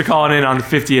 and thanks for calling in on the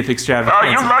 50th extravaganza. Oh,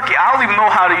 you're lucky. I don't even know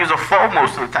how to use a phone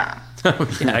most of the time.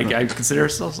 Yeah, I consider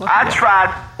ourselves lucky. I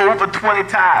tried over 20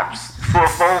 times for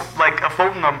a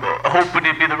phone number, hoping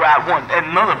it'd be the right one,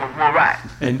 and none of them were right.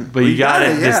 But you got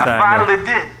it this time. I finally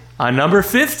did. On number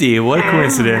 50, what a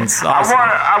coincidence. Awesome.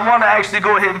 I want to actually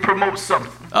go ahead and promote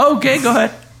something. Okay, go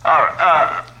ahead. All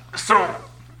right. So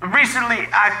recently,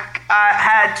 I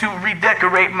had to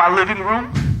redecorate my living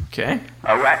room. Okay.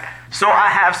 All right. So I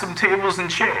have some tables and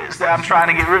chairs that I'm trying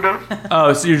to get rid of.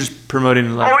 Oh, so you're just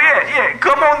promoting the Oh, yeah.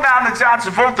 Come on down to John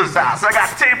Travolta's house. I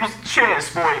got tables and chairs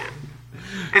for you.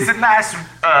 It's a nice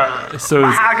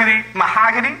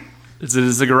mahogany. Is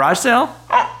it a garage sale?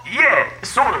 Oh, yeah,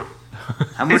 sort of.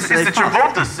 How much do they It's a cost?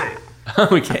 Travolta sale.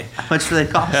 Okay. How much do they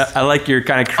cost? I like your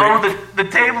kind of... the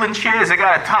table and chairs I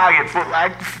got a Target for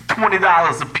like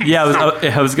 $20 a piece. Yeah,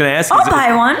 I was going to ask. I'll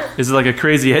buy one. Is it like a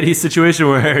Crazy Eddie situation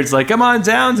where it's like, come on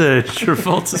down to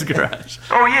Travolta's garage?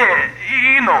 Oh yeah,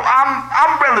 you know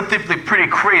I'm relatively pretty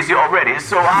crazy already,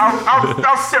 so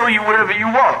I'll sell you whatever you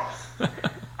want.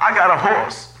 I got a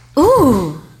horse.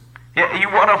 Ooh. Yeah, you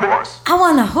want a horse? I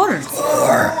want a horse.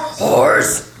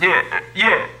 Horse?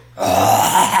 Yeah.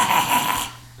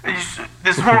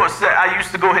 This horse that I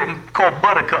used to go ahead and call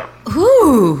Buttercup.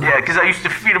 Ooh. Yeah, because I used to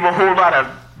feed him a whole lot of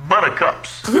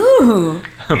buttercups. Ooh.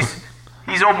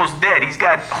 He's almost dead. He's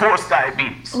got horse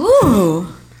diabetes. Ooh.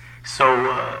 So,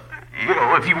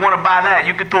 if you want to buy that,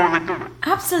 you can totally do it.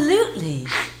 Absolutely.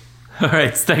 All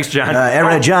right, thanks,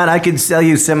 John. John, I can sell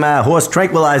you some horse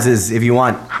tranquilizers if you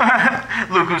want.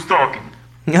 Look who's talking.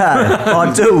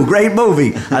 Part 2, great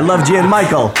movie. I love Jan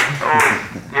Michael.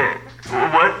 Oh, yeah.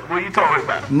 What are you talking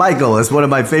about? Michael, it's one of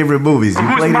my favorite movies. You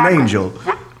Who's played Michael? an angel.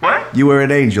 What? You were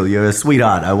an angel. You're a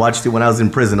sweetheart. I watched it when I was in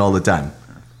prison all the time.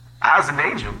 I was an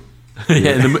angel.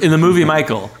 Yeah, in the movie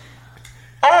Michael.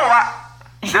 Oh,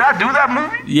 did I do that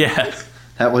movie? Yeah.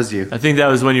 That was you. I think that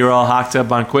was when you were all hocked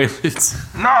up on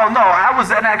Quaaludes. No, I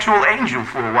was an actual angel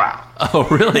for a while. Oh,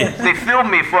 really? They filmed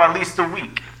me for at least a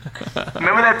week.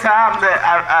 Remember that time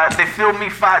that they filmed me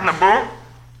fighting a bull?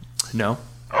 No.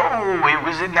 Oh, it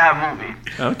was in that movie.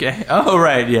 Okay. Oh,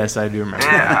 right. Yes, I do remember.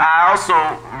 Yeah, I also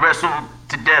wrestled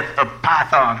to death a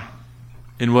python.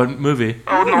 In what movie?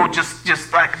 Oh, no,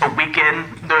 just like a weekend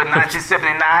during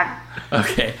 1979.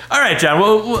 Okay. All right, John.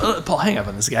 Well, Paul, hang up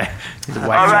on this guy. He's a All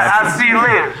right, I'll see you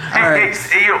later. Hey,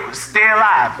 stay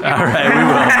alive. All right, we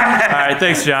will. All right,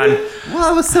 thanks, John.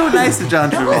 Well, it was so nice of John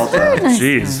Travolta.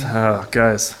 Jeez, oh,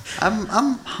 guys. I'm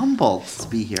humbled to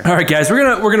be here. All right, guys,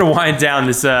 we're gonna wind down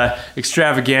this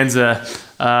extravaganza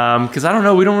because I don't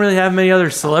know, we don't really have many other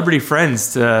celebrity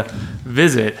friends to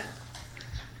visit.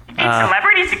 You need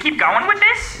celebrities to keep going with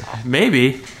this?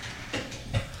 Maybe.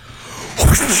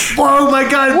 Oh my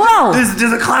God! Whoa!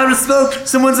 There's a cloud of smoke.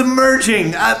 Someone's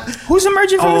emerging. Who's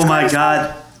emerging from this Oh my cloud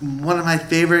of God! One of my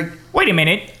favorite. Wait a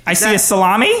minute. I see a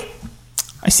salami.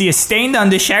 I see a stained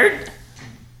undershirt.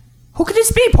 Who could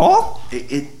this be, Paul?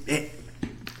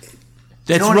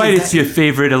 That's Tony, right. It's your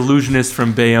favorite illusionist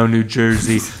from Bayonne, New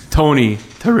Jersey, Tony.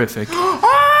 Terrific.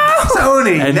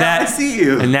 Tony, And now I see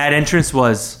you. And that entrance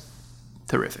was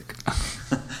terrific.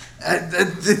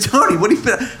 Tony, what do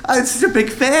you? I'm such a big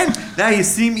fan. Now you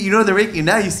see me. You know they're making.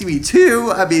 Now you see me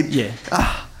too. I mean, Yeah.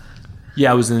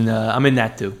 Yeah, I'm in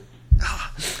that too.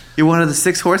 You're one of the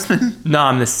 6 horsemen. No,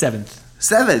 I'm the 7th.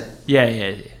 7. Yeah.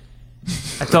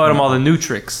 I taught him all the new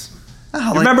tricks.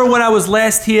 Oh, Remember when I was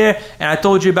last here and I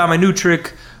told you about my new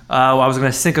trick? I was going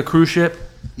to sink a cruise ship?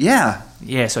 Yeah.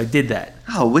 Yeah, so I did that.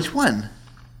 Oh, which one?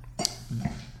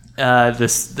 The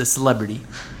celebrity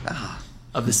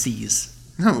of the seas.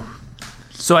 No.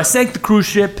 So I sank the cruise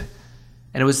ship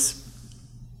and it was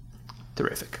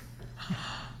terrific.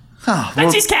 Oh,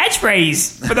 That's his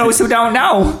catchphrase, for those who don't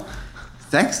know.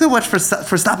 Thanks so much for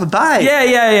stopping by.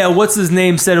 Yeah. What's his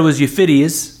name said it was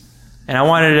Euphidias. And I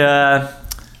wanted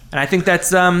and I think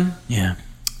that's Yeah.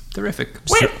 terrific.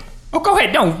 Wait. Oh, go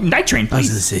ahead. No, Night Train, I was please.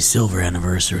 going to say silver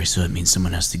anniversary, so it means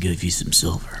someone has to give you some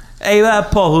silver. Hey,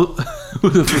 Paul, who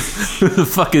the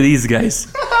fuck are these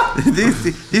guys?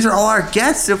 These are all our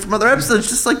guests from other episodes,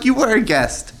 just like you were a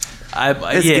guest.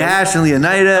 It's yeah. Gash and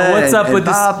Leonida. What's up and with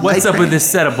Bob, this? What's Night up with Train. this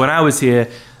setup? When I was here,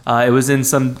 it was in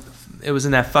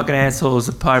that fucking asshole's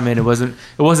apartment. It wasn't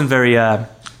very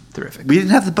terrific. We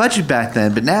didn't have the budget back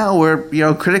then, but now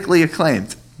we're critically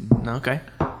acclaimed. Okay.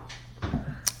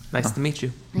 Nice to meet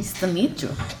you. Nice to meet you.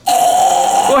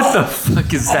 What the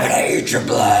fuck is that? I eat your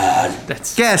blood.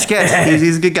 That's Cash.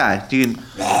 He's a good guy. You can...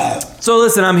 So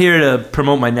listen, I'm here to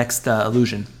promote my next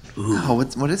illusion. Oh,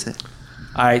 what is it?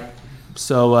 All right.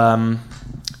 So,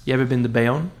 you ever been to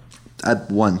Bayonne?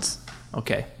 Once.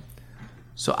 Okay.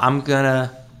 So I'm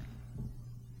gonna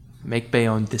make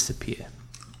Bayonne disappear.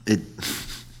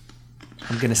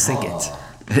 I'm gonna sink it.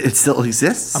 It still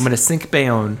exists? I'm gonna sink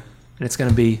Bayonne, and it's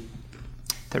gonna be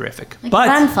terrific. My But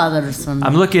grandfather or something.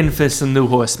 I'm looking for some new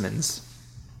horsemans.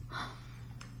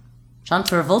 John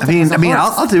Travolta. I mean,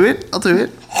 I'll do it.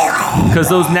 Because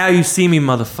those Now You See Me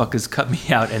motherfuckers cut me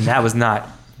out, and that was not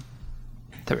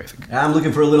terrific. I'm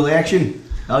looking for a little action.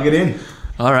 I'll get in.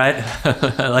 All right.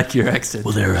 I like your accent.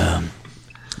 Will there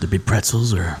be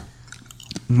pretzels or?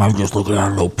 I'm just looking at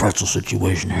a little pretzel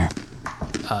situation here.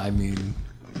 I mean,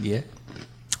 yeah.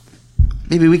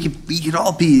 Maybe we could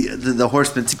all be the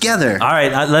horsemen together. All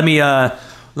right. Let me.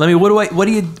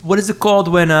 What is it called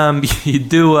when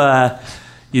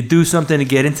you do something to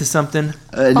get into something?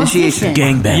 Initiation.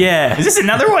 Gangbang. Yeah. Is this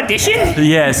another audition?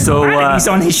 Yeah. So he's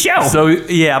on his show. So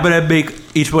yeah, I'm gonna make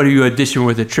each one of you audition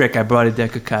with a trick. I brought a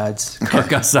deck of cards.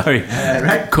 Sorry,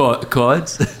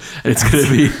 cards. And it's gonna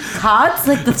be Cards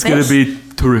like the it's fish. gonna be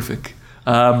terrific.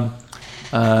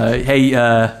 Hey,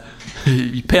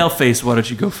 Paleface, why don't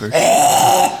you go first?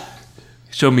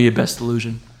 Show me your best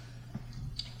illusion.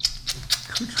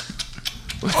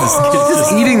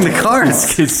 Just eating the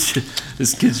cards.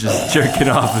 This kid's just jerking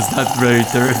off. It's not very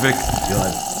terrific.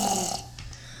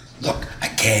 Look, I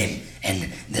came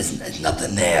and there's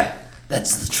nothing there.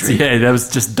 That's the truth. Yeah, that was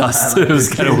just dust. It was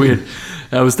kind of weird.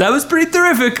 That was pretty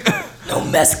terrific. No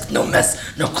mess,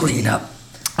 no cleanup.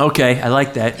 Okay, I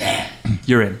like that. Yeah.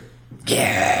 You're in.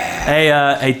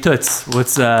 Yeah. Hey, Toots,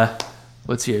 what's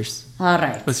yours? All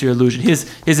right. What's your illusion?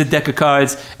 Here's a deck of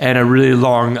cards and a really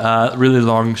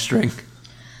long string.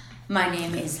 My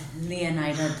name is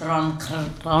Leonida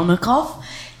Dronnikov,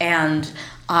 and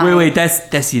Wait,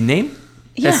 that's your name?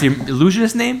 Yeah. That's your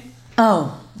illusionist name?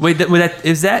 Oh. Wait,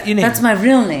 is that your name? That's my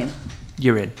real name.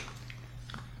 You're in.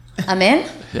 I'm in?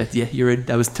 Yeah, you're in.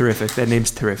 That was terrific. That name's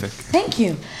terrific. Thank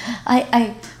you.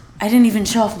 I didn't even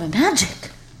show off my magic.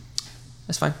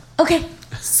 That's fine. Okay.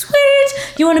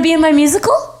 Sweet. You want to be in my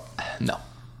musical? No.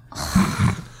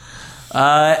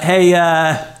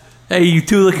 Hey, you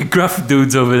two looking gruff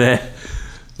dudes over there.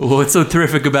 What's so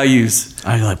terrific about yous?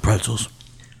 I like pretzels.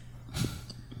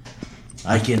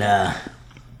 I can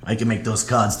make those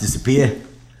cards disappear.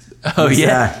 Oh,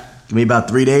 yeah? Give me about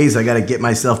 3 days. I gotta get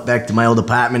myself back to my old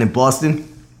apartment in Boston.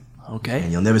 Okay.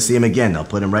 And you'll never see him again. I'll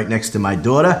put him right next to my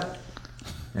daughter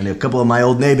and a couple of my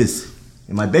old neighbors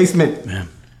in my basement. Yeah.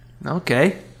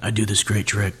 Okay. I do this great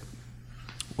trick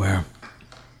where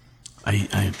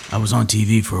I was on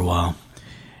TV for a while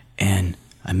and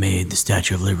I made the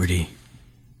Statue of Liberty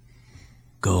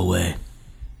go away.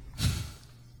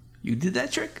 You did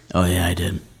that trick? Oh yeah, I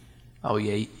did. Oh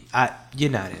yeah, you're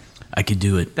not in. I could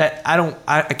do it.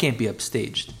 I can't be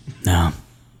upstaged. No,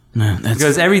 that's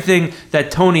because everything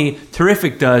that Tony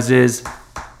Terrific does is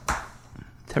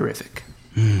terrific.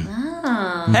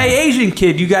 Oh. Hey, Asian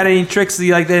kid, you got any tricks?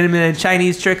 You like any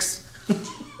Chinese tricks?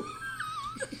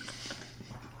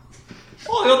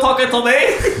 Oh, you're talking to me?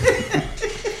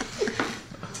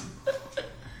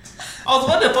 I was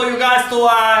wondering for you guys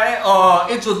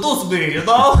to introduce me, you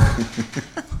know?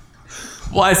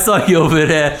 Well, I saw you over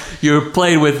there. You were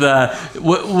playing with. I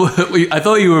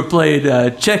thought you were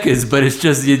playing checkers, but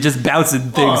you're just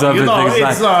bouncing things off.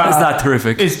 It's not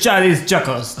terrific. It's Chinese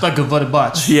checkers. Thank you very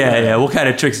much. Yeah. What kind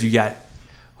of tricks you got?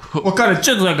 What kind of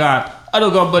tricks I got? I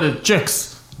don't got many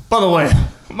tricks. By the way,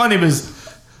 my name is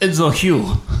Enzo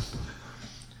Hugh.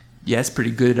 Yes, pretty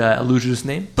good illusionist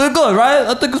name. Pretty good, right?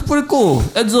 I think it's pretty cool.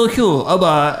 Enzo Hugh. I'm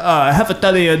half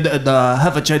Italian and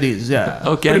half a Chinese. Yeah.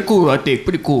 Okay. Pretty cool, I think.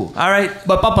 Pretty cool. All right.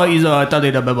 My papa is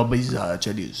Italian and my mama is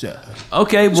Chinese. Yeah.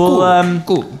 Okay. It's well,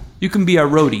 cool. You can be our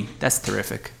roadie. That's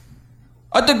terrific.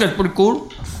 I think that's pretty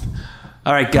cool.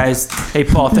 All right, guys. Hey,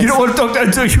 Paul. Thanks. You don't want to talk to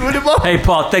Enzo Hugh anymore? Hey,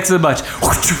 Paul. Thanks so much.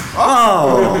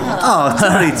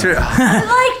 Totally true.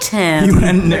 I liked him.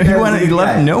 He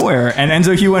left nowhere, and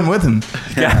Enzo Hugh went with him.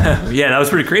 Yeah, that was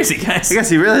pretty crazy, guys. I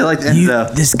guess he really liked Enzo.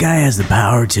 This guy has the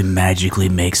power to magically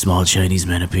make small Chinese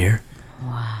men appear.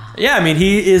 Yeah, I mean,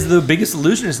 he is the biggest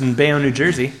illusionist in Bayonne, New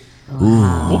Jersey. Ooh.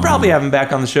 We'll probably have him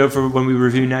back on the show for when we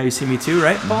review Now You See Me Too,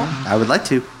 right, Paul? I would like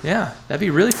to. Yeah, that'd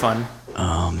be really fun.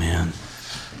 Oh man.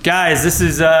 Guys, this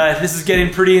is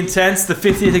getting pretty intense. The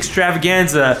 50th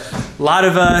extravaganza. A lot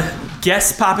of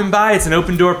guests popping by. It's an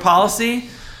open door policy.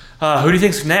 Who do you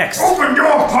think's next? Open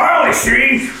door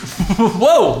policy?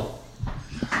 Whoa!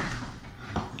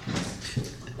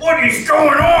 What is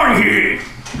going on here?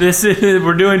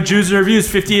 We're doing Jews and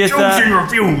Reviews 50th. Jews and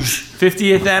Reviews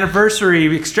 50th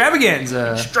anniversary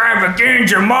extravaganza.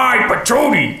 Extravaganza, my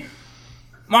patootie.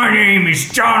 My name is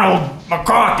Donald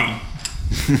McCarthy.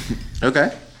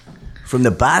 Okay. From the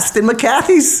Boston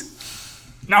McCarthys?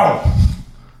 No,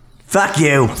 Fuck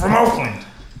you. from Oakland.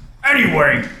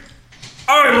 Anyway,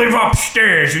 I live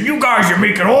upstairs, and you guys are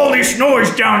making all this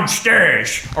noise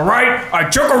downstairs, all right? I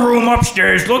took a room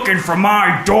upstairs looking for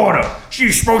my daughter.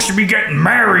 She's supposed to be getting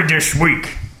married this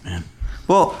week.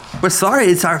 Well, we're sorry.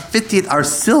 It's our 50th, our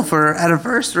silver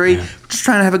anniversary. We're just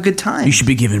trying to have a good time. You should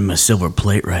be giving him a silver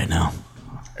plate right now.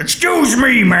 Excuse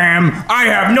me, ma'am. I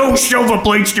have no silver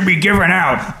plates to be given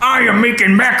out. I am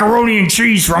making macaroni and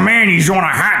cheese from Annie's on a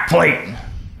hot plate.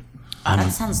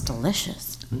 That sounds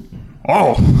delicious.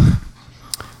 Oh.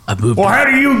 Well, how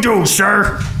do you do,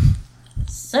 sir?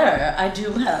 Sir, I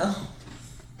do well.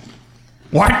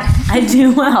 What? I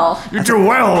do well. You do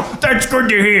well? That's good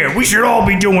to hear. We should all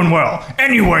be doing well.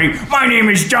 Anyway, my name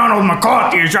is Donald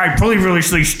McCarthy, as I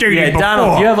previously stated before.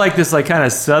 Donald, you have like this like kind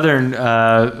of southern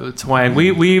twang.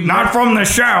 We not from the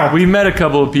South. We met a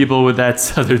couple of people with that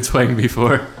southern twang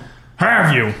before.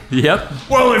 Have you? Yep.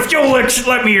 Well, if you'll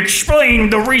let me explain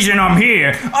the reason I'm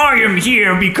here. I am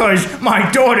here because my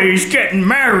daughter is getting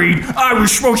married. I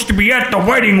was supposed to be at the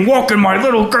wedding walking my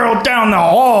little girl down the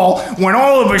hall when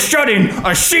all of a sudden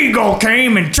a seagull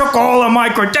came and took all of my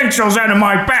credentials out of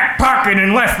my back pocket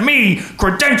and left me,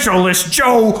 credentialless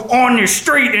Joe, on the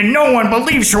street, and no one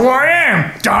believes who I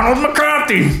am. Donald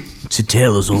McCarthy. It's a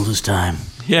tale as old as time.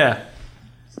 Yeah.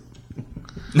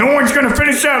 No one's gonna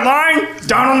finish that line?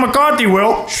 Donald McCarthy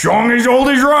will. Song as old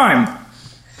as rhyme.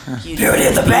 Beauty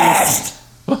of the Beast.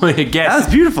 That was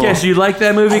beautiful. Guess you like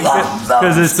that movie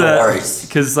love it's stories.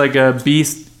 because like a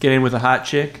beast getting with a hot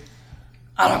chick.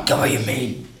 I don't get what you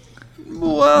mean.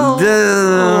 Well,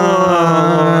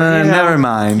 never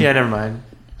mind. Yeah, never mind.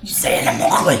 You saying I'm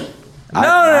ugly. I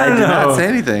No. did not say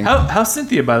anything. How's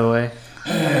Cynthia, by the way?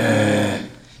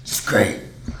 It's great.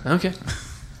 Okay.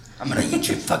 I'm gonna eat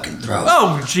your fucking throat.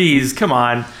 Oh, jeez, come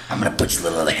on. I'm gonna put your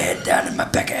little head down in my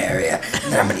pecker area,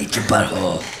 and then I'm gonna eat your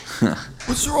butthole.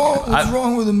 What's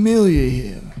wrong with Amelia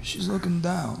here? She's looking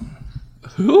down.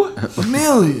 Who?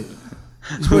 Amelia.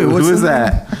 Wait, Who is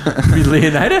that?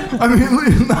 Leonida? I mean,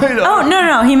 Leonida. Oh,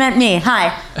 no, he meant me. Hi.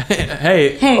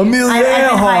 Hey. Hey, Amelia I've been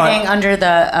Earhart. hiding under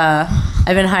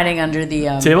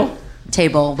the,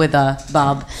 table with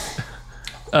Bob.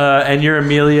 And you're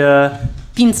Amelia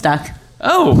Beanstalk.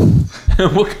 Oh,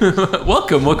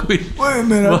 welcome. What can we? Wait a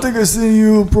minute, I think I seen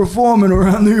you performing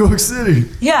around New York City.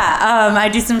 Yeah, I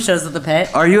do some shows at the Pit.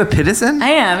 Are you a Pitison? I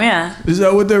am, yeah. Is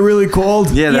that what they're really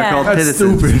called? Yeah, they're called That's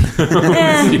Pittisons.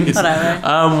 stupid.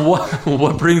 Whatever.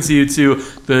 What brings you to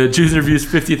the Jews and Reviews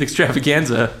 50th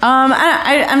extravaganza?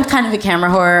 I'm kind of a camera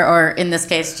whore, or in this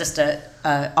case, just a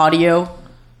audio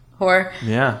whore.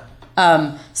 Yeah.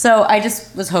 So I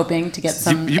just was hoping to get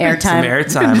some airtime.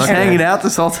 You've been just hanging out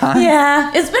this whole time.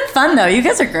 Yeah, it's been fun though. You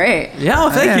guys are great. Yeah, well,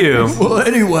 thank you. Well,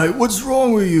 anyway, what's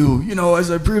wrong with you? You know,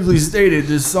 as I previously stated,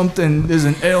 there's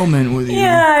an ailment with you.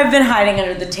 Yeah, I've been hiding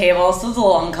under the table, so it's a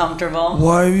little uncomfortable.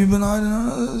 Why have you been hiding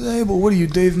under the table? What are you,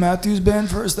 Dave Matthews Band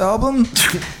first album?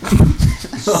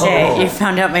 Shit, you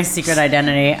found out my secret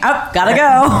identity. Oh, gotta go.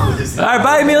 All right,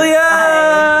 bye, Amelia.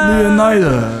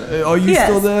 Leonida, are you Yes,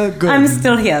 still there? Good. I'm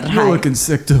still here. You're Hi. looking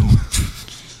sick too.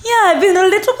 Yeah, I've been a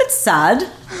little bit sad.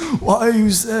 Why are you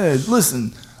sad?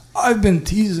 Listen, I've been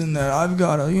teasing that I've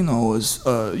got a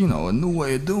new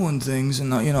way of doing things,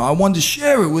 and I wanted to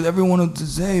share it with everyone at the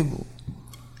table.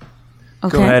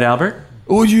 Okay. Go ahead, Albert.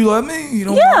 Would you let me? You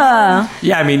don't Yeah.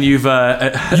 Yeah, I mean, you've...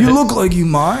 You look like you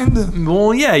mind.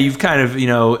 Well, yeah, you've kind of,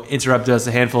 interrupted us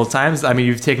a handful of times. I mean,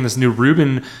 you've taken this new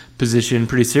Reuben position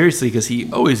pretty seriously because he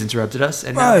always interrupted us.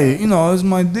 And now- Right, it's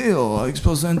my deal. I'm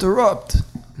supposed to interrupt.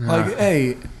 Like,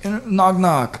 hey, knock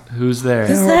knock. Who's there?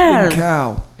 Who's Interrupting there?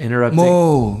 cow. Interrupting.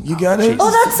 Mo, you got it? Oh,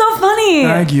 that's so funny.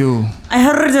 Thank you. I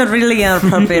heard a really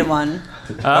inappropriate one.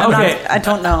 Okay. I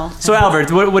don't know. So,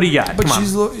 Albert, what do you got? But Come on.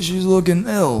 she's looking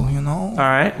ill, All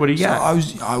right, what do you So got?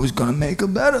 I was gonna make her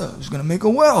better. I was gonna make her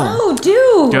well. Oh,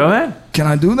 dude. Go ahead. Can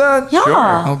I do that? Yeah.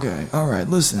 Sure. Okay. All right.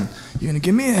 Listen, you're gonna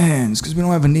give me your hands because we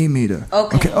don't have a knee meter.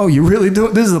 Okay. Oh, you really do?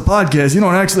 This is a podcast. You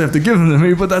don't actually have to give them to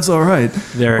me, but that's all right.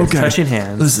 They're touching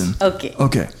hands. Listen. Okay.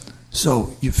 Okay.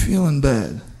 So you're feeling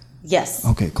bad. Yes.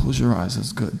 Okay. Close your eyes.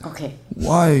 That's good. Okay.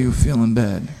 Why are you feeling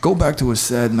bad? Go back to a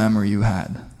sad memory you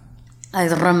had. I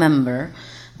remember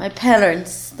my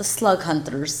parents, the slug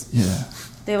hunters. Yeah.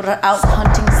 They were out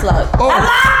hunting slugs. Oh.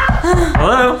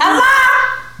 Hello?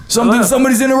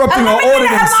 Somebody's interrupting our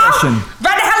auditing session.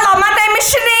 Hello, my name is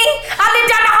Shani. I live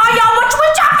down the hall, y'all. What you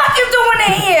talking fuck you doing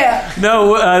in here?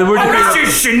 No, we're This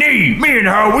is Shani. Me and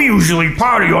her, we usually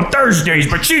party on Thursdays,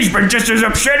 but she's been just as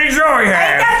upset as I Ain't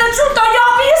have. that the truth though?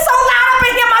 Y'all being so loud up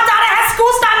in here. My daughter has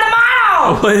school starting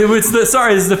tomorrow. This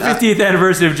is the 50th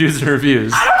anniversary of Jews and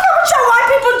Reviews. I don't care what your white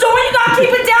people doing. You gotta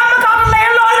keep it down. I'm gonna call the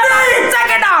landlord and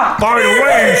take it off. By the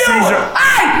way, she's a...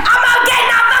 Hey, I'm not getting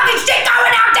that fucking shit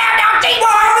going out there now, T. Well,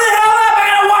 hurry the hell up. I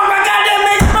gotta walk my goddamn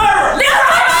Miss Murder. Leave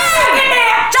my fucking in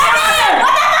there. Shut up.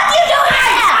 What the fuck you doing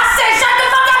there? I said shut the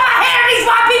fuck up. I handle these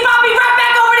white people. I'll be right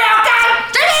back over there, okay?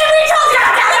 Jimmy, we told you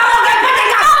to tell them. Okay, put the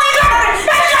gun.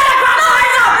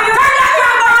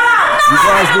 You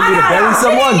guys need me to bury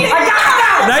someone?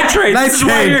 Night Train. This is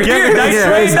why you're here. Night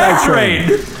Train.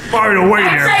 By the way,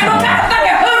 there.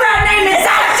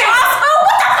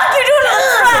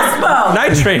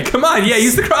 Night Train. Come on. Yeah,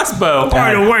 use the crossbow.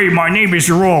 By the way, my name is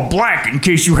Royal Black, in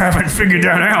case you haven't figured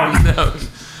that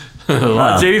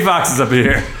out. Jamie Foxx is up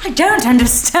here. I don't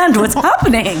understand what's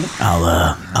happening.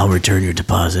 I'll return your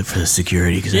deposit for the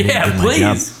security because I didn't do my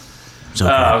job. It's okay.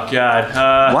 Oh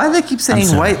God! Why do they keep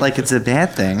saying white like it's a bad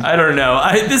thing? I don't know.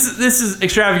 This is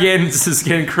extravagant. This is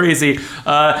getting crazy.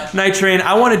 Night Train.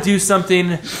 I want to do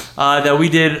something that we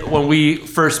did when we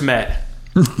first met.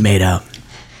 Made out.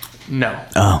 No.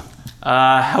 Oh.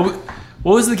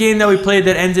 What was the game that we played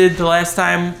that ended the last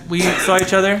time we saw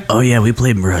each other? Oh yeah, we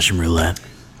played Russian roulette.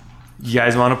 You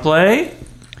guys want to play?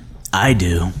 I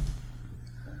do.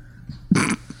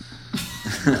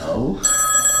 No.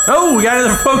 Oh, we got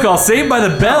another phone call. Saved by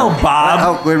the bell, Bob.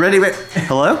 Oh, we're ready. Wait.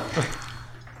 Hello?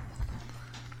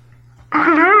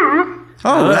 Hello?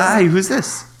 Oh, hi. Who's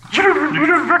this? You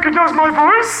don't recognize my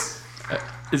voice?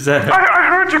 Is that... I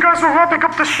heard you guys were wrapping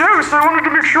up the show, so I wanted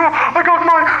to make sure I got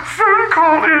my phone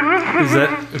call in.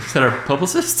 Is that our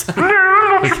publicist? No,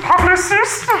 not your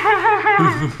publicist.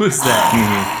 Who's that?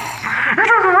 You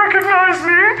don't recognize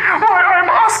me? Why, I'm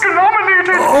Oscar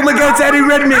nominated. Oh my God, it's Eddie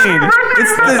Redmayne.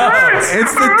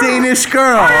 It's the Danish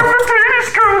girl. I'm the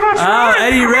Danish girl, that's right.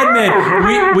 Eddie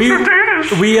Redmayne.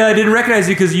 We didn't recognize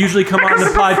you because you usually come on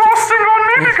the podcast. Frosting on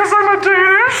me because I'm a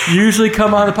Danish. You usually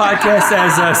come on the podcast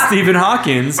as Stephen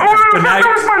Hawkins. Oh, but that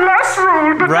was my last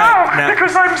role, but now,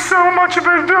 because I'm so much of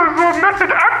a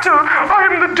method actor, I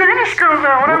am the Danish girl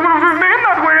now, and I will remain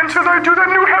that way until I do that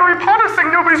new Harry Potter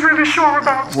thing nobody's really sure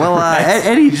about. Well,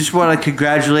 Eddie, just want to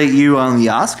congratulate you on the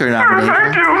Oscar nomination.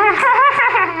 Thank you.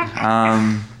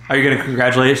 Are you going to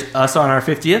congratulate us on our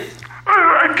 50th?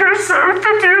 I guess so.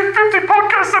 50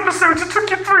 podcast episodes. It took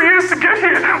you 3 years to get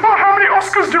here. Well, how many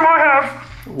Oscars do I have?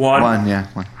 One. One, yeah.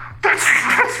 One. That's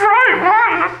right,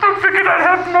 one. I figured I'd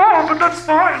have more, but that's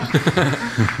fine.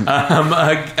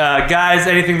 Guys,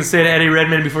 anything to say to Eddie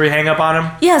Redmayne before you hang up on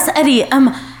him? Yes, Eddie.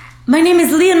 My name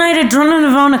is Leonida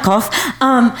Dronovonikov.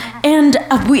 And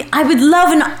I would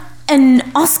love an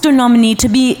Oscar nominee to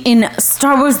be in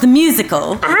Star Wars the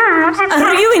Musical.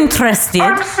 Are you interested?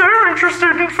 I'm so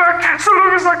interested. In fact, so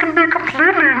long as I can be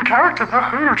completely in character the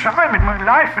whole time in my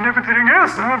life and everything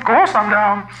else, then of course I'm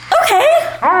down. Okay.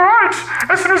 All right.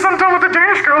 As soon as I'm done with the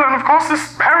Danish girl, and of course this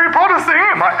Harry Potter thing.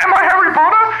 Am I Harry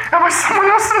Potter? Am I someone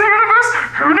else in the universe?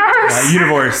 Who knows?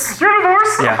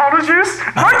 Universe. Yeah. Apologies.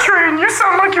 Night Train, you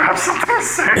sound like you have something to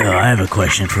say. I have a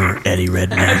question for Eddie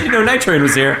Redmayne. How did you know Night Train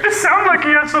was here? It sounded like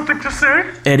he had something to say.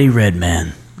 Eddie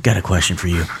Redmayne, got a question for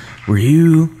you. Were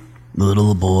you the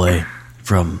little boy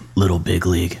from Little Big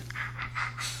League?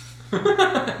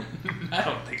 I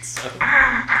don't think so.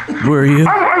 Were you?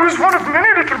 I was one of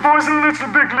many little boys in Little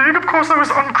Big League. Of course, I was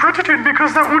uncredited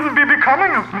because that wouldn't be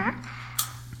becoming of me.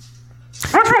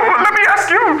 Let me ask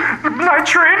you, Night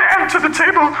Train, and to the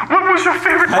table, what was your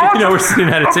favorite part? How do you know we're sitting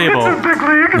at a table? Little Big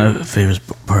League? My favorite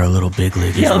part of Little Big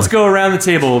League. Yeah, let's go around the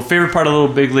table. Favorite part of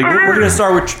Little Big League. We're going to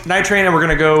start with Night Train, and we're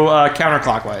going to go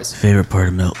counterclockwise. Favorite part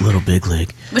of Little Big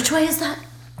League. Which way is that?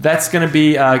 That's going to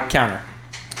be counter.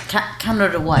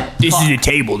 Counter to what? This is a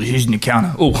table. This isn't a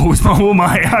counter. Oh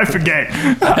my! I forget.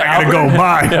 I gotta go.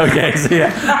 Bye. Okay. So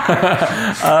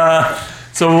yeah.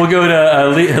 So we'll go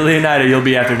to Leonida. You'll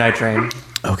be after Night Train.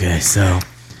 Okay. So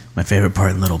my favorite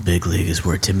part in Little Big League is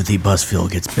where Timothy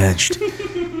Busfield gets benched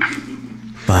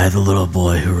by the little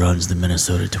boy who runs the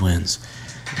Minnesota Twins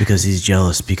because he's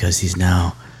jealous because he's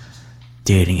now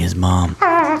dating his mom.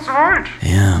 Oh, that's right.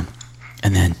 Yeah.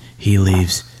 And then he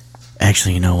leaves.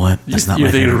 Actually, you know what? That's not my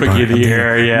favorite part. Rookie of the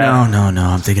year, yeah. No.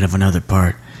 I'm thinking of another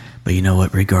part. But you know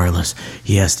what? Regardless,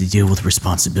 he has to deal with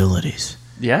responsibilities.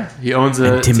 Yeah, he owns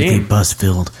a and Timothy team.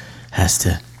 Busfield has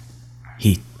to.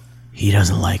 He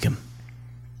doesn't like him.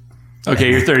 Okay,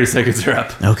 your 30 seconds are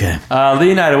up. Okay.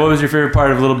 Leonida, what was your favorite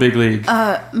part of Little Big League?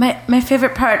 My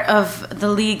favorite part of the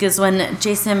league is when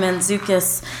Jason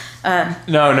Mantzoukas.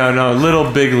 No.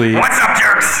 Little Big League. What's up,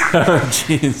 jerk? Oh,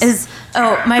 jeez.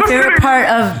 My favorite part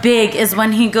of Big is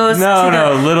when he goes to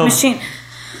the Little machine.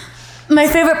 My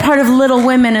favorite part of Little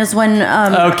Women is when.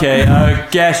 Okay,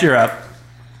 Gash, you're up.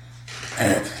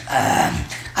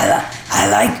 I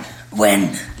like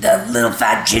when the little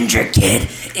fat ginger kid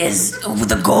is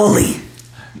the goalie.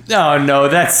 No,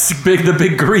 that's the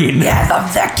big green. Yeah, I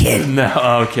love that kid.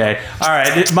 No, okay. All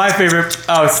right, my favorite.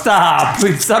 Oh, stop.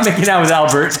 Stop making out with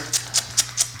Albert.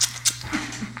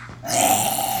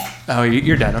 Oh,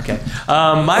 you're done. Okay.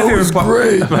 My favorite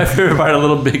part of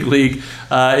Little Big League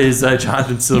is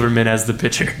Jonathan Silverman as the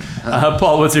pitcher.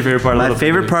 Paul, what's your favorite part of Little Big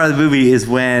League? My favorite part of the movie is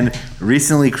when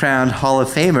recently crowned Hall of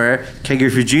Famer Ken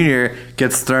Griffey Jr.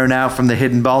 gets thrown out from the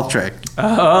hidden ball trick.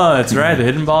 Oh, that's right, the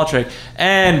hidden ball trick.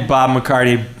 And Bob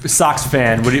McCarty, Sox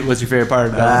fan. What's your favorite part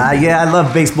of that? Yeah, I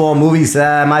love baseball movies.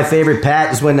 My favorite,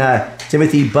 Pat, is when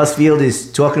Timothy Busfield is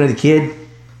talking to the kid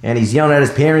and he's yelling at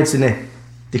his parents and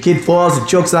the kid falls and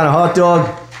chokes on a hot dog,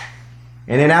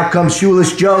 and then out comes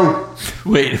Shoeless Joe.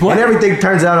 Wait, what? And everything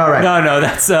turns out all right. No,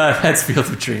 that's Field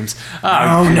of Dreams.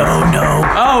 Oh, no.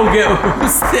 Oh,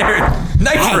 who's there?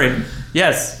 Night Train.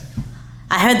 Yes.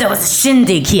 I heard there was a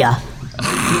shindig here.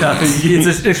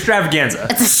 It's an extravaganza.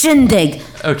 It's a shindig.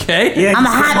 Okay. I'm a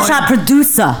hotshot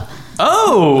producer.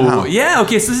 Oh, yeah.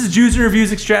 Okay, so this is Jews and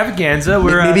Reviews extravaganza.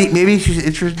 Maybe you should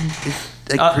introduce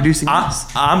producing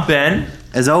this. I'm Ben.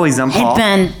 As always, I'm Paul. Hey,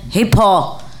 Ben. Hey,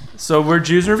 Paul. So we're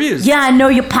Jews and Reviews. Yeah, I know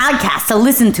your podcast. I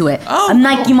listen to it. Oh, I'm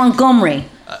Nike Montgomery.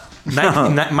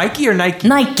 Mikey or Nike?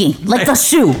 Nike, like the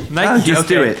shoe. Nike, just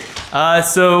do it.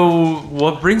 So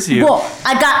what brings you? Well,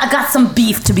 I got some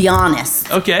beef, to be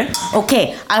honest. Okay.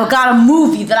 Okay, I got a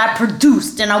movie that I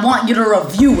produced, and I want you to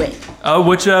review it. Oh,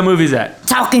 which movie is that?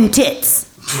 Talking Tits.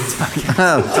 Talking Tits.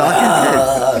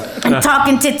 And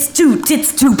Talking Tits 2,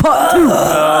 Tits 2 Part 2.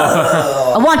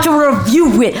 I want you to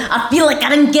review it. I feel like I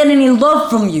didn't get any love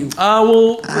from you.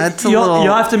 You'll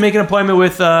have to make an appointment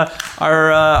with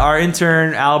our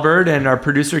intern Albert and our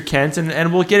producer Kent,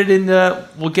 and we'll get it in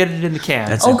the can.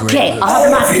 That's a great Okay,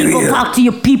 I'll have my people talk to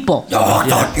your people.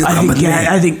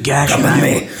 I think Gash. Come with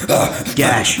me.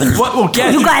 Gash. What? Well,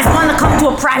 Gash. You guys want to come to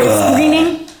a private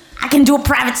screening? I can do a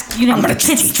private screening. I'm gonna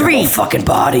Tits teach your 3. whole fucking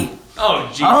body. Oh,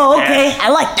 jeez. Oh, okay. I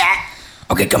like that.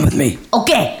 Okay, come with me.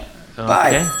 Okay. Bye.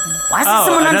 Okay. Why is there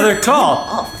someone on another the call.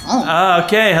 Oh.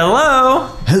 Okay,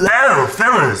 hello. Hello,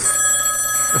 fellas.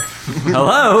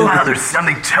 Hello. Wow, there's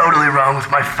something totally wrong with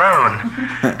my phone.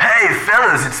 Hey,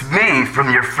 fellas, it's me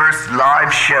from your first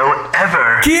live show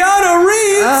ever. Keanu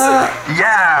Reeves.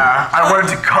 Yeah, I wanted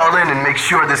to call in and make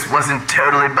sure this wasn't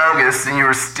totally bogus and you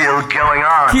were still going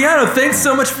on. Keanu, thanks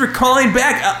so much for calling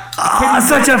back.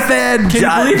 Such a fan.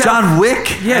 John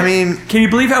Wick. Yeah. I mean, can you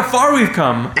believe how far we've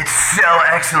come? It's so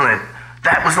excellent.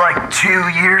 That was like 2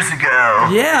 years ago.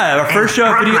 Yeah, our first show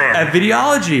at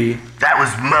Videology. That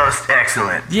was most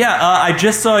excellent. Yeah, I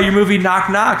just saw your movie Knock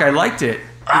Knock. I liked it.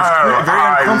 Very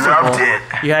uncomfortable. I loved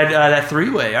it. You had that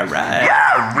three-way. All right.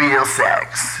 Yeah, real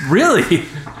sex. Really?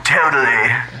 Totally.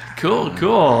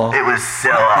 Cool. It was so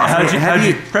awesome. How'd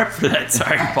you prep for that?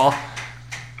 Sorry, Paul.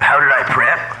 How did I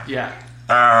prep? Yeah.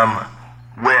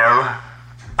 Well,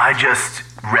 I just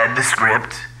read the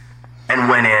script and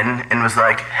went in and was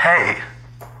like, hey,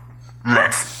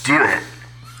 let's do it.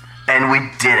 And we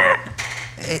did it.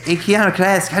 Hey, Keanu, can I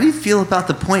ask, how do you feel about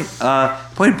the Point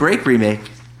Break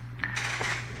remake?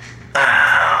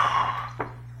 Oh,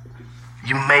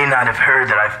 you may not have heard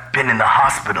that I've been in the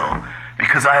hospital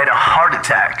because I had a heart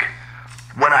attack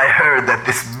when I heard that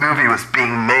this movie was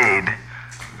being made.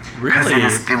 Because Really? it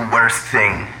is the worst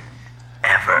thing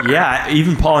ever. Yeah,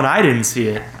 even Paul and I didn't see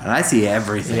it. And I see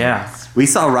everything. Yeah. We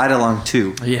saw Ride Along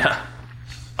 2. Yeah.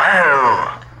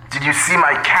 Oh, did you see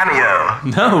my cameo?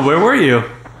 No, where were you?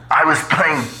 I was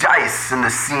playing dice in the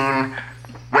scene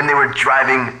when they were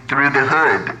driving through the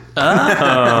hood.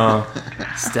 Oh,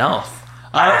 stealth.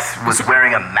 I was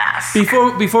wearing a mask.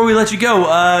 Before we let you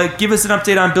go, give us an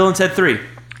update on Bill and Ted 3.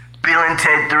 Bill and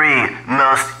Ted 3,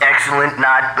 most excellent,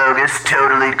 not bogus,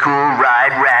 totally cool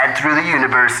ride through the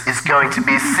universe is going to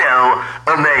be so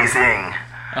amazing.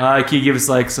 Can you give us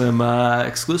like some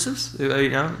exclusives?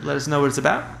 Let us know what it's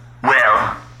about.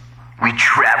 Well, we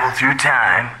travel through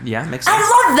time. Yeah, makes sense. I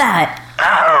love that.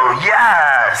 Oh,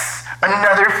 yes!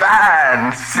 Another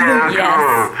fan! So Yes,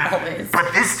 cool. always.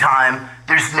 But this time,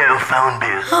 there's no phone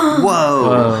booth.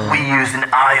 Whoa. We use an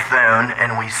iPhone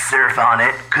and we surf on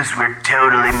it because we're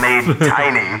totally made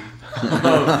tiny.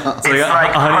 It's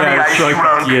like Honey, I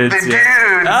Shrunk Kids, the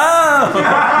Dudes. Oh!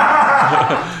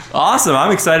 Awesome.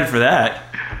 I'm excited for that.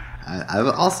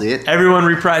 I'll see it. Everyone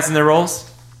reprising their roles?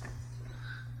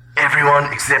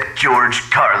 everyone except George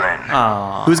Carlin.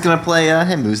 Aww. Who's gonna play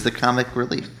him? Who's the comic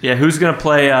relief? Yeah, who's gonna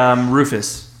play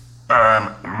Rufus?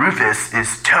 Rufus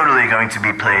is totally going to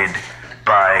be played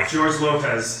by George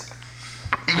Lopez.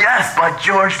 Yes, by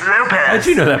George Lopez. How'd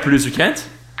you know that, Producer Kent?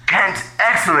 Kent,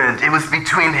 excellent. It was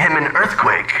between him and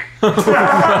Earthquake.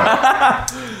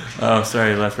 Oh,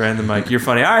 sorry, left right in the mic. You're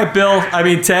funny. All right, Bill.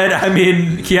 Ted.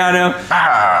 Keanu.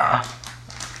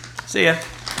 See ya.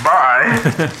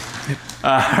 Bye.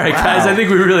 All right, guys. I think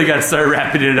we really got to start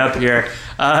wrapping it up here.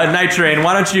 Night Train,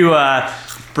 why don't you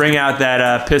bring out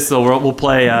that pistol? We'll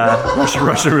play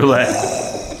Russian roulette.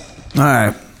 All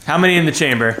right. How many in the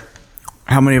chamber?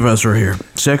 How many of us are here?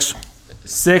 6?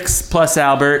 6 plus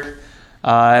Albert.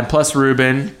 And plus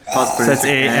Reuben. Plus so that's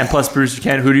 8. And plus Bruce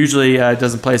Ken, who usually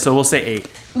doesn't play. So we'll say 8.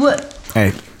 What?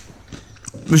 Hey.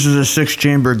 This is a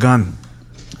 6-chamber gun.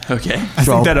 Okay. I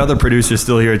think that other producer's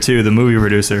still here too, the movie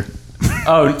producer.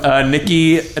 Oh,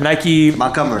 Nike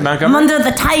Montgomery. I'm under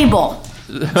the table.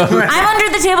 I'm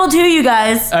under the table too, you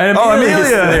guys.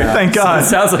 Amelia! Thank God. So it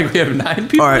sounds like we have 9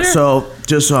 people. All right, there. so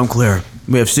just so I'm clear,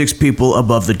 we have 6 people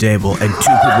above the table and 2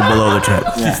 people below the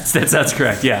table. Yeah. That's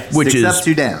correct. Yeah. Which 6 is up,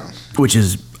 2 down. Which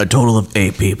is a total of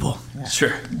 8 people.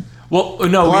 Sure. Well,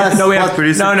 no, Plus we have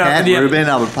producer Cat, Reuben,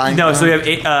 Albert Pine. No, so we have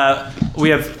 8. We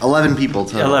have 11 people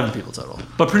total. 11 people total.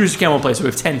 But producer Ken won't play, so we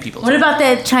have 10 people. What about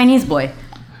the Chinese boy?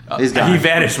 He's gone. He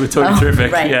vanished with Tony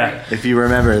Terrific. Right, yeah. right. If you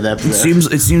remember that.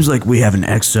 It seems like we have an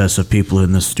excess of people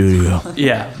in the studio.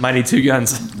 Yeah, might need 2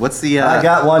 guns. What's the? I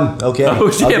got one. Okay.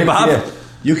 Oh shit, I'll give it to Bob. you.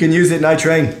 You can use it, Night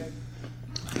Train.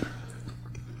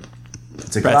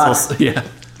 It's a Pretzels. Glock. Yeah.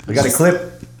 I got a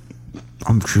clip.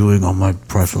 I'm chewing on my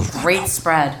pretzels. Great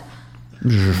spread.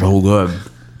 This is so good.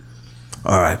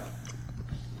 All right.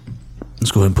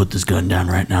 Let's go ahead and put this gun down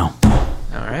right now.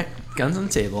 All right. Guns on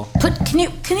the table. Can you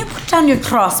put down your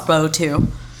crossbow too?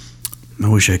 I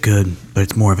wish I could, but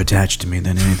it's more of attached to me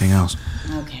than anything else.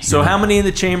 Okay. So how many in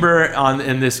the chamber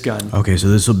in this gun? Okay, so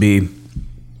this will be.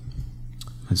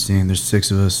 Let's see. There's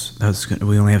 6 of us.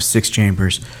 We only have 6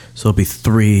 chambers, so it'll be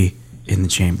 3 in the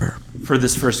chamber For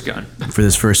this first gun. for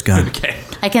this first gun. Okay.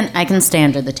 I can stay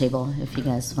under the table if you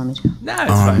guys want me to. Nah,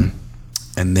 it's fine.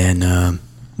 And then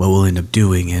what we'll end up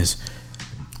doing is,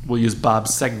 We'll use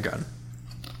Bob's second gun.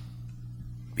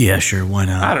 yeah, sure, why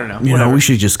not? I don't know, You whatever. know, we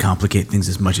should just complicate things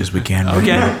as much as we can. right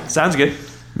Okay. now, Sounds good.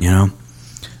 You know,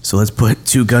 so let's put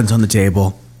 2 guns on the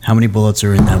table. How many bullets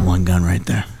are in that one gun right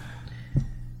there?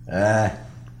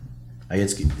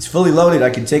 It's fully loaded. I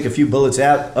can take a few bullets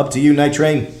out. Up to you, Night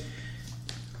Train.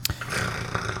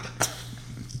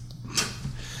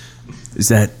 Is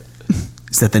that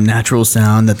the natural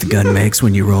sound that the gun makes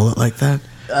when you roll it like that?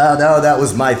 No, that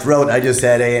was my throat. I just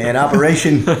had an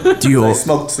operation. I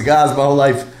smoked cigars my whole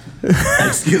life.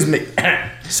 Excuse me.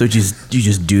 So you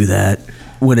just do that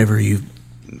whenever you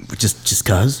just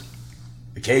cause?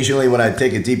 Occasionally, when I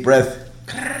take a deep breath.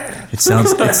 It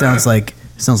sounds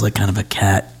like kind of a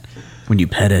cat when you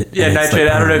pet it. Yeah, and Night it's Train,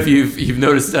 like, I don't know if you've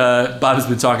noticed Bob has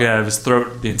been talking out of his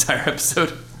throat the entire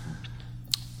episode.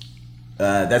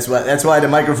 That's why the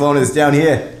microphone is down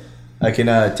here. I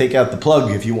can take out the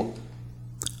plug if you want.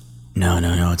 No,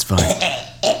 it's fine.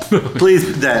 Please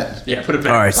put that. Yeah, put it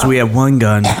back. All right, so we have 1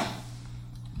 gun.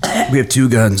 We have 2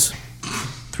 guns,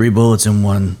 3 bullets in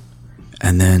one,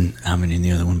 and then how many in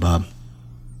the other one, Bob?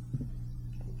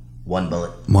 1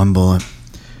 bullet. 1 bullet.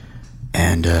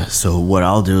 And so what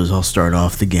I'll do is I'll start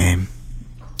off the game,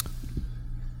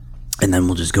 and then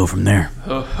we'll just go from there.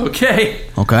 Oh, okay.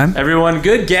 Okay. Everyone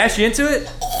good? Gash you into it?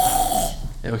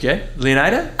 Okay.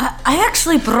 Leonida? I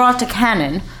actually brought a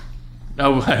cannon.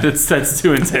 Oh, that's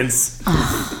too intense.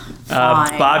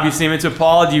 Fine. Bob, you seem into it.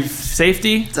 Paul, do you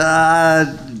safety? Do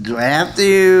I have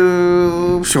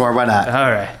to? Sure, why not?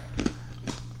 All right.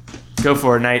 Go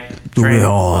for it, Night We Train.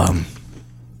 all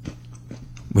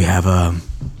we have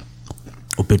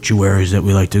obituaries that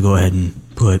we like to go ahead and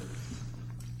put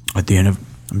at the end of.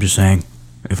 I'm just saying,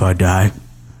 if I die,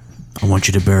 I want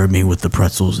you to bury me with the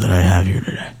pretzels that I have here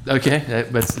today. Okay,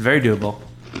 that's very doable.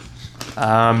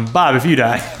 Bob, if you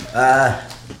die.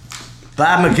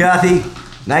 Bob McCarthy,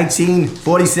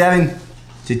 1947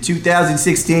 to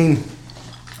 2016.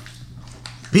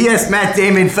 P.S. Matt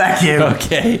Damon, fuck you.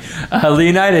 Okay.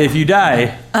 Leonida, if you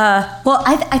die. Well,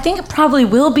 I think it probably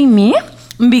will be me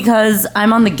because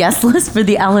I'm on the guest list for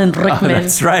the Alan Rickman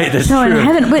that's right. That's show true. in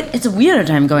heaven. But it's weird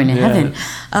I'm going to heaven.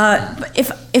 But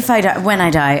if I die, when I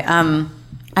die,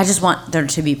 I just want there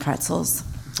to be pretzels.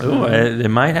 Oh, it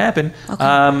might happen.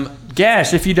 Okay.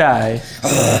 Gash, if you die.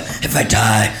 If I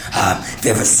die, if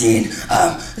you ever seen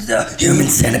the human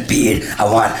centipede, I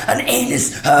want an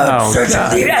anus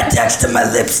surgically attached to my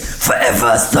lips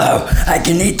forever so I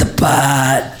can eat the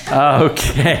pot.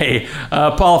 Okay.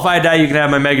 Paul, if I die, you can have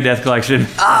my Megadeth collection.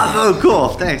 Oh, cool.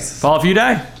 Thanks. Paul, if you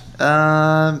die?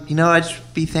 I'd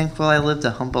just be thankful I lived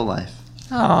a humble life.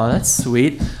 Oh, that's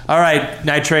sweet. All right,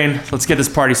 Night Train, let's get this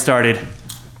party started.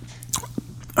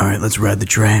 All right, let's ride the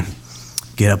train.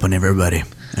 Get up on everybody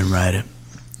and ride it.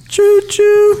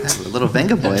 Choo-choo. Little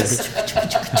Venga boys.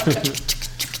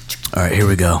 All right, here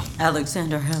we go.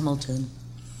 Alexander Hamilton.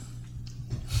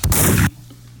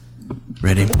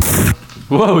 Ready?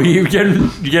 Whoa, you getting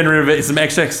rid of some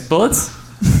XX bullets?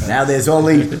 Now there's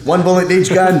only one bullet in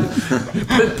each gun.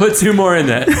 Put two more in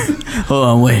that. Hold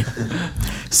on, wait.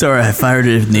 Sorry, I fired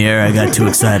it in the air. I got too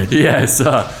excited. Yeah, I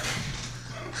saw.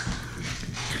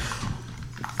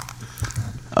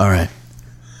 All right.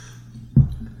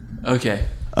 Okay.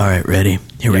 All right, ready?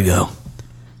 Here we go.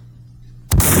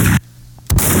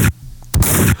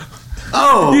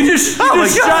 Oh! You just shot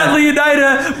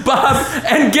Leonida, Bob,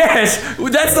 and Gash.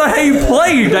 That's not how you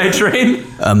play, Night Train.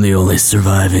 I'm the only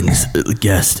surviving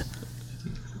guest.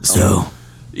 So,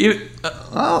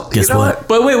 guess what?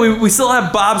 But wait, we still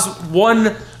have Bob's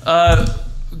one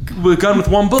gun with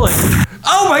one bullet.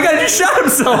 Oh my God! He just shot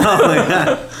himself. Oh my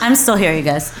God! I'm still here, you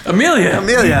guys. Amelia.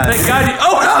 Thank God.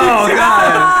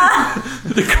 God!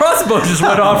 The crossbow just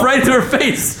went off right into her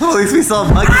face. Well, at least we saw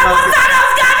Mike. Oh my God!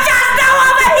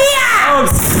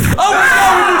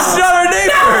 We just shot our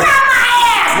neighbor. No, not my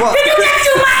ass! What? Did you just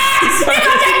shoot my ass? You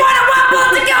gonna take more than one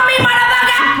bullet to kill me,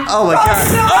 motherfucker? Oh my God!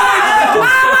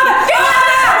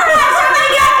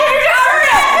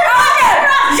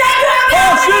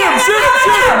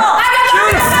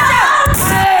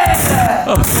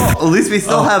 At least we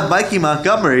still have Mikey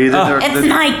Montgomery. It's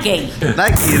Nike.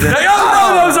 Nike.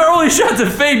 That was our only shot to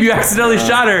fame. You accidentally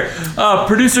shot her.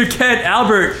 Producer Kent,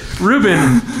 Albert,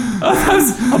 Reuben. That was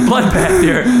a bloodbath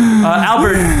here.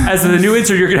 Albert, as the new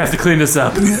intern, you're going to have to clean this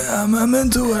up. Yeah, I'm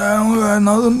into it. I don't got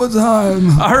nothing but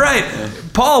time. All right.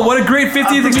 Paul, what a great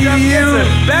 50th extravaganza.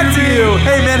 Back to you.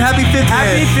 Hey, man, happy 50th.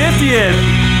 Happy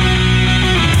 50th.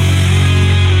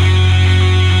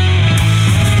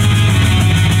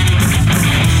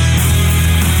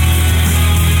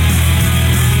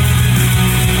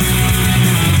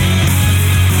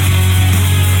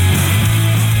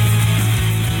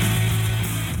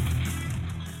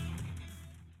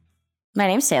 My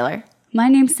name's Taylor. My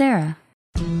name's Sarah.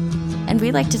 And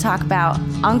we like to talk about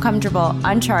uncomfortable,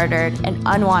 unchartered, and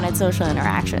unwanted social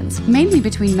interactions. Mainly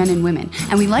between men and women,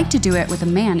 and we like to do it with a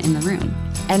man in the room.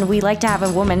 And we like to have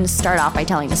a woman start off by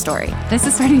telling a story. This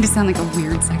is starting to sound like a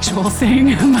weird sexual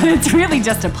thing, but it's really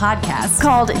just a podcast.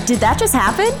 Called Did That Just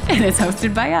Happen? And it's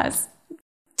hosted by us.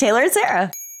 Taylor and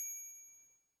Sarah.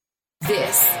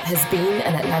 This has been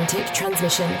an Atlantic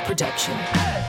Transmission production.